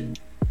bullshit.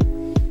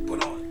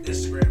 Put on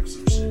Instagram or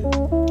some shit.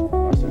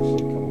 watch that shit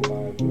come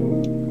by, bro.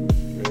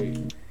 Great.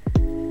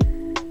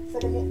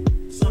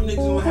 Some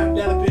niggas gonna have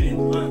that opinion.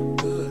 I'm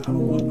good. I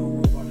don't want no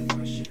robot in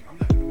my shit. I'm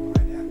not gonna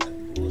buy that. That's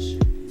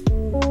bullshit.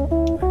 I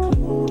clean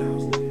my own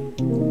house, nigga. I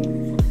don't want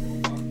no fucking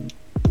robot.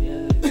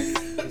 Yeah,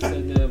 they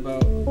said that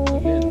about,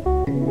 again,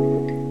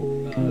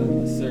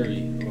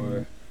 Siri or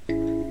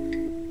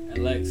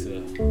Alexa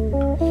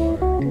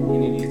or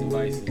any of these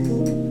devices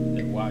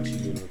that watch you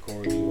and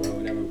record you or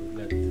whatever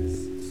that this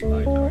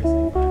spy device in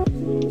my house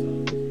all the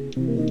time.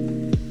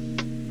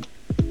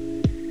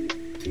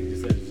 He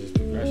just said it's just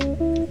progression.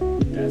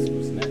 That's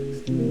what's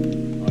next.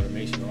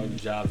 Automation, all the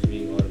jobs are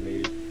being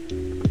automated.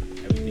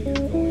 Everything is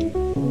going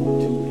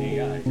to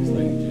AI, just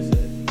like you just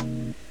said.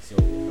 So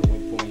at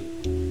what point,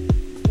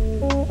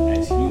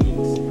 as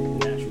humans,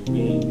 natural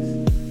beings,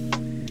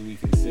 do we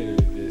consider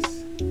this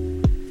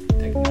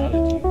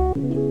technology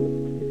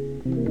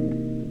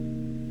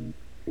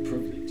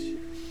privilege?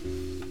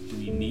 Do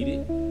we need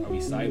it? Are we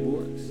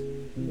cyborgs?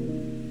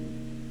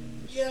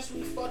 Yes,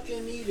 we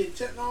fucking need it.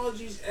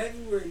 Technology's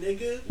everywhere,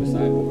 nigga. We're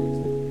cyborgs.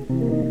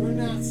 We're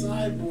not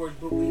cyborgs,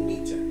 but we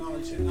need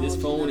technology. This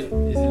phone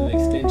is an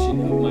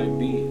extension of my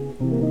being.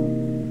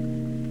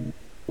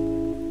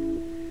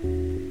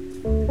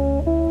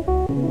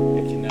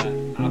 It cannot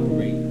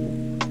operate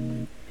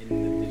in the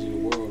digital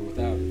world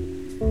without it.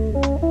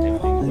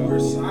 Everything We're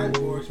about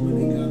cyborgs, but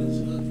they got us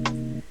hooked.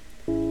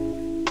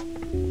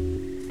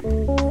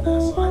 We're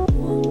not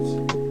cyborgs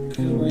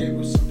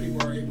because some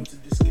people are able to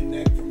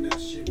disconnect from that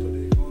shit, put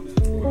their phone in.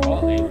 we're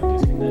all able to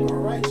disconnect.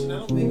 Alright, so that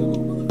don't make them a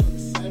motherfucking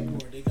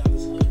cyborg. They got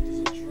us hooked as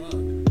a drug.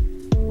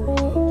 We're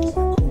hooked just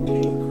like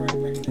cocaine, crack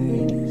back in the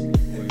 80s.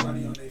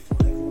 Everybody on their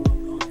phone, everyone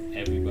on it.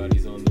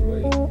 Everybody's on the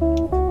way to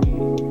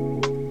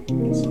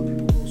Some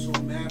people go so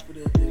mad for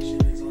the addiction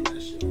is on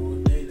that shit all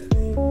day that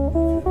they, you feel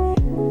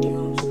me,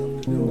 kill themselves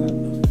because they don't have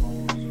enough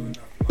phones or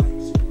enough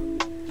likes or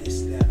this,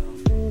 that,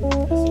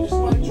 That's Just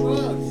like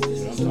drugs. This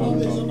That's is what I'm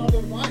talking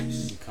another vice.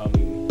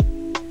 becoming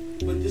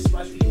But this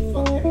vice we can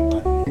fuck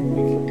everybody.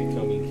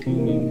 becoming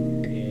human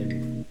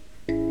and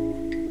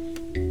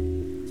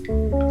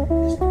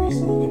It's the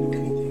reason you can do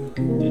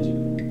anything.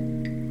 digital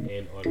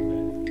and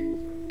automatic.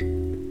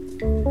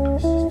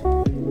 It's just the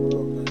way the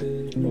world, but the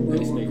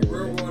Pacemaker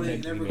real will world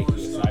ain't never technically make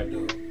gonna you a stop cyborg.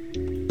 though.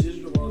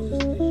 Digital world is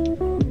just digital.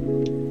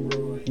 The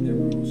world ain't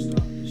never gonna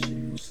stop. This shit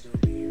will still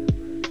be here,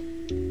 bro.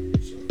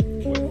 So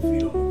keep your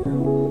feet on the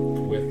ground.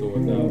 With or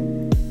without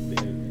the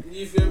internet.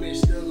 You feel me? It's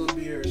still gonna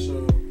be here. So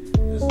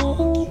as long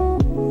as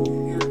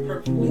you're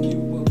perfectly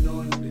capable of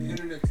knowing the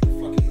internet's the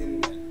fucking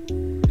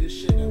internet, this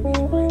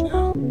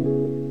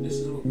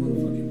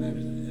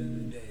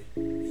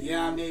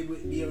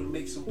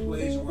make some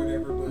plays or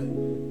whatever, but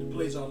the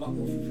plays are a lot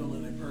more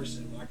fulfilling in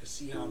person. I can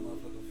see how a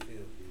motherfucker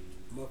feel.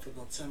 A motherfucker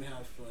gonna tell me how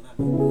I feel, not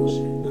no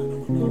bullshit, not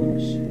no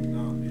anonymous shit.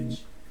 Nah, bitch.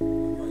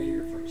 I'm right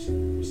here first.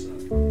 What's up?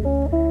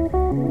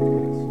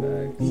 That's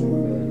facts.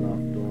 Better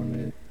not doing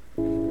it.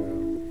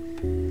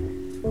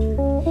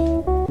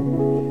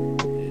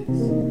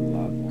 It's a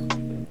lot more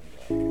fulfilling.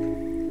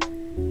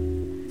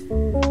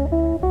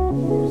 Of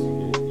course,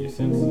 your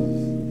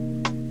senses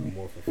are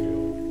more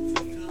fulfilled. I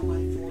feel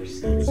like for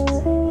sense that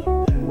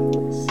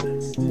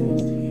sense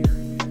taste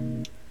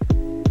hearing.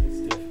 It's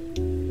different.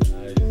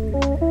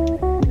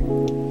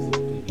 It's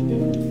completely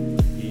different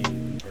being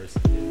in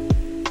person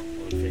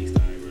on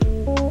FaceTime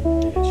or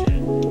in a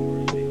chat or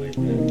anything like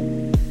that.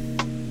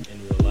 In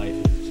real life,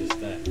 it's just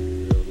that.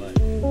 Real life.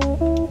 I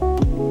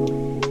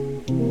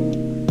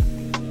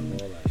love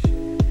all that shit.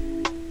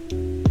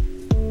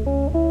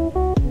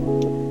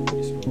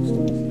 You're supposed to.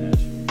 It's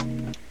natural.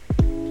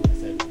 I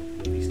said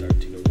when we start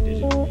to go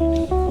digital, we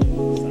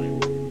become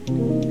cyber.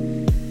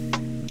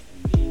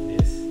 Need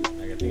this.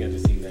 Like I think I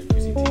just seen that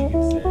Chrissy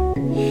Teigen said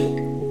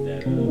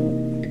that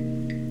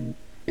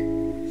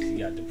she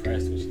got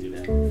depressed when she didn't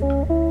have her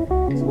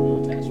phone. It's a real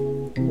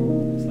attachment.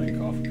 It's like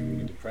coffee. People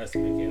get depressed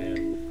and they can't have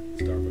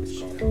Starbucks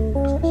coffee.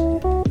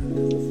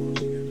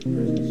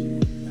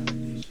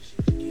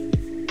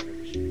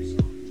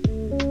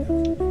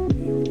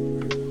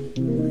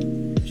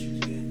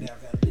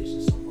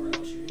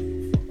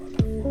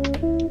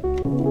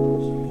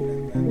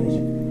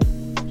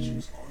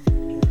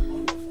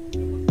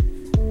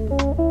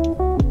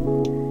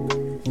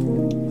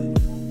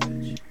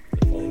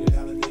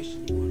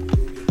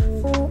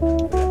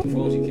 The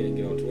phones you can't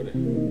get on Twitter.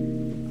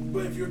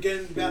 But if you're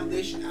getting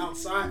validation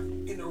outside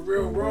in the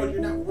real world,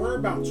 you're not worried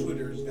about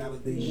Twitter's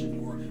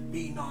validation or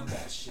being on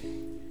that shit.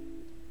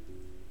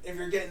 If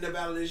you're getting the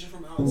validation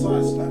from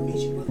outside, so that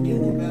means you weren't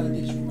getting the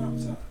validation from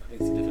outside. I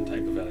think it's a different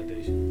type of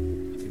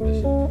validation. I think that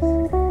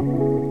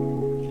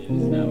shit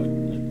is now.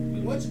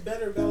 What's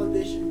better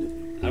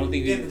validation I don't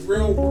think in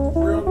real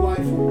life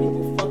from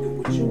people fucking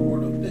with you or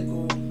the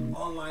fickle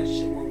online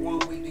shit where one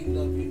week they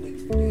love you,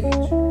 next week they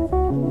hate you?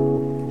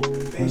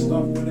 Based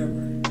off whatever.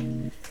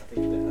 I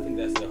think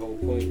that's the whole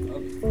point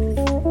of it.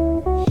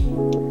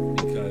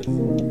 Because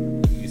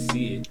you can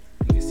see it.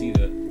 You can see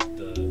the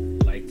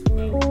like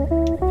amount.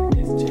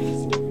 It's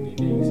changed the dopamine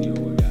there. You see, oh,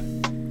 I got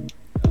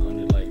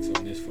 100 likes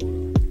on this photo.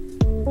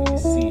 You can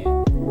see it.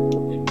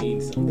 It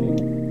means something.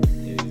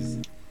 It is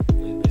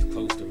as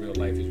close to real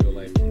life as real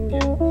life can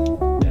get.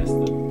 That's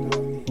the.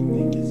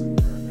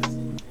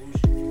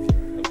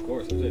 Of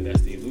course, I'm saying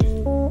that's the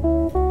illusion.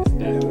 It's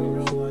that.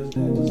 Realize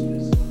that just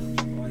because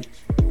likes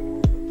for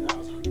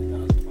 1,000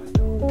 likes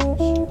don't mean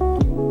shit.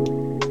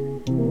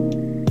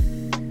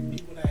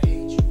 People that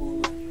hate you won't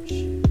like your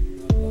shit.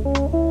 People that love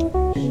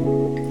you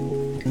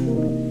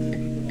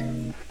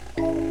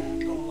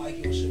won't like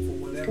your shit.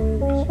 People that don't like your shit for whatever the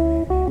reason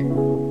may be.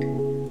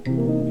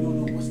 You don't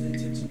know what's the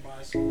intention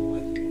behind someone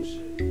liking your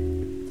shit.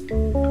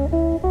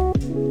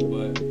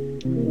 But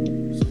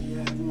So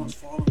yeah, everyone's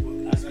falling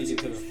with it. I speak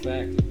to the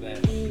fact that that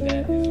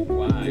is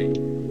why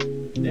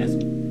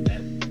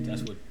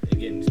that's what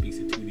again speaks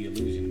to the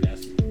illusion.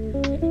 That's it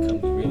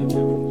becomes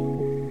relative.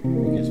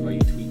 That's why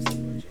you tweet so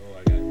much. Oh,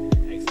 I got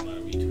X amount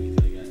of retweets.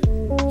 I got.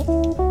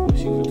 Well,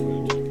 she was a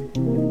Twitter junkie.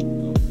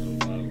 Don't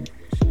follow her,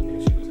 but I knew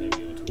she was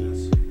heavy on Twitter.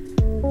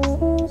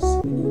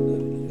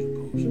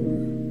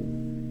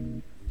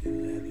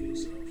 Getting ahead of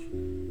yourself.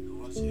 And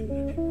once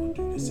internet people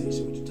do this same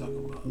shit what you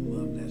talking about,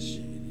 love that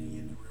shit, and then you get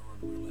in the real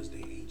world and realize they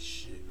ain't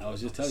shit. I was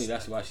just telling you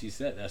that's why she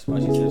said she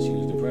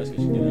was depressed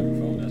because she didn't have her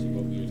phone. That's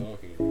what we were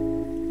talking about.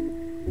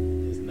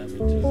 It's never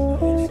just.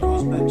 And it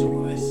goes back to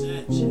what I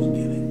said. She was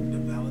getting the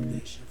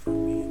validation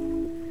from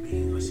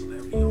being a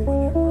celebrity on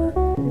whatever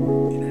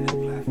internet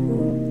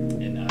platform.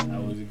 And I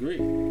would agree.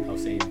 I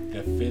was saying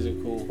the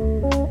physical.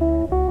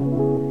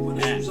 When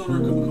she was on her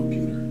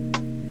computer,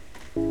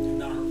 and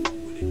not her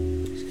phone with it.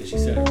 Because she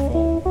said her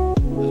phone.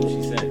 That's what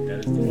she said. That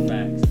is the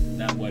fact.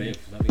 Not what if.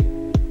 I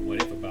mean,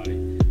 what if about it.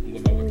 I'm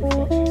going by what the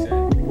fuck she said.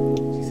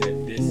 She said,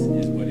 this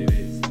is what it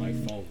is. My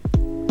phone.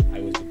 I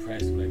was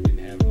depressed when I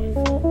didn't have my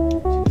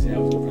phone. She didn't say I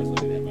was depressed when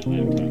I didn't have my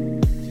laptop.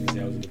 She didn't say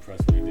I was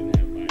depressed when I didn't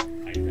have my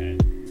iPad.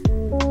 She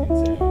didn't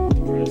say I was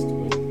depressed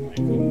when I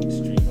couldn't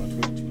stream on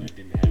Twitch when I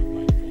didn't have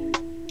my phone.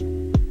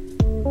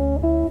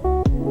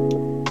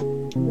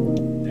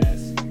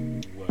 That's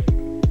what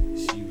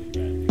she was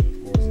battling. Of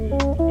course, it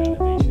is the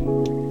validation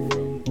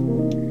from the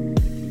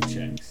blue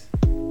checks,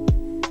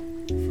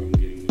 from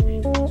getting the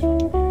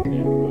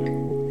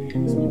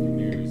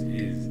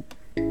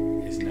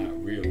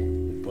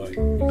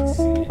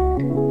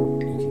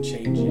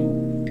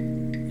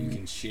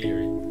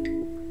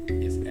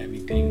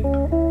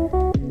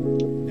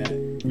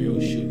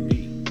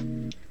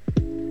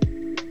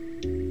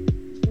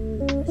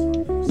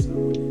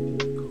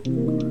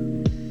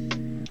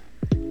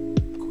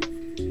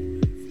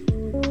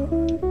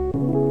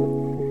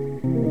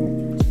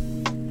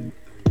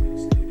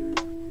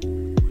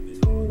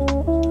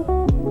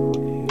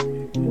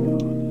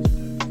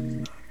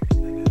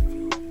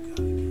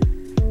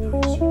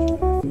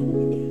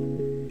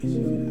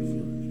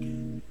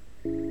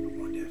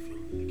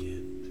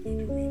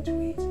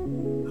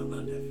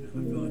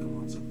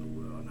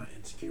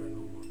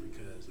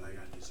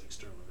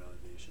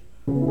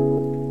It's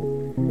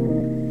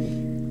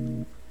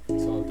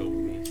all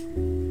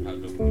dopamine. How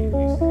dopamine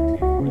leads to the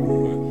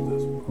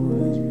That's what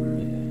it is, bro.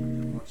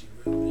 And once you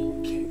really, you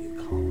can't get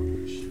caught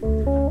on this shit.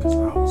 Because I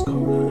was caught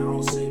on. I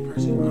don't say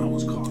personally, I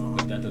was caught on.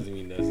 but that doesn't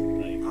mean that's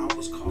like I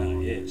was caught not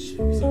on it. that shit.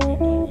 So we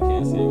know we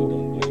can't say we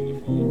don't blame the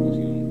phone because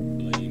you don't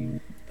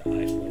blame the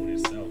iPhone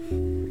itself.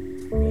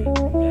 But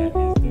that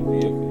is the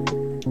vehicle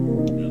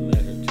that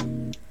led her to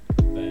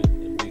that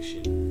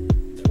addiction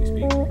that we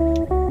speak of.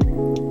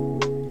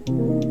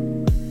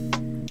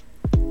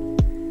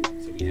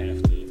 So we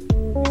have to, she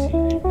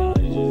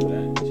acknowledges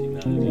that. She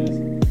acknowledges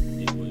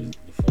it was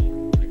the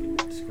phone. I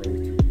could scroll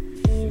through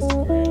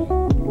Instagram,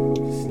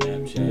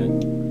 Snapchat,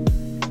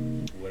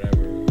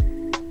 whatever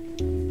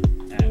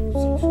app,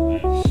 social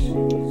app she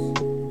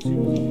was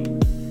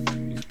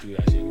on. Used to do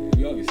that shit.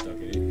 We all get stuck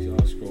in it. She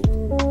all scroll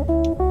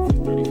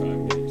for 35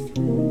 minutes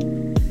through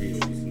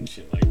reels and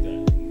shit like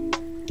that.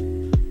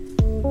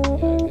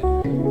 Yeah, I get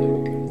 30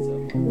 minutes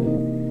up my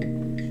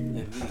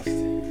day. At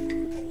least.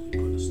 You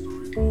put a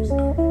story post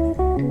out there,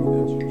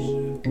 that's your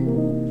shit.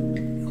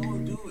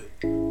 Don't do it.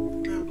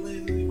 I'm not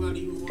blaming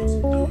anybody who wants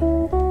to do it.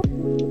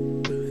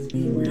 But let's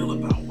be real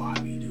about why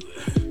we do it.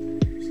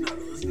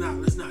 Let's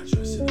not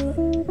dress it up.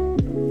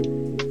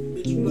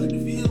 Bitch, you like the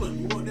feeling.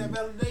 You want that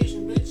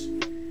validation, bitch.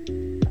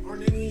 Or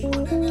niggas, you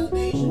want that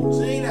validation.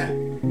 Say that.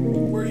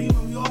 We're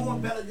human, we all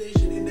want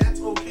validation, and that's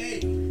okay.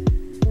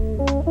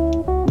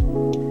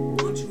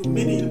 Once you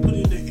admit it and put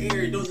it in the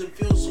air, it doesn't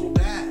feel so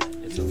bad.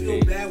 It's You okay.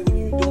 feel bad when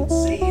you don't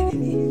say it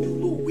and you do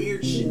little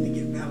weird shit to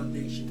get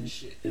validation and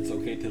shit. It's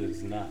okay till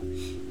it's not.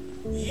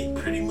 Yeah,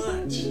 pretty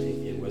much.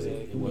 It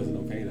wasn't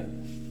okay to her.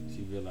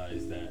 She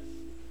realized that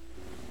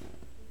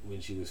when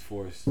she was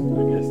forced, I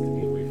guess, to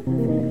be away from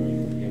her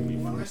phone, and be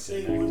When I forced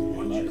say to act in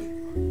when her you life.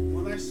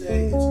 when I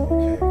say it's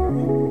okay, bro,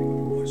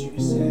 once you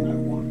say I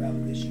want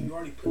validation, you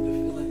already put the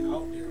feeling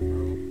out there,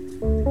 bro.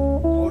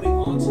 Holding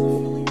on to the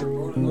feeling you're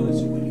holding on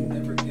to when you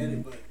never get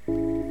it, but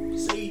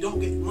say you don't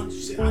get once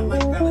you say I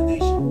like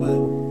validation, but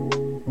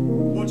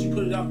once you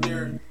put it out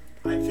there,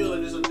 I feel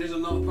like there's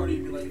another part of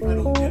you be like, if I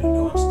don't get it,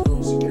 though, I'm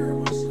still secure in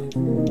myself,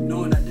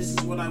 knowing that this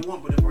is what I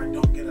want, but if I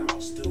don't get it,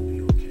 I'll still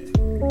be okay. As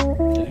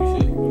you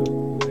should,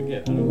 but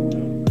again, I don't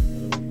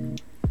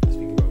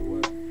speak about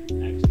what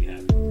actually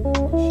happened,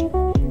 what she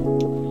was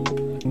doing. I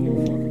don't give a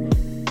fuck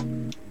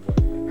about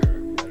what her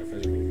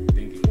metaphysical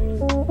thinking was.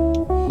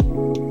 I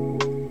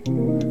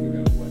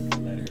figure out what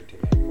led her to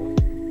that point.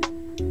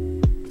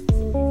 So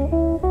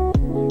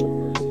we can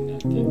reverse and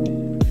not get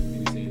there.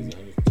 Everything you say is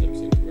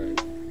 110% correct.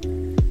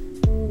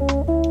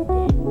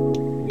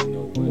 But we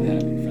know what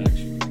happened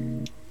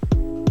factually.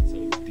 So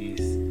this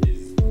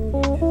is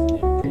what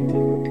is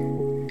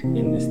imprinted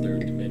in this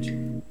third dimension.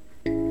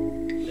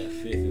 That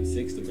fifth and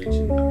sixth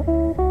dimension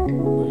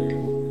where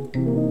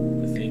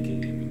the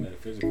thinking and the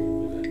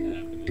metaphysical was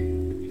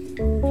happening, we can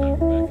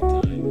travel back in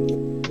time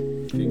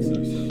and fix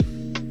ourselves.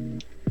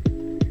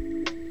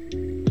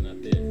 We're not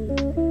there.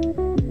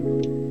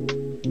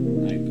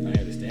 I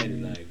understand it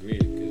and I agree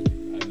because I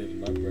live in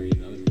my brain,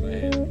 I live in my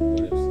head, what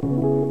ifs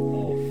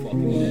all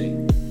fucking day.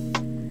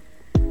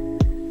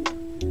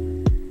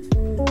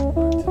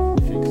 But to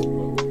fix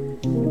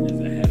what is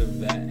ahead of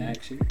that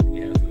action,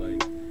 you have to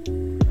like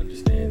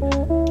understand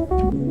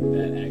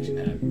that action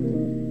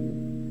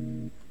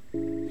happened.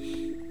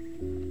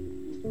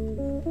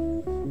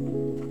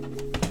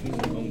 You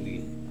can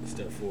only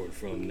step forward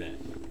from that.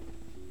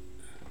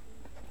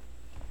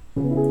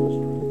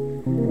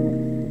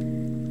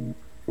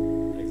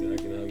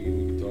 Exactly how you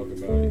can talk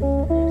about it,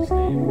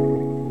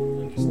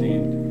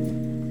 understand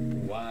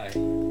why,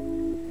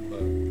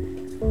 but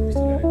we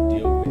still gotta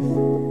deal with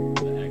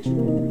the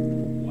actual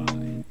why.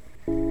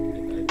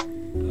 And I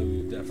love you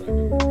to death. I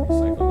could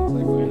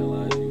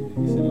psychoanalyze you when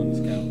you sit on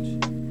this couch.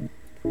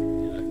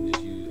 And I can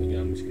just use, again,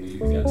 I'm just gonna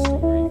use that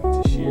story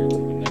to share to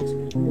the next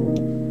one.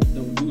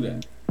 Don't do that.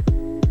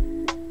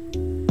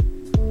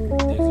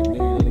 There's a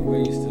million other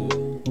ways to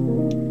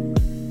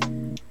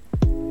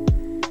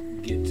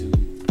get to the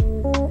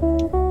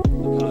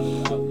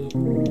positive outlook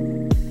without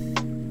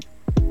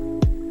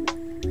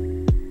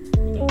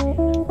being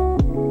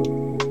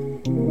negative.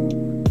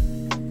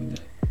 Put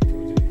that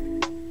towards it.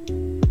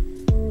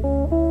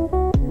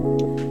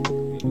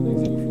 Like I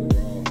said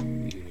before,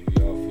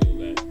 we all feel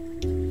that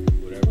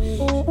whatever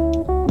emotion,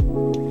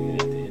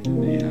 and at the end of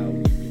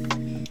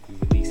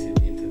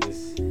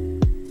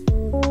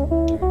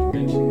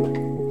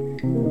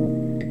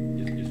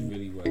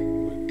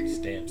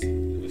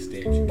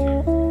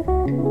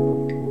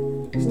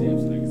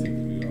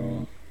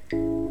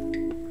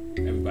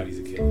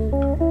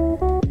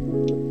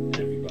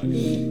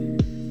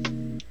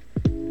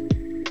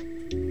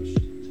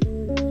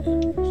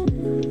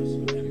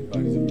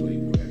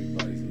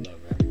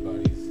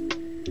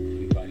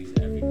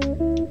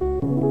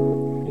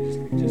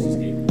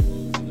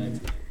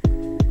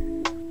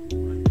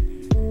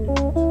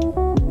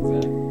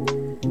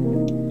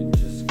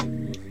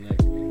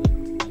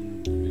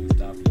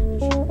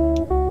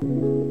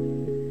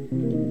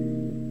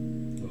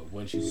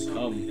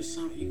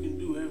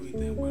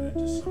everything, but it's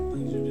just some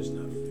things you're just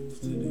not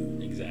fit to do.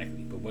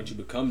 Exactly. But once you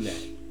become that,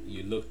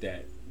 you're looked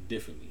at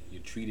differently.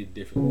 You're treated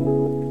differently,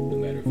 no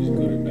matter if it's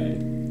good or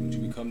bad. Once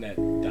you become that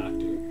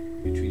doctor,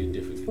 you're treated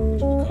differently.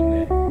 Once you become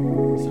that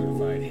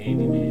certified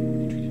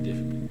handyman, you're treated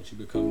differently. Once you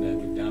become that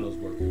McDonald's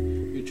worker,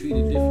 you're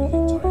treated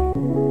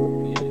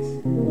differently. Yes.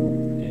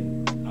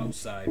 And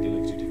outside, they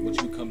look at you different. Once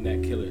you become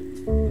that killer,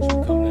 once you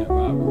become that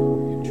robber,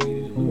 you're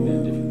treated and looked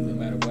at differently. No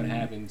matter what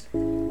happens,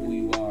 who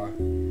you are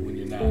when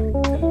you're not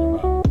killing a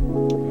robber.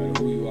 No matter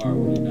who you are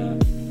when you're not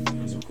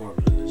as a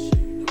corporate. That shit,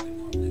 you know,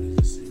 and all niggas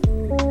just say, oh,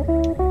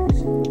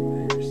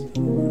 they're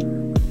still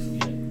murderers.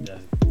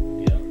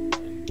 Yeah.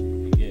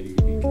 And again, you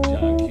can be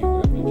John Q,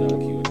 whatever John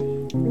Q is.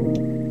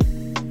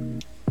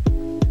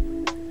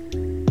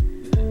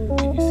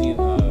 You see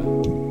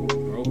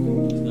Broken?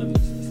 It's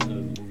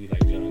another movie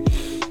like John Q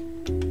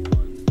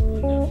on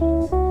Netflix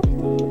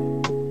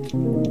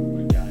with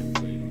my guy who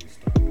played on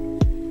Star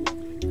Wars.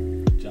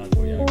 John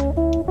Boyega.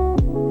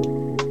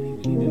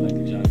 He did like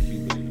the John Q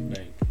but in the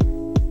bank.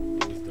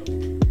 It was dope.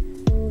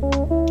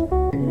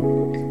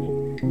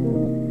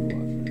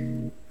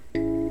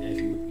 If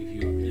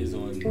you is on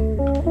the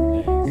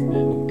bootlegs,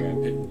 that new Brad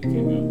Pitt movie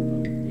came out.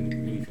 I'm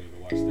really finna go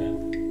watch that.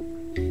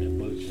 That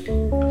Bullet Train.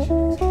 That shit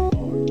looks so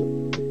hard.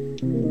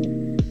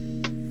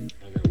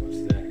 I gotta watch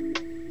that.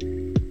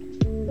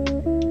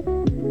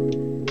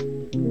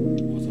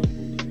 What's on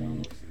bootleg? I don't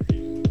know if it's in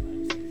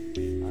theaters.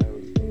 I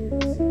haven't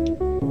seen it.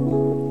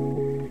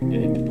 It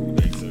hit the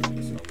bootleg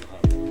circuit, so I'm gonna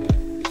hop on that.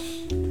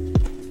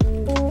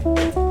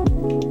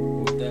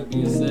 With that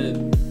being said,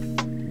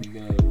 we're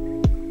gonna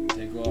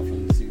take off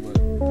and see what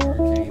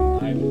Hurricane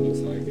Ida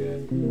looks like at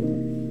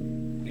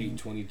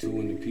 8:22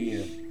 in the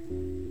PM.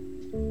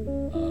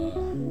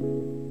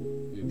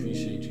 We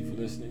appreciate you for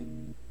listening.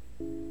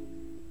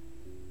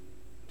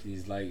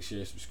 Please like,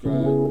 share,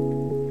 subscribe.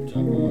 Drop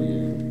all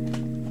your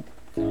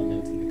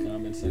comments in the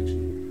comment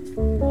section.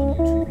 We're on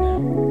YouTube now.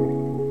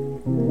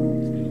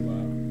 It's been a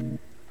while.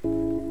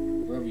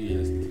 Wherever you're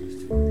listening to this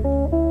to,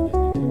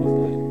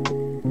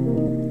 we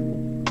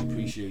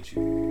appreciate you.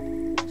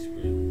 We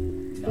spread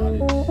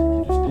knowledge,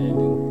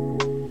 understanding,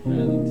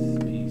 balance,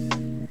 peace,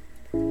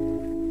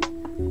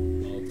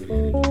 all good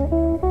energy.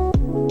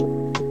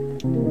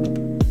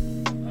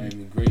 I am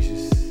the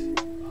gracious,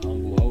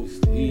 humble host,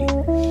 E.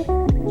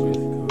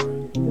 With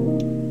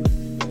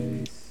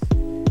Bass.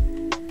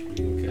 We're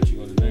gonna catch you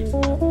on the next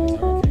one after this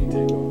hurricane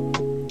take off.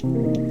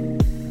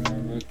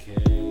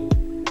 Hurricane.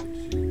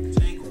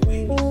 Take a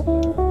week.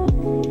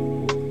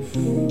 That's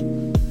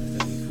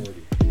that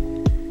E40.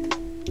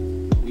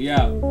 We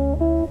out.